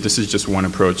and fitted. This is just one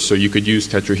approach. So you could use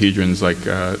tetrahedrons like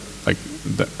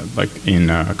in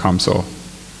COMSOL.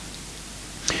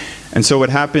 And so what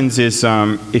happens is,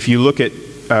 if you look at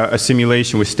a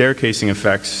simulation with staircasing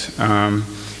effects,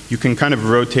 you can kind of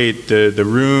rotate the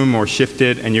room or shift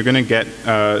it, and you're going to get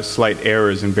slight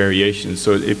errors and variations.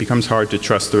 So it becomes hard to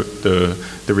trust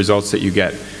the results that you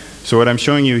get. So what I'm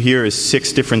showing you here is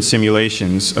 6 different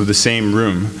simulations of the same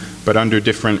room, but under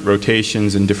different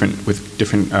rotations and with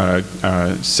different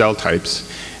cell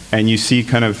types. And you see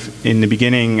kind of in the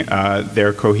beginning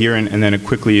they're coherent, and then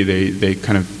quickly they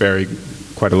kind of vary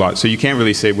quite a lot. So you can't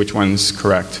really say which one's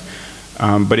correct.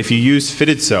 But if you use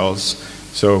fitted cells,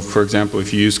 so for example,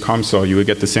 if you use COMSOL, you would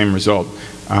get the same result.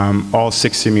 All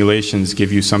 6 simulations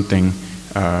give you something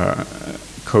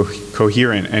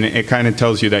coherent, and it kind of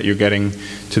tells you that you're getting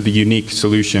to the unique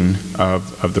solution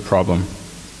of the problem.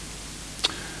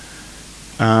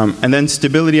 And then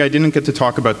stability, I didn't get to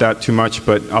talk about that too much,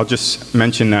 but I'll just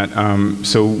mention that.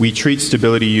 So we treat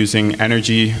stability using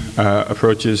energy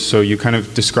approaches. So you kind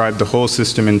of describe the whole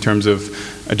system in terms of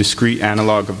a discrete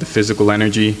analog of the physical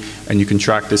energy, and you can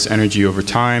track this energy over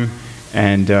time.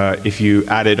 And if you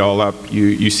add it all up,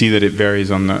 you see that it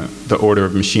varies on the order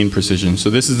of machine precision. So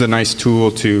this is a nice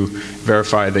tool to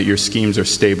verify that your schemes are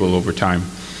stable over time.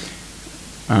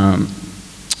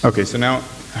 Okay, so now,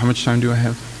 how much time do I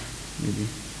have? Maybe.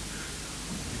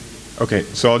 Okay,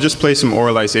 so I'll just play some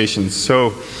auralizations.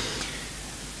 So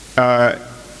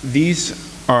these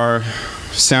are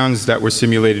sounds that were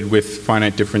simulated with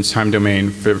finite difference time domain.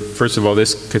 First of all,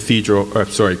 this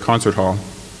concert hall,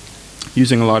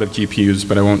 using a lot of GPUs,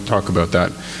 but I won't talk about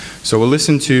that. So we'll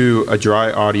listen to a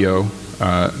dry audio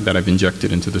that I've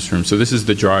injected into this room. So this is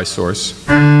the dry source.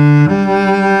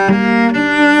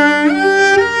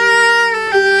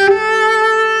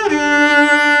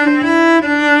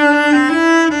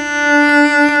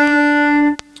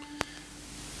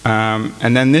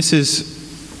 And then this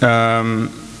is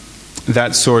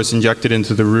that source injected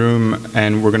into the room,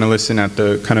 and we're going to listen at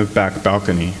the kind of back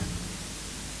balcony.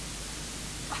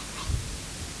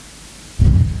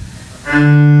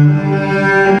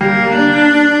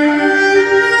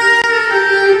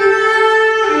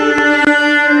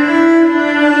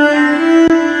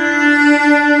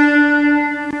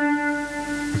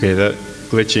 Okay, that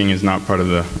glitching is not part of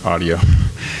the audio.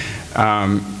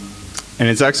 And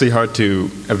it's actually hard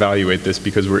to evaluate this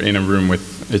because we're in a room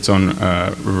with its own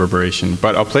reverberation.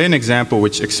 But I'll play an example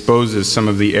which exposes some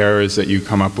of the errors that you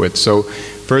come up with. So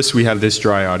first we have this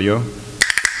dry audio.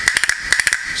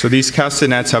 So these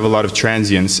castanets have a lot of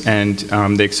transients, and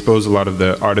they expose a lot of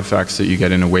the artifacts that you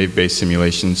get in a wave-based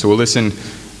simulation. So we'll listen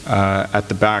at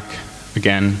the back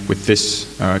again with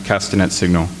this castanet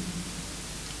signal.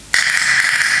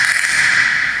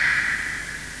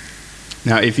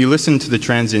 Now, if you listen to the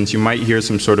transients, you might hear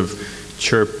some sort of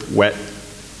chirp, wet.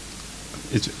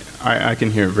 I can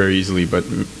hear it very easily, but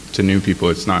to new people,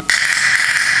 it's not.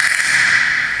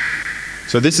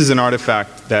 So this is an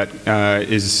artifact that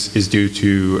is due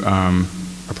to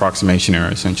approximation error,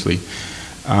 essentially.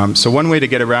 So one way to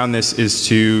get around this is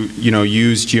to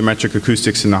use geometric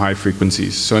acoustics in the high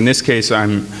frequencies. So in this case,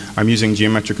 I'm using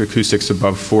geometric acoustics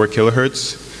above 4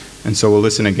 kilohertz, and so we'll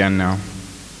listen again now.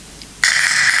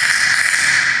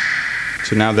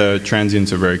 So now the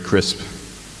transients are very crisp.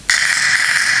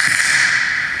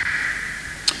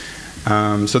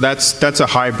 So that's a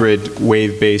hybrid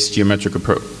wave-based geometric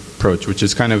approach, which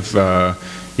is kind of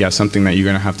something that you're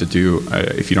going to have to do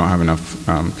if you don't have enough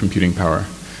computing power.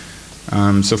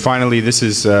 So finally, this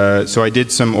is so I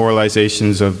did some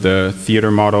oralizations of the theater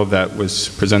model that was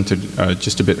presented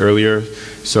just a bit earlier.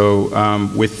 So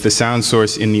with the sound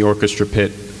source in the orchestra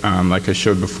pit, like I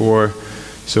showed before.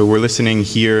 So we're listening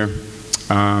here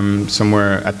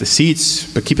somewhere at the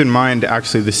seats, but keep in mind,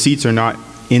 actually, the seats are not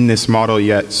in this model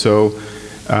yet. So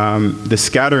the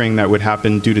scattering that would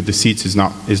happen due to the seats is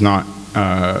not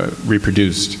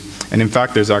reproduced. And in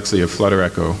fact, there's actually a flutter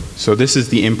echo. So this is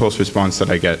the impulse response that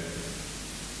I get.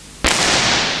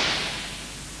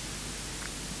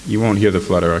 You won't hear the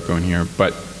flutter echo in here,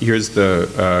 but here's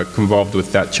the convolved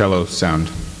with that cello sound.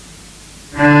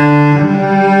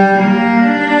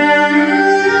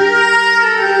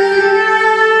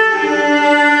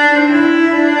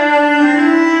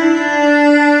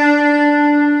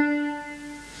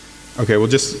 Okay, we'll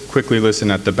just quickly listen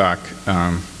at the back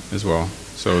as well.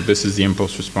 So this is the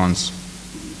impulse response,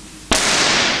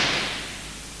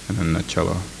 and then the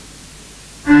cello.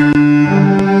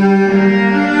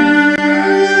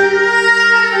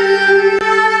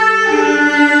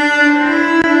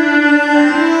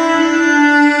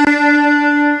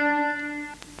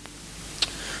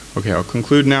 Okay, I'll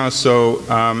conclude now. So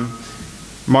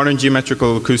modern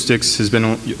geometrical acoustics has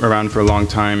been around for a long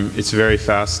time. It's very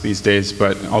fast these days,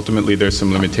 but ultimately there's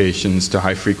some limitations to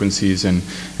high frequencies and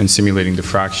simulating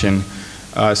diffraction.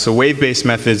 So wave-based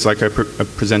methods, like I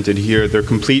presented here, they're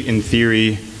complete in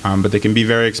theory, but they can be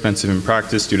very expensive in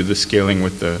practice due to the scaling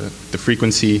with the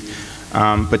frequency.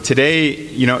 But today,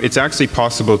 it's actually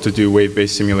possible to do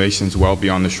wave-based simulations well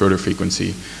beyond the shorter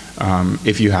frequency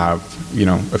if you have,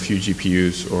 a few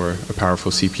GPUs or a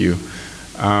powerful CPU.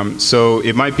 So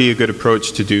it might be a good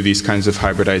approach to do these kinds of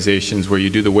hybridizations where you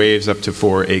do the waves up to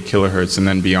 4 or 8 kilohertz, and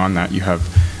then beyond that you have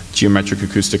geometric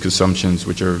acoustic assumptions,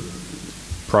 which are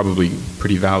probably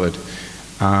pretty valid.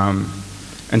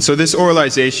 And so this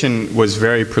oralization was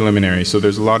very preliminary, so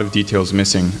there's a lot of details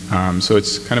missing. So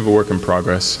it's kind of a work in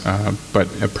progress, but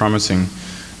a promising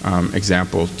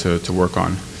example to work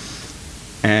on.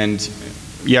 And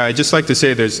yeah, I'd just like to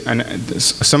say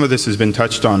some of this has been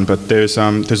touched on, but there's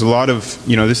a lot of,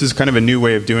 this is kind of a new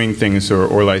way of doing things, or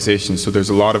oralization, so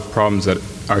there's a lot of problems that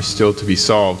are still to be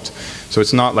solved. So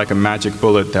it's not like a magic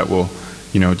bullet that will,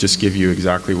 just give you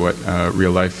exactly what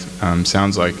real life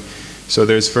sounds like. So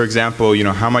there's, for example,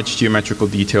 how much geometrical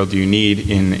detail do you need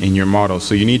in your model?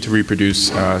 So you need to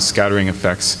reproduce scattering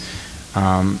effects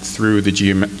through the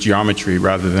geometry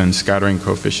rather than scattering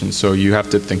coefficients. So you have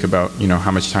to think about,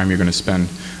 how much time you're going to spend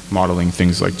modeling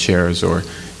things like chairs or,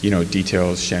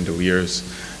 details, chandeliers.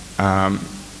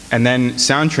 And then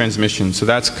sound transmission. So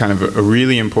that's kind of a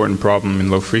really important problem in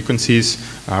low frequencies.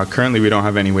 Currently, we don't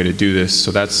have any way to do this,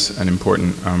 so that's an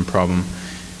important problem.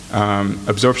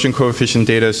 Absorption coefficient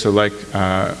data, so like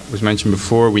was mentioned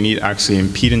before, we need actually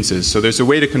impedances. So there's a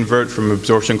way to convert from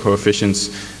absorption coefficients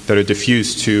that are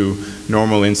diffuse to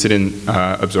normal incident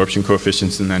absorption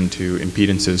coefficients and then to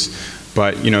impedances.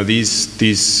 But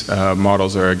these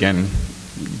models are, again,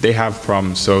 they have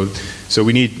problems. So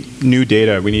we need new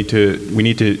data. We need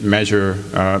to measure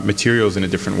materials in a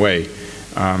different way,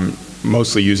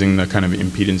 mostly using the kind of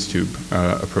impedance tube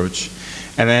approach.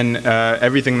 And then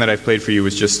everything that I've played for you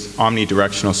was just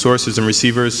omnidirectional sources and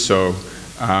receivers. So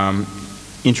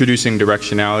introducing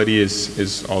directionality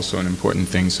is also an important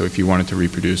thing. So if you wanted to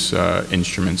reproduce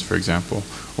instruments, for example,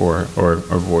 or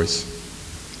voice.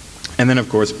 And then, of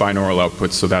course, binaural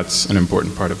outputs. So that's an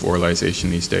important part of oralization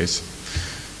these days.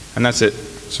 And that's it.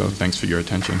 So thanks for your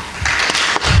attention.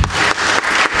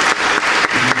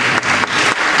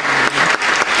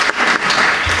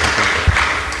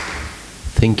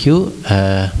 Thank you.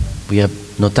 We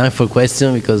have no time for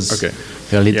questions because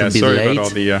we're a little bit late. Sorry about all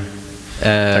the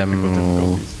technical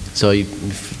difficulties. So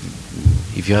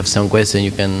if you have some question,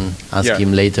 you can ask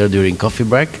him later during coffee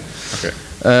break. Okay.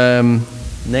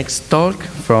 Next talk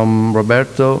from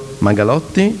Roberto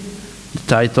Magalotti. The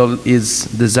title is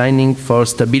Designing for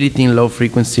Stability in Low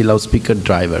Frequency Loudspeaker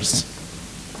Drivers.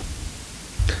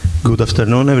 Good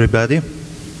afternoon, everybody.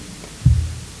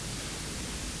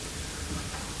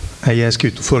 I ask you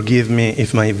to forgive me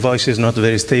if my voice is not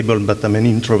very stable, but I'm an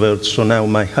introvert, so now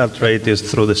my heart rate is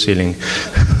through the ceiling.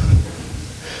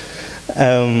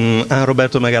 I'm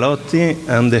Roberto Magalotti.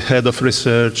 I'm the head of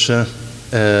research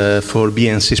for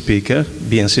BNC Speaker.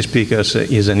 BNC Speakers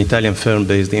is an Italian firm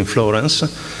based in Florence,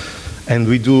 and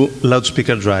we do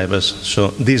loudspeaker drivers. So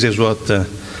this is what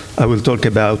I will talk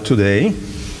about today.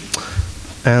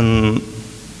 And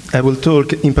I will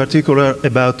talk in particular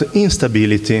about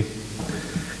instability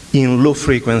in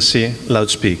low-frequency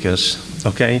loudspeakers.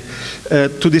 Okay?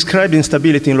 To describe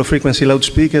instability in low-frequency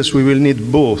loudspeakers, we will need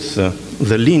both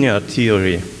the linear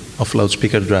theory of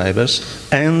loudspeaker drivers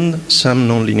and some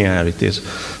non-linearities.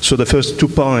 So the first 2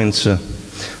 points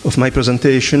of my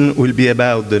presentation will be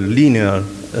about the linear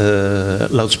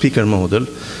loudspeaker model,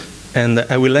 and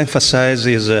I will emphasize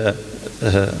his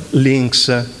links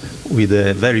with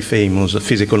a very famous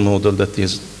physical model that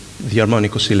is the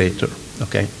harmonic oscillator.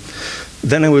 Okay?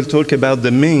 Then I will talk about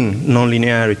the main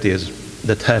nonlinearities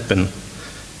that happen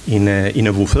in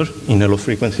a woofer, in a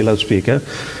low-frequency loudspeaker,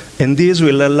 and this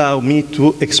will allow me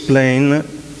to explain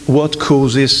what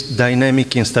causes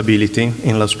dynamic instability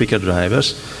in loudspeaker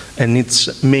drivers and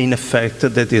its main effect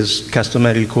that is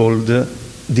customarily called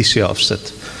DC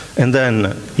offset. And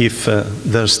then, if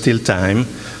there's still time,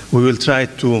 we will try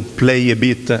to play a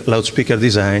bit loudspeaker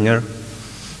designer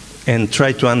and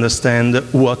try to understand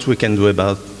what we can do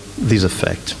about this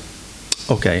effect.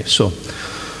 Okay, so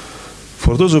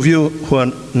for those of you who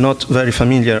are not very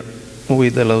familiar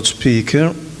with the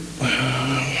loudspeaker,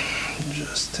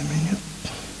 just a minute.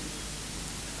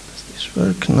 Does this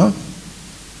work? No?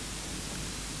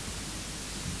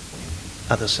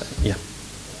 Other side, yeah.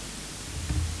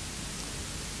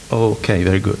 Okay,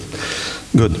 very good.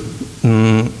 Good.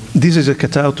 This is a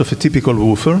cutout of a typical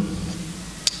woofer,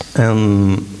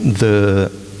 and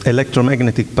the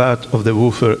electromagnetic part of the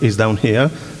woofer is down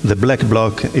here. The black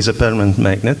block is a permanent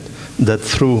magnet that,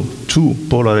 through 2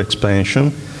 polar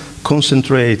expansion,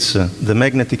 concentrates the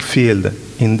magnetic field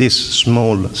in this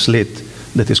small slit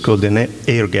that is called an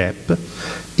air gap.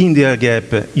 In the air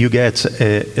gap, you get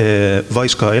a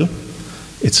voice coil.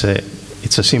 It's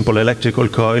a simple electrical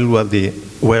coil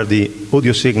where the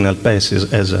audio signal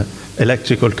passes as an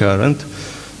electrical current.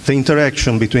 The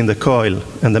interaction between the coil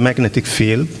and the magnetic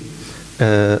field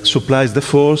supplies the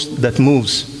force that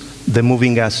moves the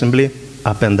moving assembly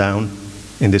up and down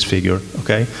in this figure.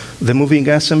 Okay? The moving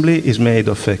assembly is made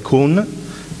of a cone,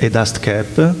 a dust cap,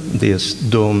 this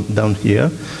dome down here,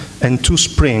 and 2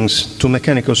 springs, 2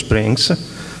 mechanical springs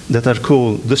that are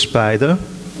called the spider.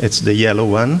 It's the yellow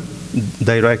one,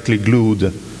 directly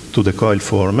glued to the coil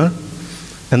former,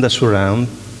 and the surround,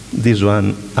 this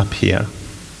one up here.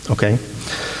 Okay?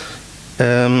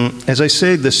 As I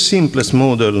said, the simplest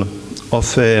model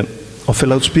of a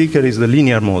loudspeaker is the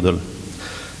linear model.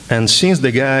 And since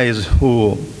the guys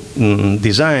who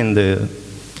designed the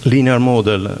linear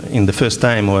model in the first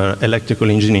time were electrical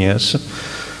engineers,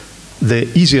 the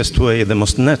easiest way, the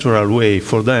most natural way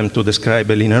for them to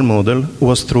describe a linear model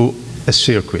was through a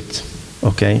circuit.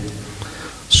 Okay?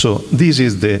 So this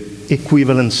is the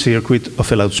equivalent circuit of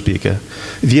a loudspeaker.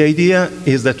 The idea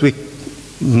is that we,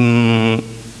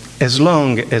 as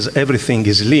long as everything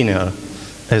is linear,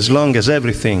 as long as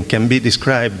everything can be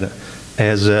described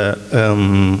as a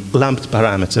lumped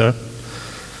parameter,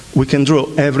 we can draw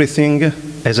everything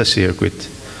as a circuit.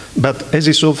 But as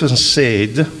is often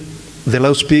said, the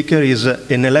loudspeaker is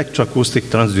an electroacoustic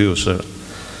transducer.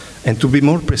 And to be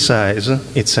more precise,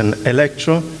 it's an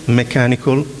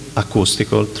electromechanical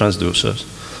acoustical transducer.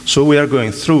 So we are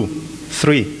going through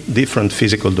 3 different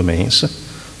physical domains.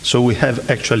 So we have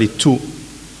actually 2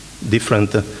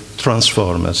 different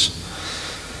transformers.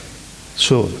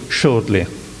 So shortly,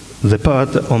 the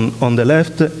part on the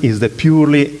left is the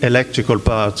purely electrical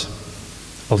part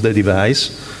of the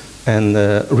device and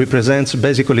represents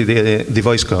basically the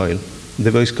voice coil.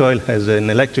 The voice coil has an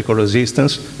electrical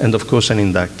resistance and, of course, an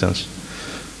inductance.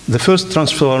 The first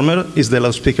transformer is the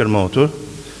loudspeaker motor,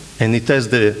 and it has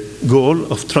the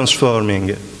goal of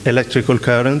transforming electrical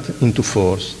current into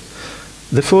force.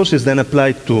 The force is then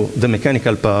applied to the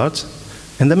mechanical part,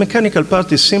 and the mechanical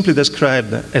part is simply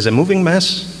described as a moving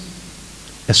mass,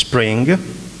 a spring,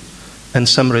 and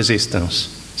some resistance,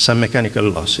 some mechanical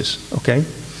losses. Okay?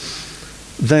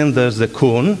 Then there's the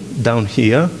cone down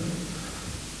here.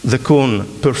 The cone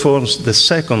performs the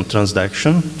second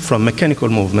transduction from mechanical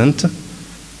movement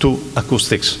to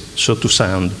acoustics, so to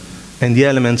sound. And the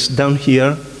elements down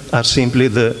here are simply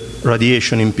the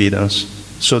radiation impedance,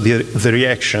 so the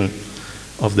reaction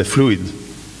of the fluid,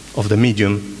 of the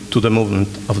medium, to the movement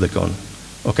of the cone.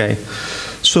 Okay?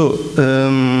 So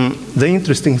the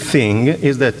interesting thing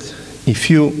is that if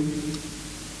you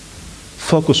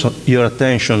focus your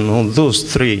attention on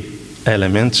those three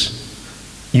elements,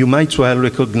 you might well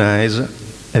recognize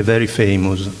a very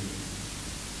famous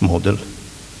model,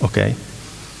 okay?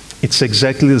 It's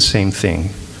exactly the same thing.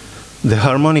 The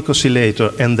harmonic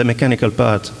oscillator and the mechanical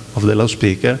part of the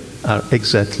loudspeaker are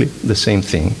exactly the same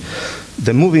thing.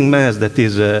 The moving mass that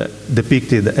is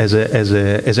depicted as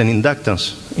an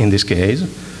inductance in this case,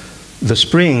 the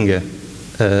spring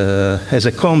has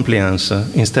a compliance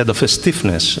instead of a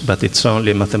stiffness, but it's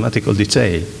only a mathematical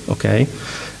detail, okay?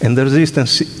 And the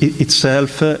resistance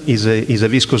itself is a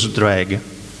viscous drag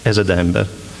as a damper.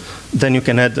 Then you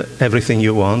can add everything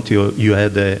you want. You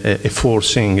add a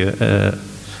forcing, an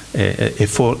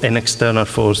external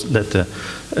force that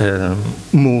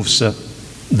moves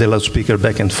the loudspeaker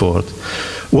back and forth.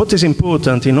 What is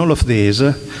important in all of this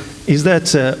is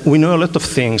that we know a lot of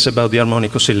things about the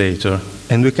harmonic oscillator,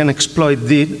 and we can exploit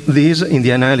these in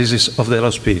the analysis of the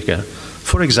loudspeaker.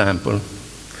 For example,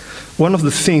 one of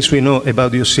the things we know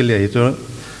about the oscillator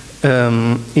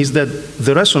is that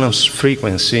the resonance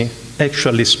frequency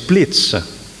actually splits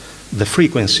the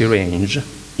frequency range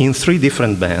in three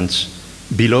different bands: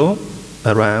 below,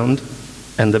 around,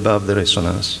 and above the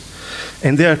resonance.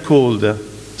 And they are called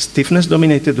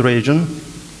stiffness-dominated region,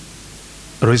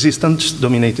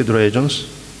 resistance-dominated regions,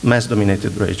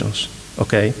 mass-dominated regions,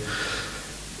 okay?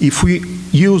 If we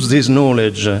use this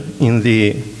knowledge in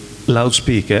the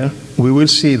loudspeaker, we will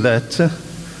see that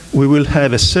we will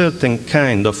have a certain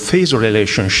kind of phase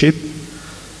relationship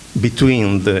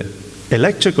between the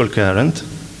electrical current,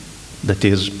 that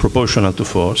is proportional to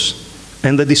force,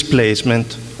 and the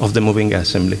displacement of the moving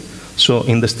assembly. So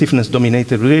in the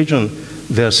stiffness-dominated region,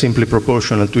 they are simply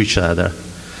proportional to each other.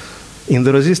 In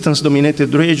the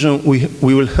resistance-dominated region, we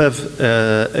will have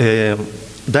a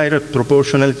direct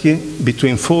proportionality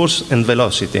between force and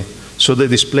velocity. So the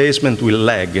displacement will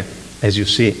lag, as you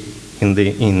see in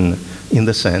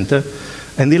the center.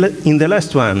 And in the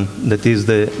last one, that is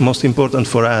the most important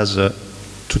for us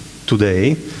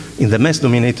today, in the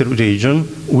mass-dominated region,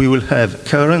 we will have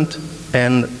current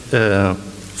and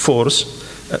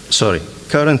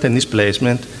current and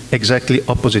displacement exactly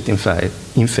opposite in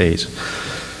phase.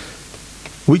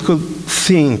 We could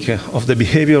think of the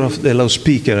behavior of the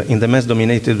loudspeaker in the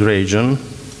mass-dominated region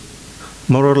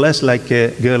more or less like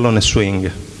a girl on a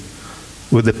swing,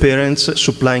 with the parents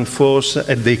supplying force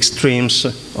at the extremes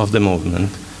of the movement.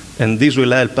 And this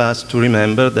will help us to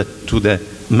remember that to the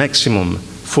maximum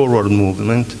forward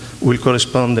movement will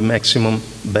correspond the maximum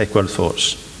backward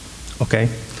force. Okay?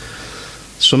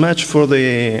 So much for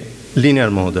the linear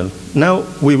model. Now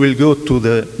we will go to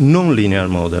the non-linear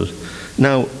model.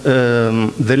 Now,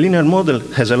 the linear model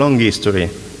has a long history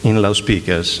in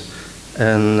loudspeakers,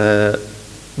 and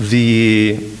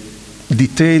the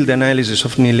detailed analysis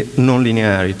of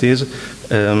non-linearities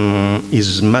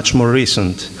is much more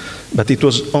recent, but it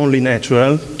was only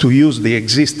natural to use the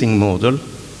existing model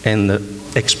and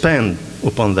expand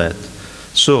upon that.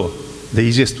 So, the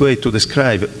easiest way to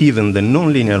describe even the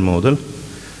non-linear model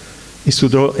is to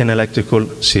draw an electrical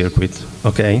circuit,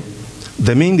 okay?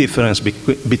 The main difference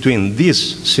between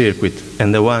this circuit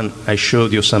and the one I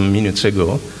showed you some minutes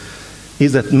ago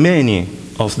is that many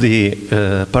of the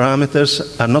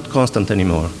parameters are not constant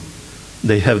anymore.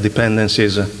 They have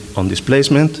dependencies on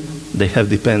displacement, they have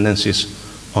dependencies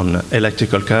on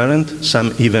electrical current,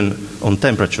 some even on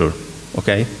temperature,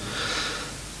 okay?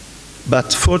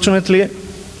 But fortunately,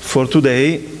 for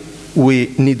today,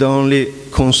 we need only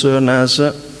concern us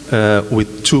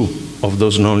with two of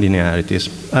those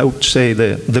non-linearities. I would say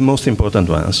the most important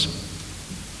ones.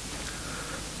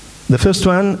 The first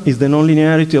one is the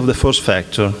non-linearity of the force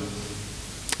factor.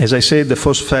 As I said, the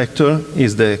force factor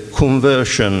is the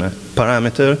conversion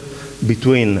parameter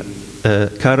between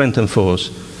current and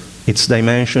force. Its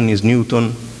dimension is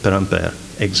Newton per ampere,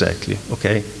 exactly,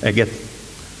 okay?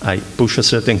 I push a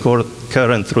certain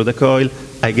current through the coil,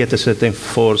 I get a certain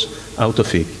force out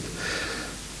of it.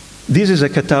 This is a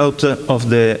cutout of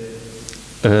the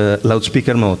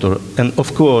loudspeaker motor, and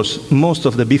of course, most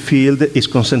of the B field is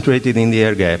concentrated in the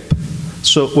air gap.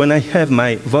 So when I have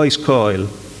my voice coil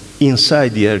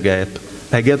inside the air gap,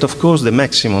 I get, of course, the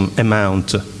maximum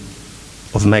amount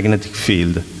of magnetic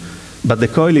field. But the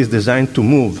coil is designed to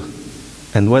move,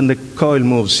 and when the coil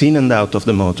moves in and out of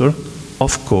the motor,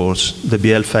 of course, the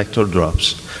BL factor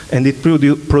drops. And it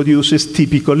produces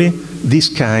typically this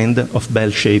kind of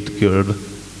bell-shaped curve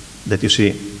that you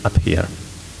see up here.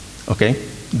 Okay?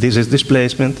 This is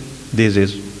displacement, this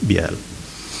is BL.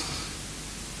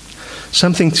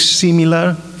 Something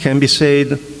similar can be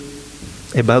said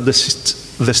about the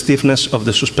stiffness of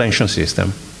the suspension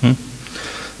system.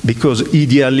 because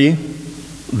ideally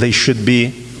they should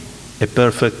be a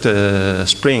perfect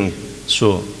spring,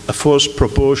 so a force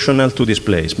proportional to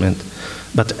displacement.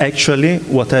 But actually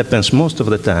what happens most of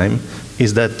the time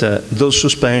is that those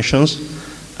suspensions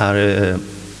are a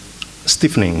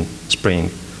stiffening spring.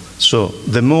 So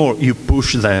the more you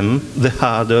push them, the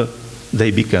harder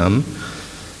they become.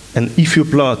 And if you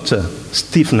plot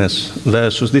stiffness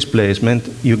versus displacement,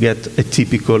 you get a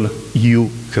typical U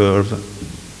curve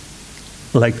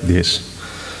like this.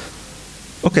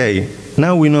 Okay,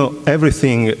 now we know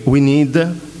everything we need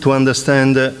to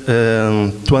understand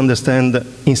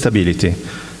instability.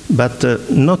 But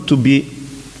not to be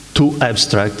too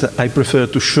abstract, I prefer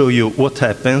to show you what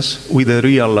happens with a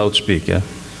real loudspeaker.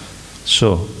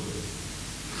 So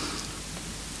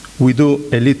we do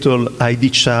a little ID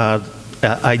card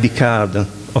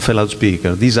of a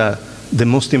loudspeaker. These are the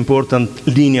most important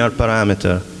linear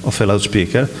parameter of a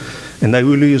loudspeaker. And I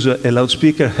will use a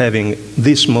loudspeaker having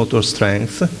this motor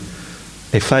strength,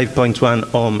 a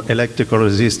 5.1 ohm electrical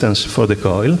resistance for the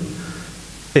coil,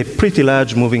 a pretty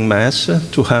large moving mass,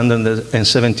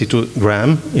 272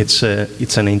 grams. It's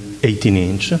an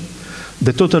 18-inch.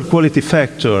 The total quality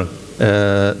factor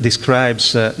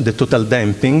describes the total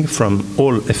damping from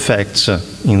all effects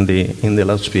in the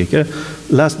loudspeaker.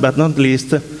 Last but not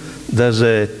least, there's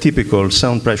a typical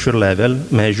sound pressure level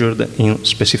measured in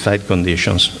specified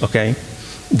conditions. Okay?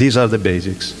 These are the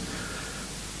basics.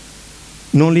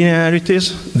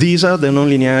 Nonlinearities, these are the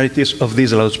nonlinearities of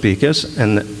these loudspeakers,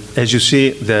 and as you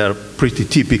see, they're pretty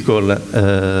typical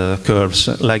curves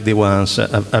like the ones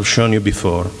I've shown you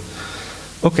before.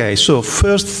 Okay, so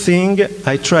first thing,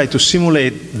 I try to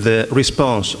simulate the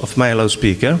response of my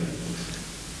loudspeaker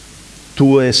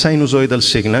to a sinusoidal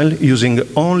signal using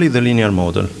only the linear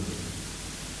model.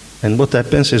 And what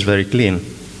happens is very clean,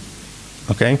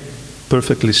 okay?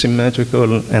 Perfectly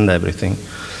symmetrical and everything.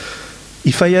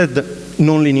 If I add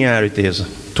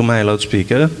nonlinearities to my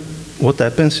loudspeaker, what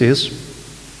happens is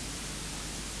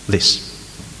this.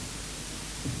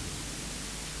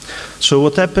 So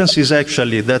what happens is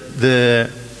actually that the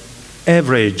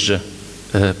average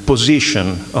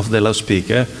position of the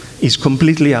loudspeaker is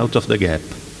completely out of the gap.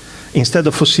 Instead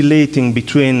of oscillating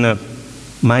between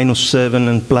 -7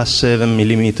 and +7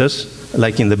 millimeters,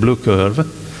 like in the blue curve,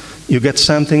 you get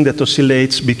something that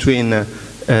oscillates between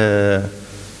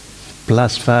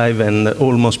 +5 and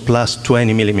almost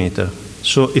 +20 millimeters.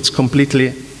 So it's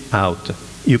completely out.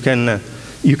 You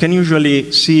can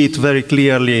usually see it very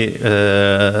clearly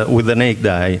with the naked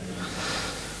eye.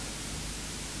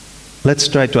 Let's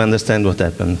try to understand what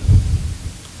happened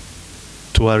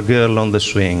to our girl on the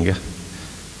swing.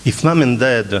 If mom and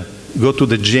dad go to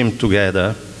the gym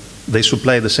together, they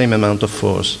supply the same amount of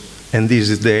force, and this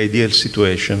is the ideal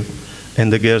situation,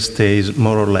 and the girl stays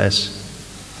more or less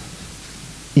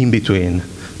in between.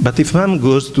 But if mom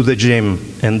goes to the gym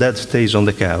and dad stays on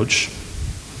the couch,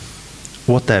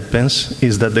 what happens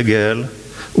is that the girl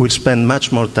will spend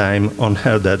much more time on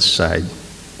her dad's side,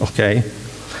 okay?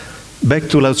 Back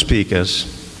to loudspeakers.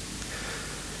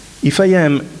 If I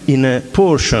am in a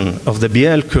portion of the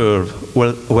BL curve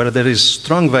where there is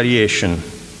strong variation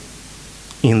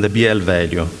in the BL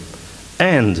value,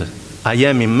 and I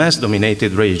am in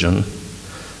mass-dominated region,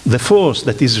 the force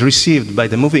that is received by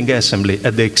the moving assembly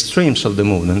at the extremes of the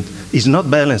movement is not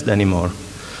balanced anymore.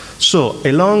 So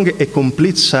along a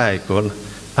complete cycle,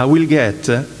 I will get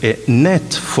a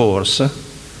net force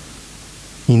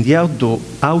in the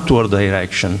outward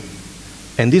direction.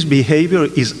 And this behavior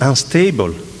is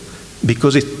unstable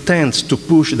because it tends to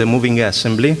push the moving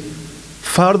assembly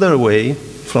farther away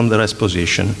from the rest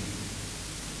position.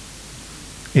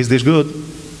 Is this good?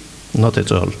 Not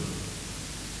at all.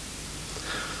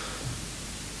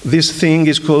 This thing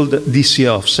is called DC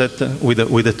offset,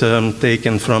 with a term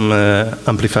taken from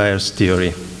amplifiers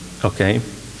theory, okay?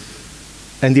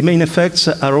 And the main effects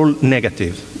are all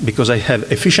negative, because I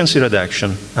have efficiency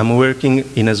reduction. I'm working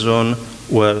in a zone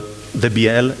where the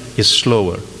BL is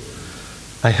slower.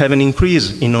 I have an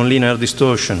increase in nonlinear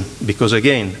distortion, because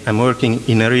again, I'm working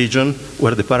in a region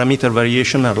where the parameter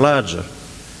variation are larger.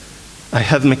 I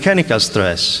have mechanical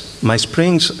stress. My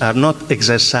springs are not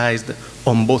exercised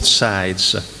on both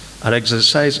sides, are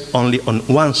exercised only on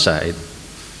one side.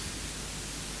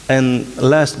 And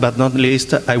last but not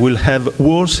least, I will have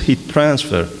worse heat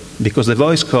transfer, because the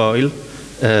voice coil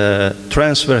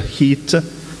transfer heat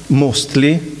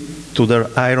mostly to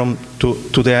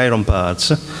the iron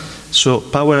parts. So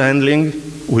power handling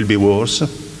will be worse,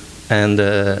 and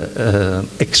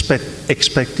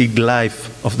expected life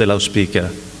of the loudspeaker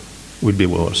will be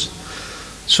worse.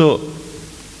 So,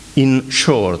 in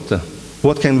short,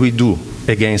 what can we do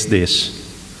against this?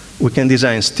 We can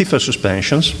design stiffer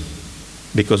suspensions,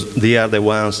 because they are the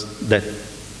ones that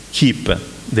keep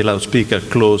the loudspeaker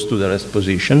close to the rest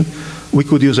position. We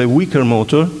could use a weaker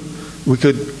motor. We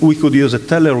could use a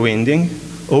teller winding,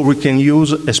 or we can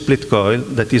use a split coil.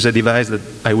 That is a device that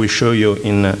I will show you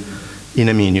in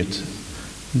a minute.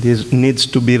 This needs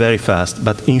to be very fast,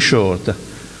 but in short,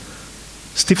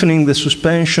 stiffening the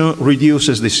suspension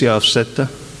reduces the C offset,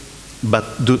 but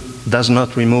does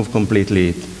not remove completely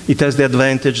it. It has the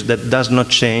advantage that does not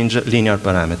change linear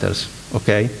parameters,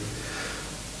 okay?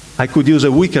 I could use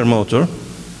a weaker motor,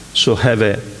 so have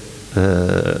a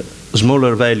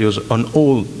smaller values on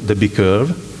all the B curve.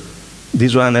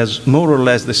 This one has more or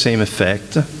less the same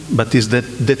effect, but is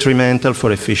detrimental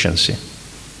for efficiency.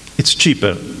 It's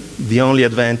cheaper. The only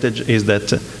advantage is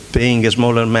that paying a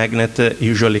smaller magnet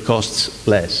usually costs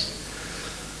less.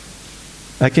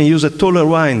 I can use a taller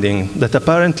winding that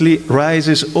apparently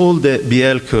rises all the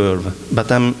BL curve,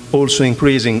 but I'm also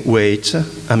increasing weight,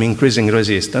 I'm increasing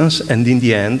resistance, and in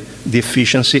the end, the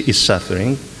efficiency is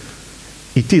suffering.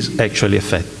 It is actually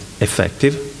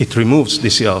effective. It removes the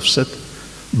C offset,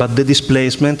 but the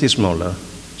displacement is smaller.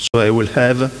 So I will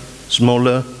have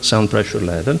smaller sound pressure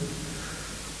level.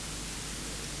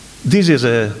 This is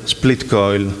a split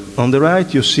coil. On the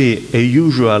right, you see a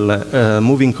usual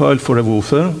moving coil for a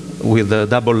woofer with a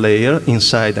double layer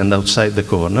inside and outside the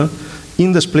corner.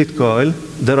 In the split coil,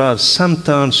 there are some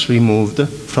turns removed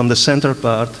from the center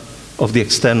part of the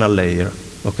external layer.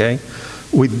 Okay?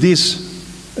 With this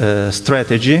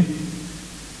strategy,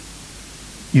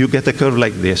 you get a curve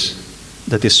like this,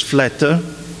 that is flatter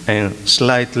and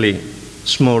slightly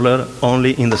smaller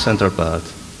only in the center part.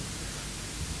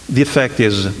 The effect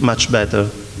is much better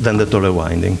than the taller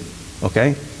winding,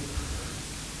 okay?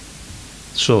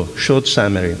 So, short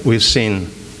summary, we've seen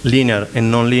linear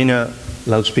and nonlinear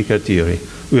loudspeaker theory.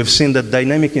 We have seen that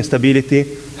dynamic instability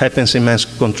happens in mass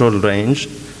control range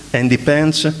and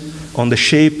depends on the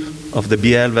shape of the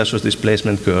BL versus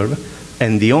displacement curve,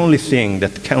 and the only thing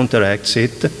that counteracts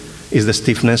it is the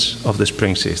stiffness of the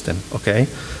spring system, okay?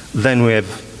 Then we have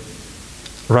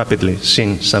rapidly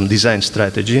seen some design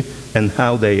strategy and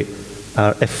how they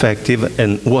are effective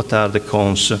and what are the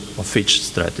cons of each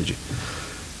strategy.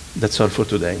 That's all for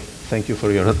today. Thank you for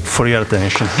your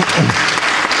attention.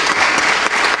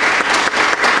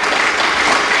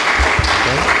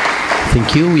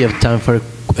 Thank you. We have time for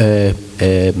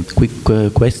a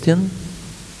quick question,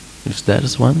 if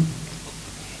there's one.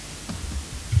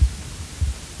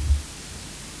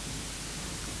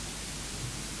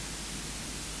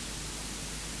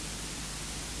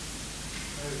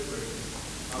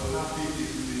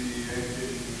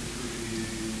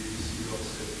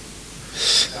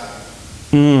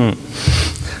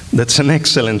 That's an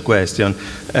excellent question.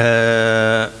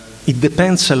 It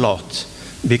depends a lot,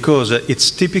 because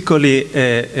it's typically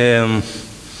a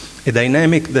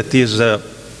dynamic that is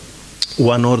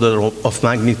one order of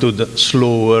magnitude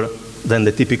slower than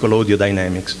the typical audio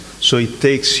dynamics. So it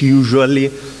takes usually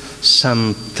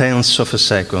some tenths of a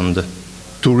second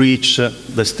to reach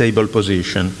the stable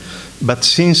position. But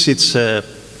since it's a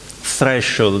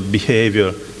threshold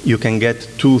behavior, you can get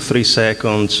 2-3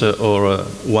 seconds or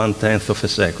 1/10 of a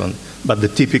second. But the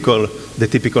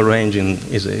typical range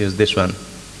is this one.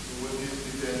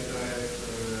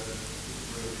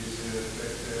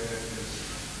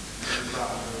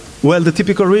 Well, the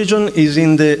typical region is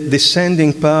in the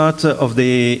descending part of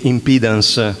the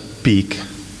impedance peak,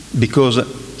 because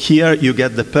here you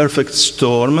get the perfect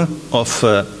storm of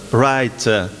right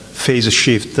phase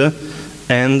shift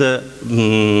and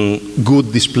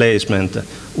good displacement.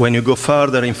 When you go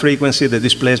further in frequency, the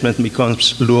displacement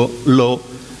becomes low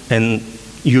and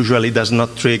usually does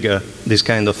not trigger this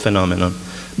kind of phenomenon.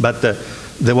 But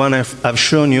the one I've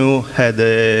shown you had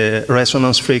a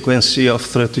resonance frequency of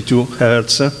 32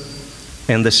 Hertz,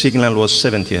 and the signal was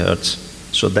 70 Hertz.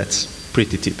 So that's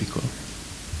pretty typical.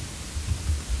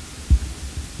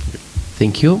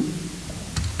 Thank you.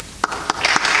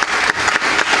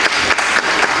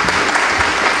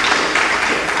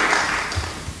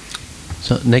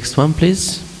 So next one,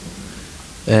 please.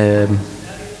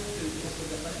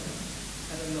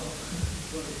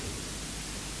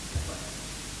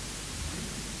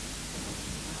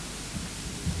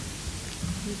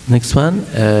 Next one.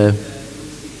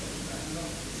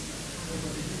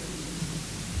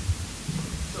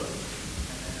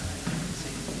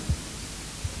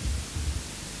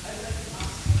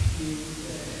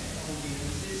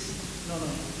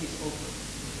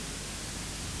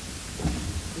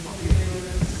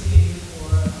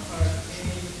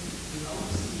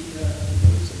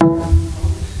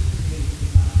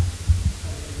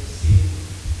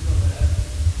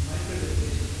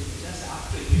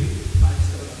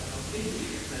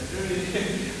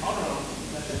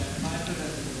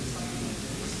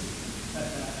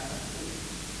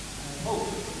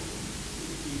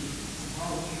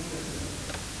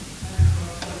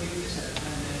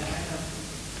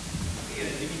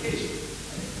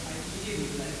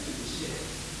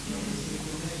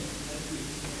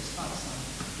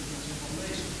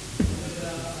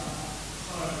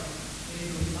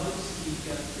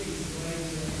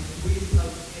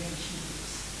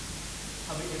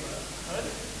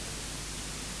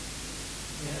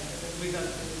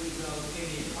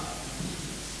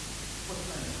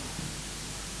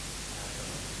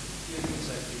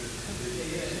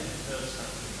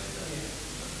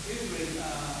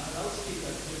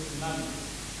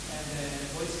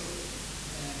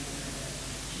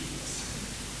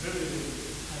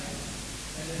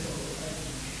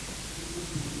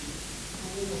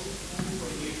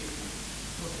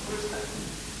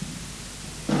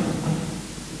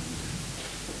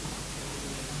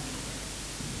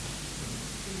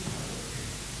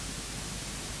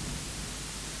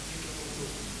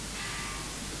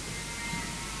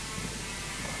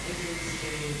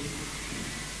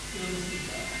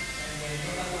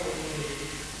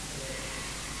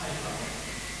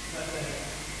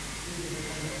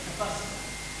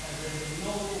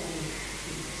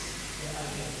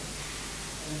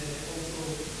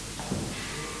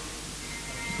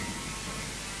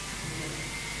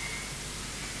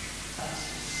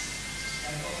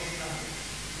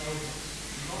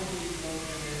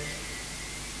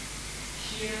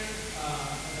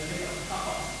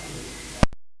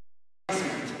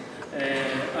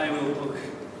 I will talk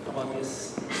about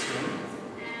this soon.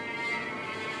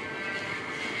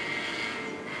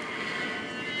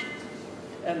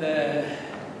 And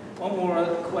one more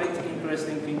quite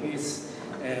interesting thing is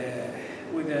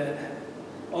with the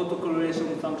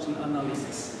autocorrelation function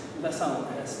analysis. The sound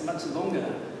has much longer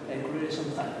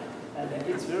correlation time, and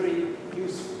it's very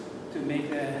useful to make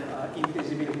the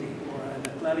intelligibility or the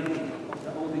clarity of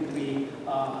the auditory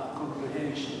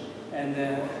comprehension. And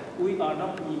we are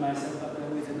not me myself, but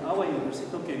within our university,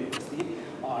 Tokyo University,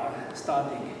 are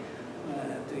starting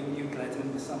to utilize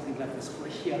something like this for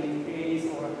hearing aids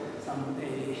or some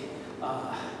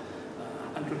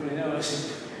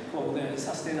entrepreneurship for the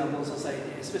sustainable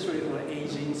society, especially for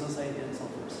aging society and so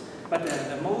forth. But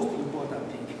the most important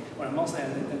thing, or most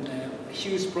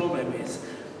huge problem is,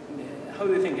 how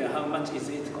do you think, how much is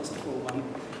it cost for one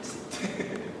seat?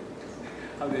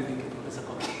 How do you think it was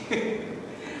about?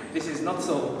 This is not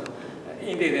so,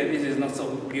 indeed this is not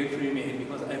so beautifully made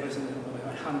because everything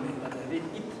is handmade, but it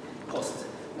costs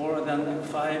more than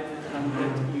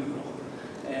 500 euro.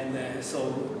 And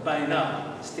so by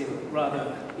now, still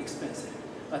rather expensive.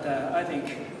 But I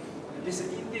think this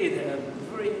is indeed a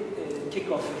very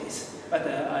kick-off phase. But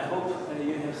I hope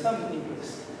you have some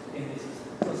interest in this.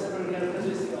 So several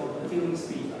characteristics of the film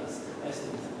speakers, I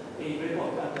think, a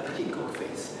report at the kick-off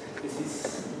phase. This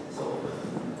is so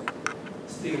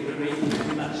still very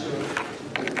immature.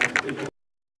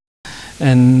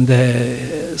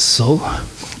 And so,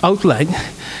 outline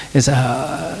is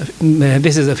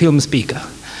this is a film speaker.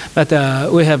 But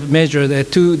we have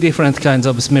measured two different kinds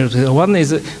of smells. One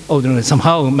is ordinary,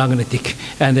 somehow magnetic,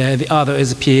 and the other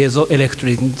is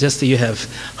piezoelectric, just you have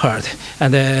heard.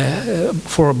 And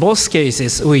for both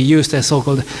cases, we used a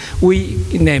so-called, we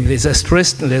name this a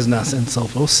stress resonance and so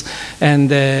forth. And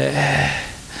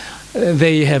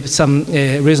they have some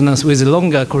resonance with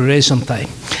longer correlation time.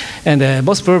 And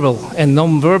both verbal and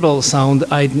non-verbal sound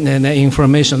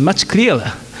information much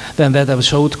clearer than that of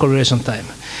short correlation time.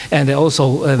 And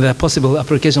also the possible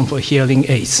application for hearing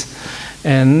aids.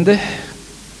 And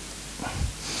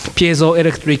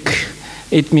piezoelectric,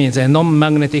 it means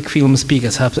non-magnetic film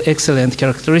speakers have excellent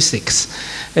characteristics,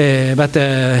 but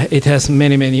it has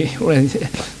many,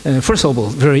 first of all,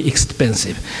 very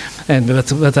expensive. And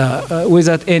but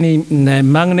without any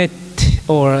magnet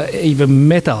or even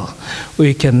metal,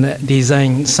 we can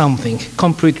design something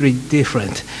completely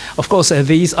different. Of course,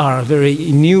 these are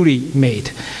very newly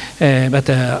made, but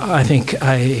I think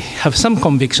I have some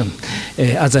conviction.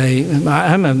 As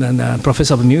I'm a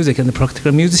professor of music and a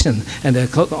practical musician, and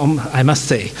I must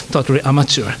say, totally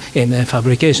amateur in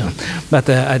fabrication. But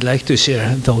I'd like to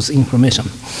share those information.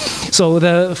 So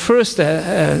the first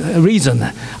reason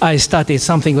I started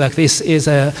something like this is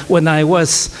when I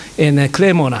was in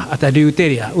Cremona at the Loudspeaker,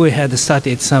 we had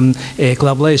started some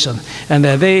collaboration, and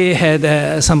they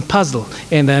had some puzzle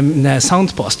in the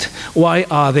sound post. Why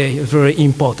are they very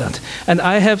important? And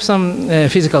I have some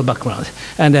physical background,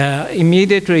 and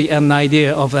immediately an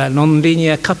idea of a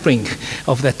non-linear coupling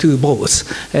of the two balls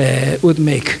would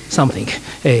make something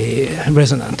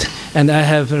resonant. And I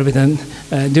have written,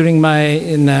 during my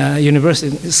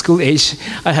university school age,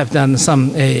 I have done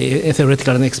some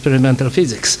theoretical and experimental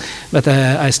physics, but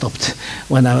I stopped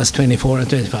when I was 24 and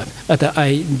 25. But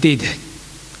I did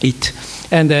it.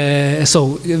 And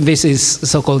so this is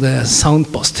so-called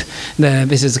sound post.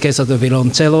 This is the case of the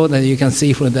violoncello that you can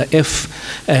see from the F,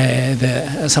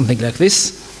 something like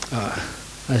this.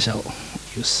 I shall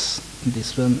use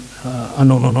this one.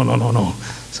 No.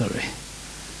 Sorry.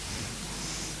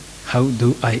 How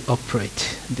do I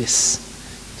operate this?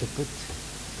 To put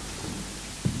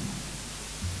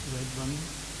red one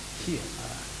here.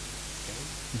 Okay.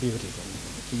 Beautiful.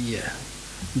 Yeah,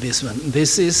 this one.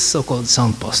 This is so-called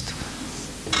sound post.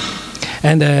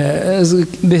 And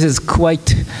this is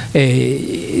quite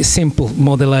a simple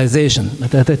modelization.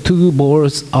 That the two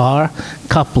boards are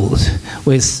coupled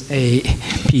with a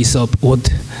piece of wood.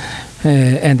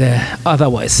 And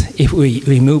otherwise, if we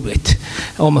remove it,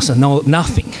 almost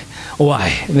nothing.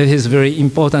 Why? This is very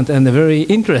important and a very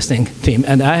interesting theme.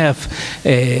 And I have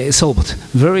solved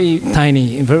very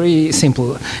tiny, very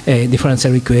simple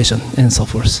differential equation and so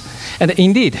forth. And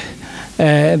indeed,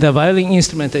 the violin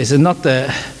instrument is not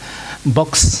a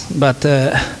box, but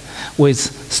with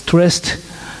stressed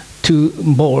two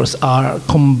boards are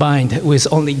combined with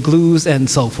only glues and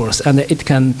so forth, and it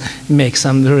can make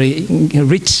some very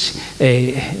rich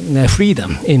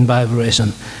freedom in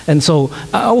vibration. And so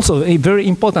also a very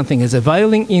important thing is a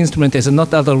violin instrument is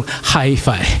not at all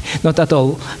hi-fi, not at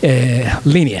all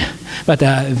linear, but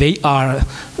they are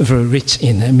very rich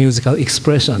in musical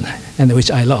expression, and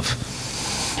which I love.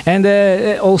 And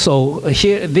also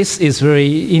here, this is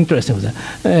very interesting,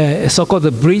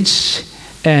 so-called bridge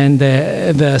and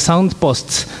the sound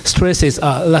posts stresses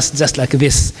are just like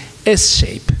this S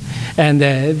shape, and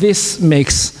this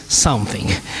makes something.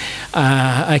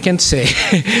 I can't say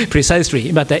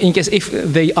precisely, but in case if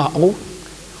they are,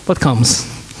 what comes?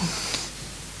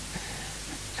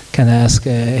 Can I ask?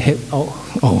 If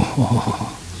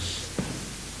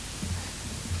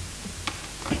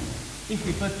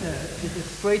we put it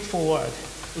straightforward,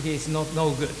 it is no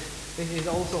good. This is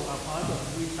also a part of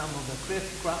some of the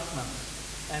craftsmen.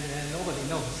 And nobody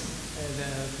knows the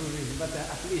Turin, but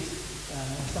at least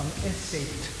some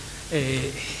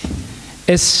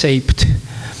S-shaped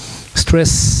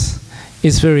stress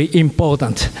is very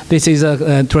important. This is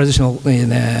a traditional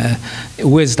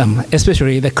wisdom,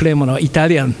 especially the Cremona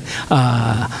Italian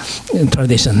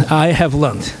tradition. I have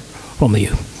learned from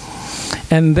you.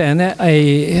 And then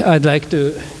I'd like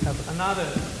to have another.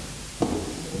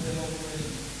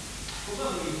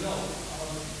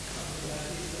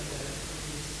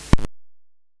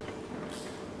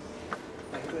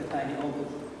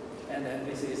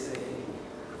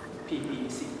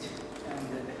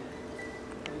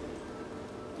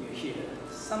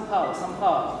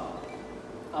 Somehow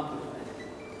amplified,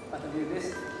 but with this,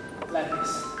 like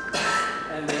this,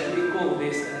 and we call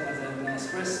this as an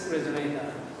express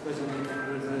resonator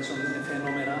resonation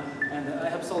phenomena, and I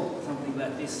have solved something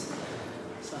like this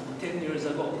some 10 years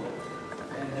ago,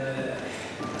 and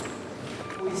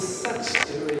with such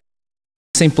a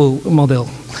simple model,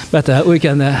 but we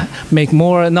can make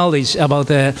more knowledge about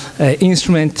the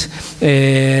instrument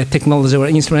technology or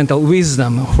instrumental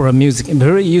wisdom for music,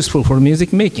 very useful for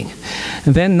music making.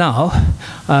 And then now,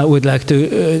 I would like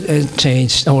to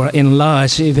change or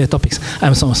enlarge the topics.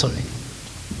 I'm so sorry.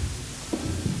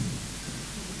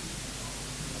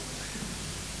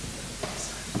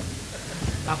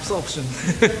 Absorption.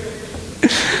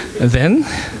 Then,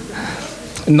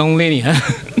 nonlinear.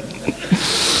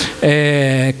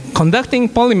 Conducting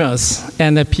polymers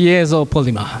and piezo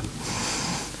polymer.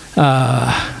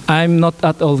 I'm not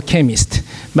at all chemist,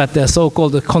 but the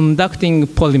so-called conducting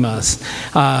polymers.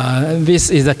 This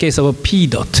is a case of a P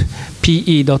dot.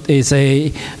 PE dot is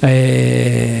a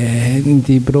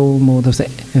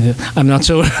I'm not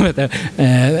sure, but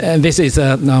this is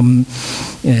a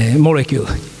molecule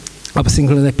of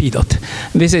single P dot.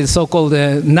 This is so-called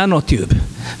nanotube,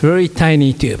 very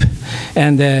tiny tube,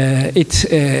 and it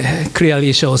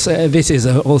clearly shows this is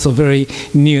also very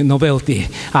new novelty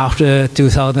after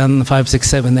 2005, 6,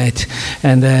 7, 8,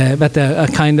 and but a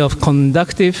kind of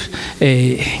conductive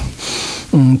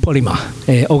polymer,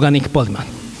 organic polymer,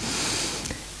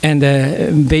 and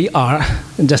they are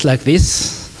just like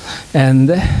this, and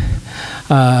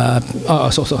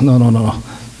no.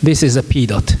 This is a P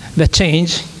dot. The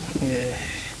change.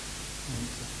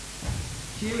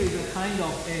 Here is a kind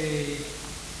of a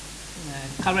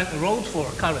current, road for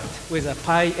current with a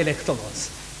pi electrons,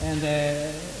 and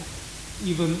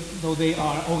even though they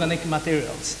are organic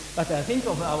materials. But think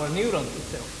of our neuron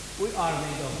itself. we are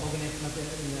made of organic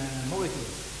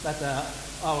molecules, but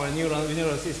our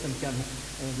neural system can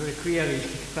very clearly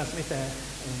transmit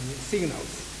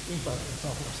signals, input, and so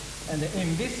forth. And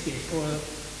in this case, or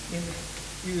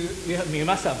you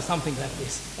must have something like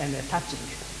this, and touching.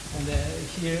 And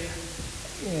here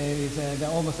is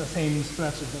almost the same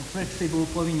structure, the flexible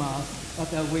polymers,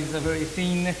 but with a very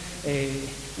thin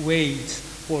waves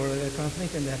for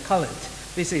transmitting the current.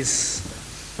 This is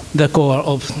the core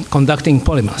of conducting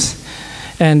polymers.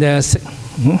 And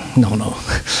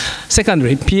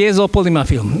secondary, piezo polymer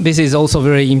film. This is also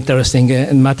very interesting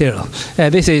material.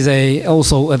 This is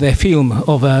also the film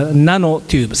of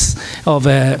nanotubes of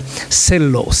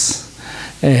cellulose,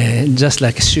 just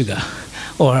like sugar,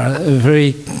 or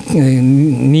very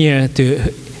near to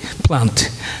plant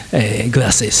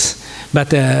grasses.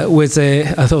 But I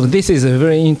thought this is a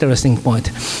very interesting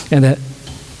point. And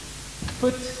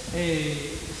put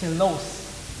cellulose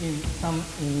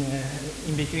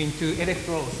in between two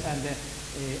electrodes and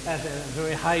at a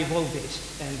very high voltage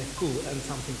and cool and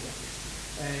something like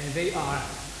this. They are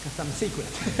some secret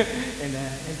in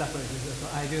enterprises. So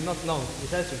I do not know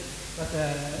precisely, but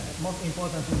most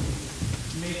important thing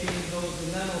is making those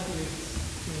nanotubes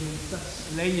in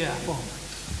such layer form.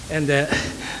 And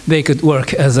they could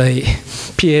work as a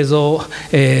piezo,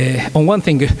 on one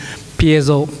thing,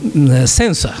 piezo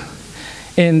sensor.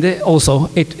 And also,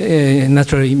 it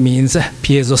naturally means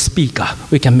piezo speaker.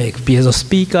 We can make piezo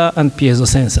speaker and piezo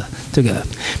sensor together.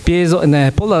 Piezo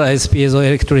and polarized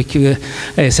piezoelectric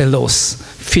cellulose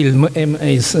film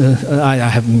is, I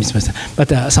have misspelled,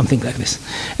 but something like this.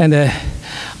 And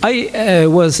I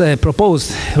was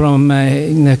proposed from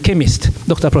a chemist,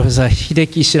 Dr. Professor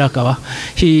Hideki Shirakawa.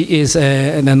 He is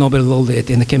the Nobel laureate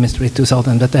in chemistry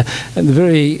 2000, but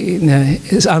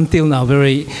is until now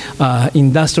very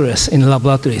industrious in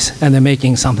laboratories and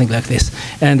making something like this.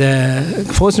 And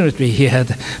fortunately, he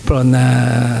had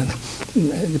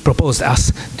proposed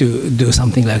us to do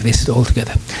something like this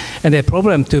altogether. And the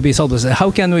problem to be solved is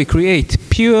how can we create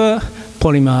pure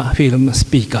polymer film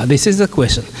speaker? This is the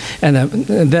question. And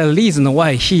the reason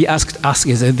why he asked us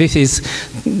is that this is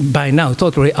by now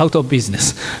totally out of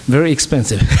business, very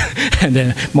expensive,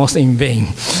 and most in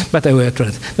vain. But we are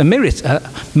trying. The merits are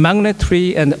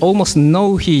magnet-free and almost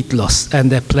no heat loss, and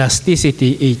the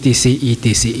plasticity,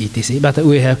 etc. But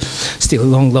we have still a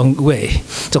long, long way.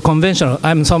 So conventional,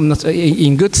 I'm not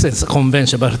in good sense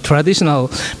conventional, but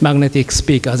traditional magnetic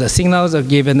speakers, the signals are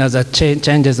given as a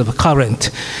changes of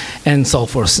current and so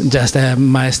forth. Just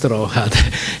Maestro had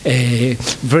a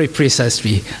very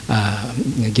precisely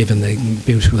given a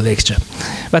beautiful lecture.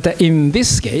 But in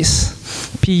this case,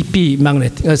 PP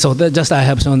magnet, so just I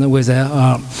have shown with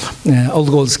old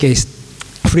gold's case,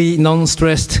 free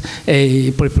non-stressed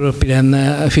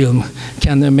polypropylene film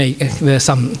can make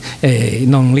some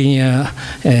non-linear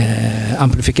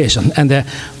amplification. And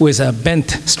with a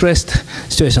bent stressed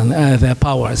situation, the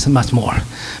power is much more.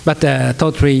 But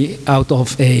totally out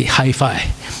of a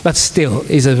hi-fi. But still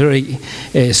is a very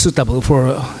suitable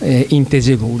for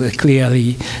intelligible,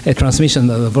 clearly transmission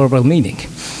of the verbal meaning.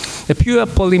 The pure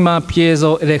polymer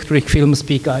piezoelectric film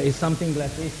speaker is something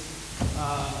like this.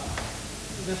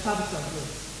 The substance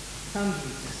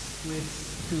sandwiches with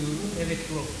two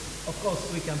electrodes. Of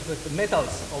course, we can put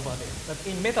metals over there, but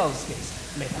in metal's case,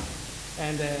 metal.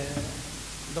 And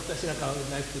Dr. Shirakawa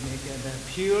would like to make the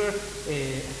pure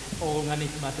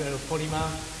organic material polymer.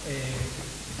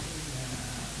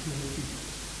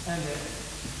 And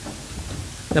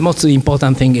the most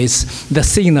important thing is the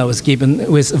signal is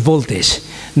given with voltage,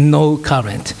 no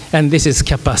current, and this is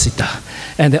capacitor.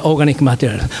 And the organic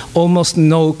material, almost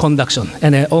no conduction,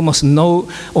 and almost no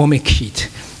ohmic heat.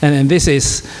 And this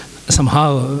is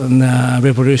somehow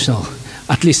revolutionary,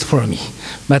 at least for me,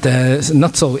 but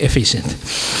not so efficient.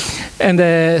 And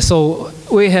so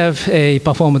we have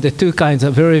performed the two kinds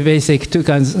of very basic, two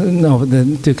kinds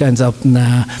of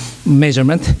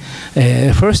measurement.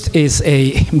 First is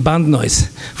a band noise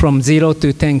from 0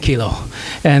 to 10 kilo,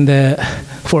 and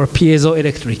for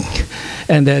piezoelectric.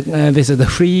 And this is the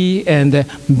free and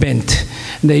bent.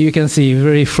 And you can see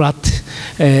very flat,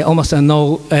 almost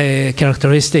no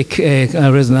characteristic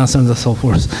resonance and so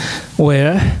forth.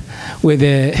 Where with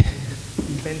the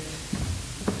bent,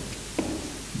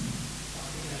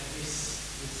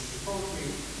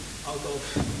 out of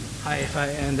hi-fi,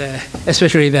 and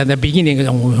especially the beginning,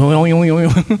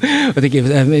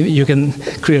 you can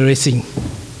clearly see.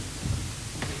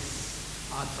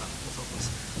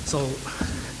 So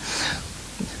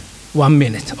 1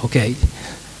 minute, okay.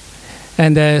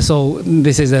 And so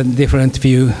this is a different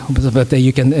view, but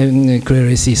you can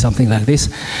clearly see something like this.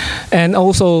 And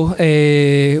also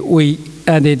we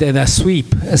added a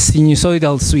sweep, a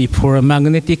sinusoidal sweep for a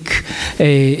magnetic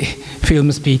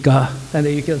film speaker, and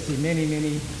you can see many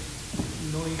noises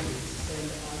and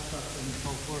artifacts and so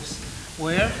forth.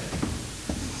 Where?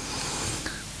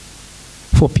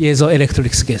 For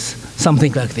piezoelectric case,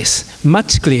 something like this.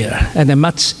 Much clearer and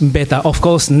much better. Of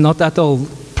course, not at all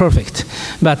perfect,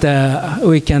 but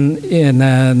we can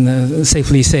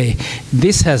safely say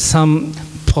this has some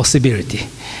possibility,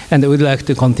 and we'd like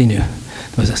to continue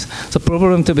with this. So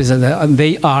problem to be that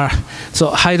they are so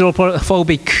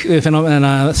hydrophobic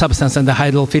phenomena substance and the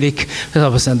hydrophilic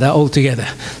substance all together.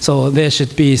 So there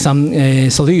should be some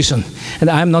solution. And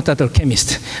I'm not a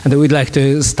chemist, and we'd like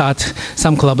to start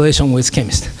some collaboration with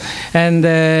chemists. And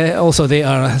also they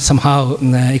are somehow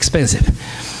expensive.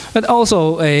 But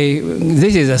also,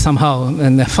 this is somehow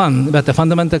fun, but the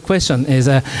fundamental question is,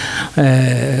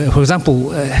 for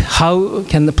example, how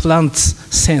can the plants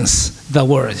sense the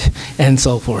word and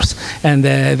so forth? And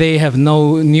they have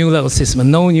no neural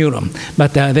system, no neuron,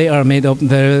 but they are made of,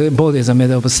 their bodies are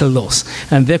made of cellulose,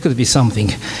 and there could be something.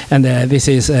 And this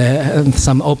is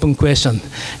some open question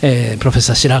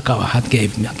Professor Shirakawa had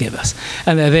gave us.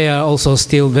 And they are also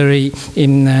still very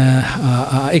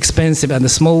expensive, and a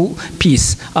small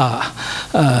piece are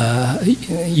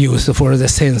used for the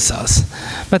sensors.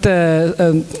 But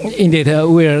indeed,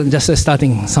 we're just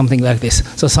starting something like this.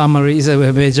 So summary is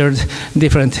we measured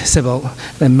different several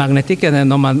magnetic and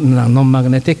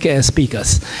non-magnetic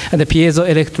speakers. And the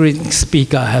piezoelectric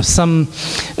speaker have some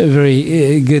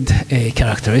very good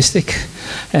characteristic,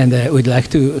 and we'd like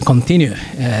to continue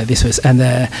this way. And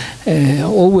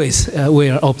always we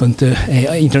are open to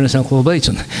international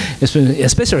collaboration.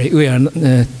 Especially we are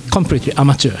completely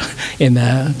amateur in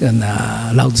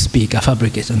loudspeaker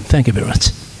fabrication. Thank you very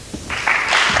much.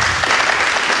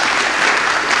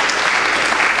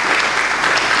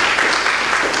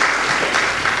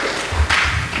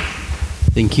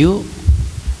 Thank you.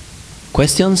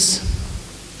 Questions?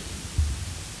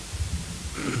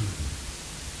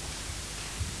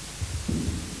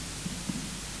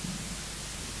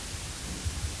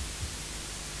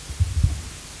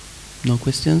 No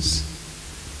questions?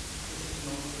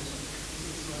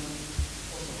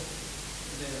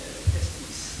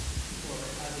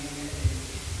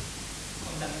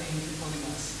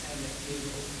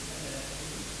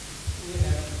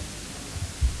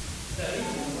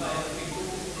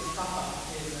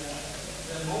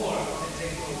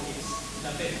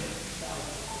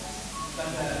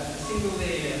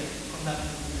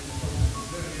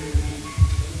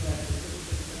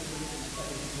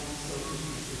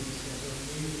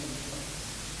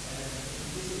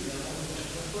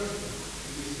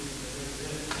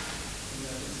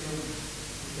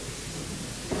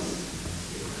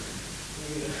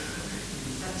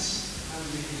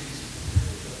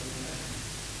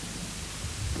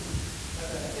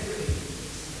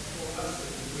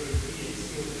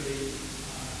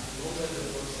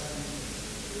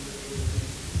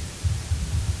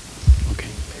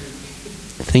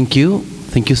 Thank you.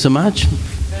 Thank you so much.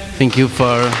 Thank you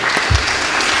for...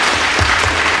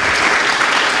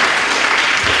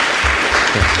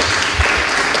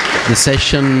 The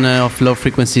session of low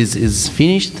frequencies is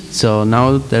finished, so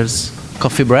now there's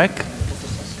coffee break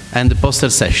and the poster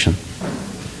session.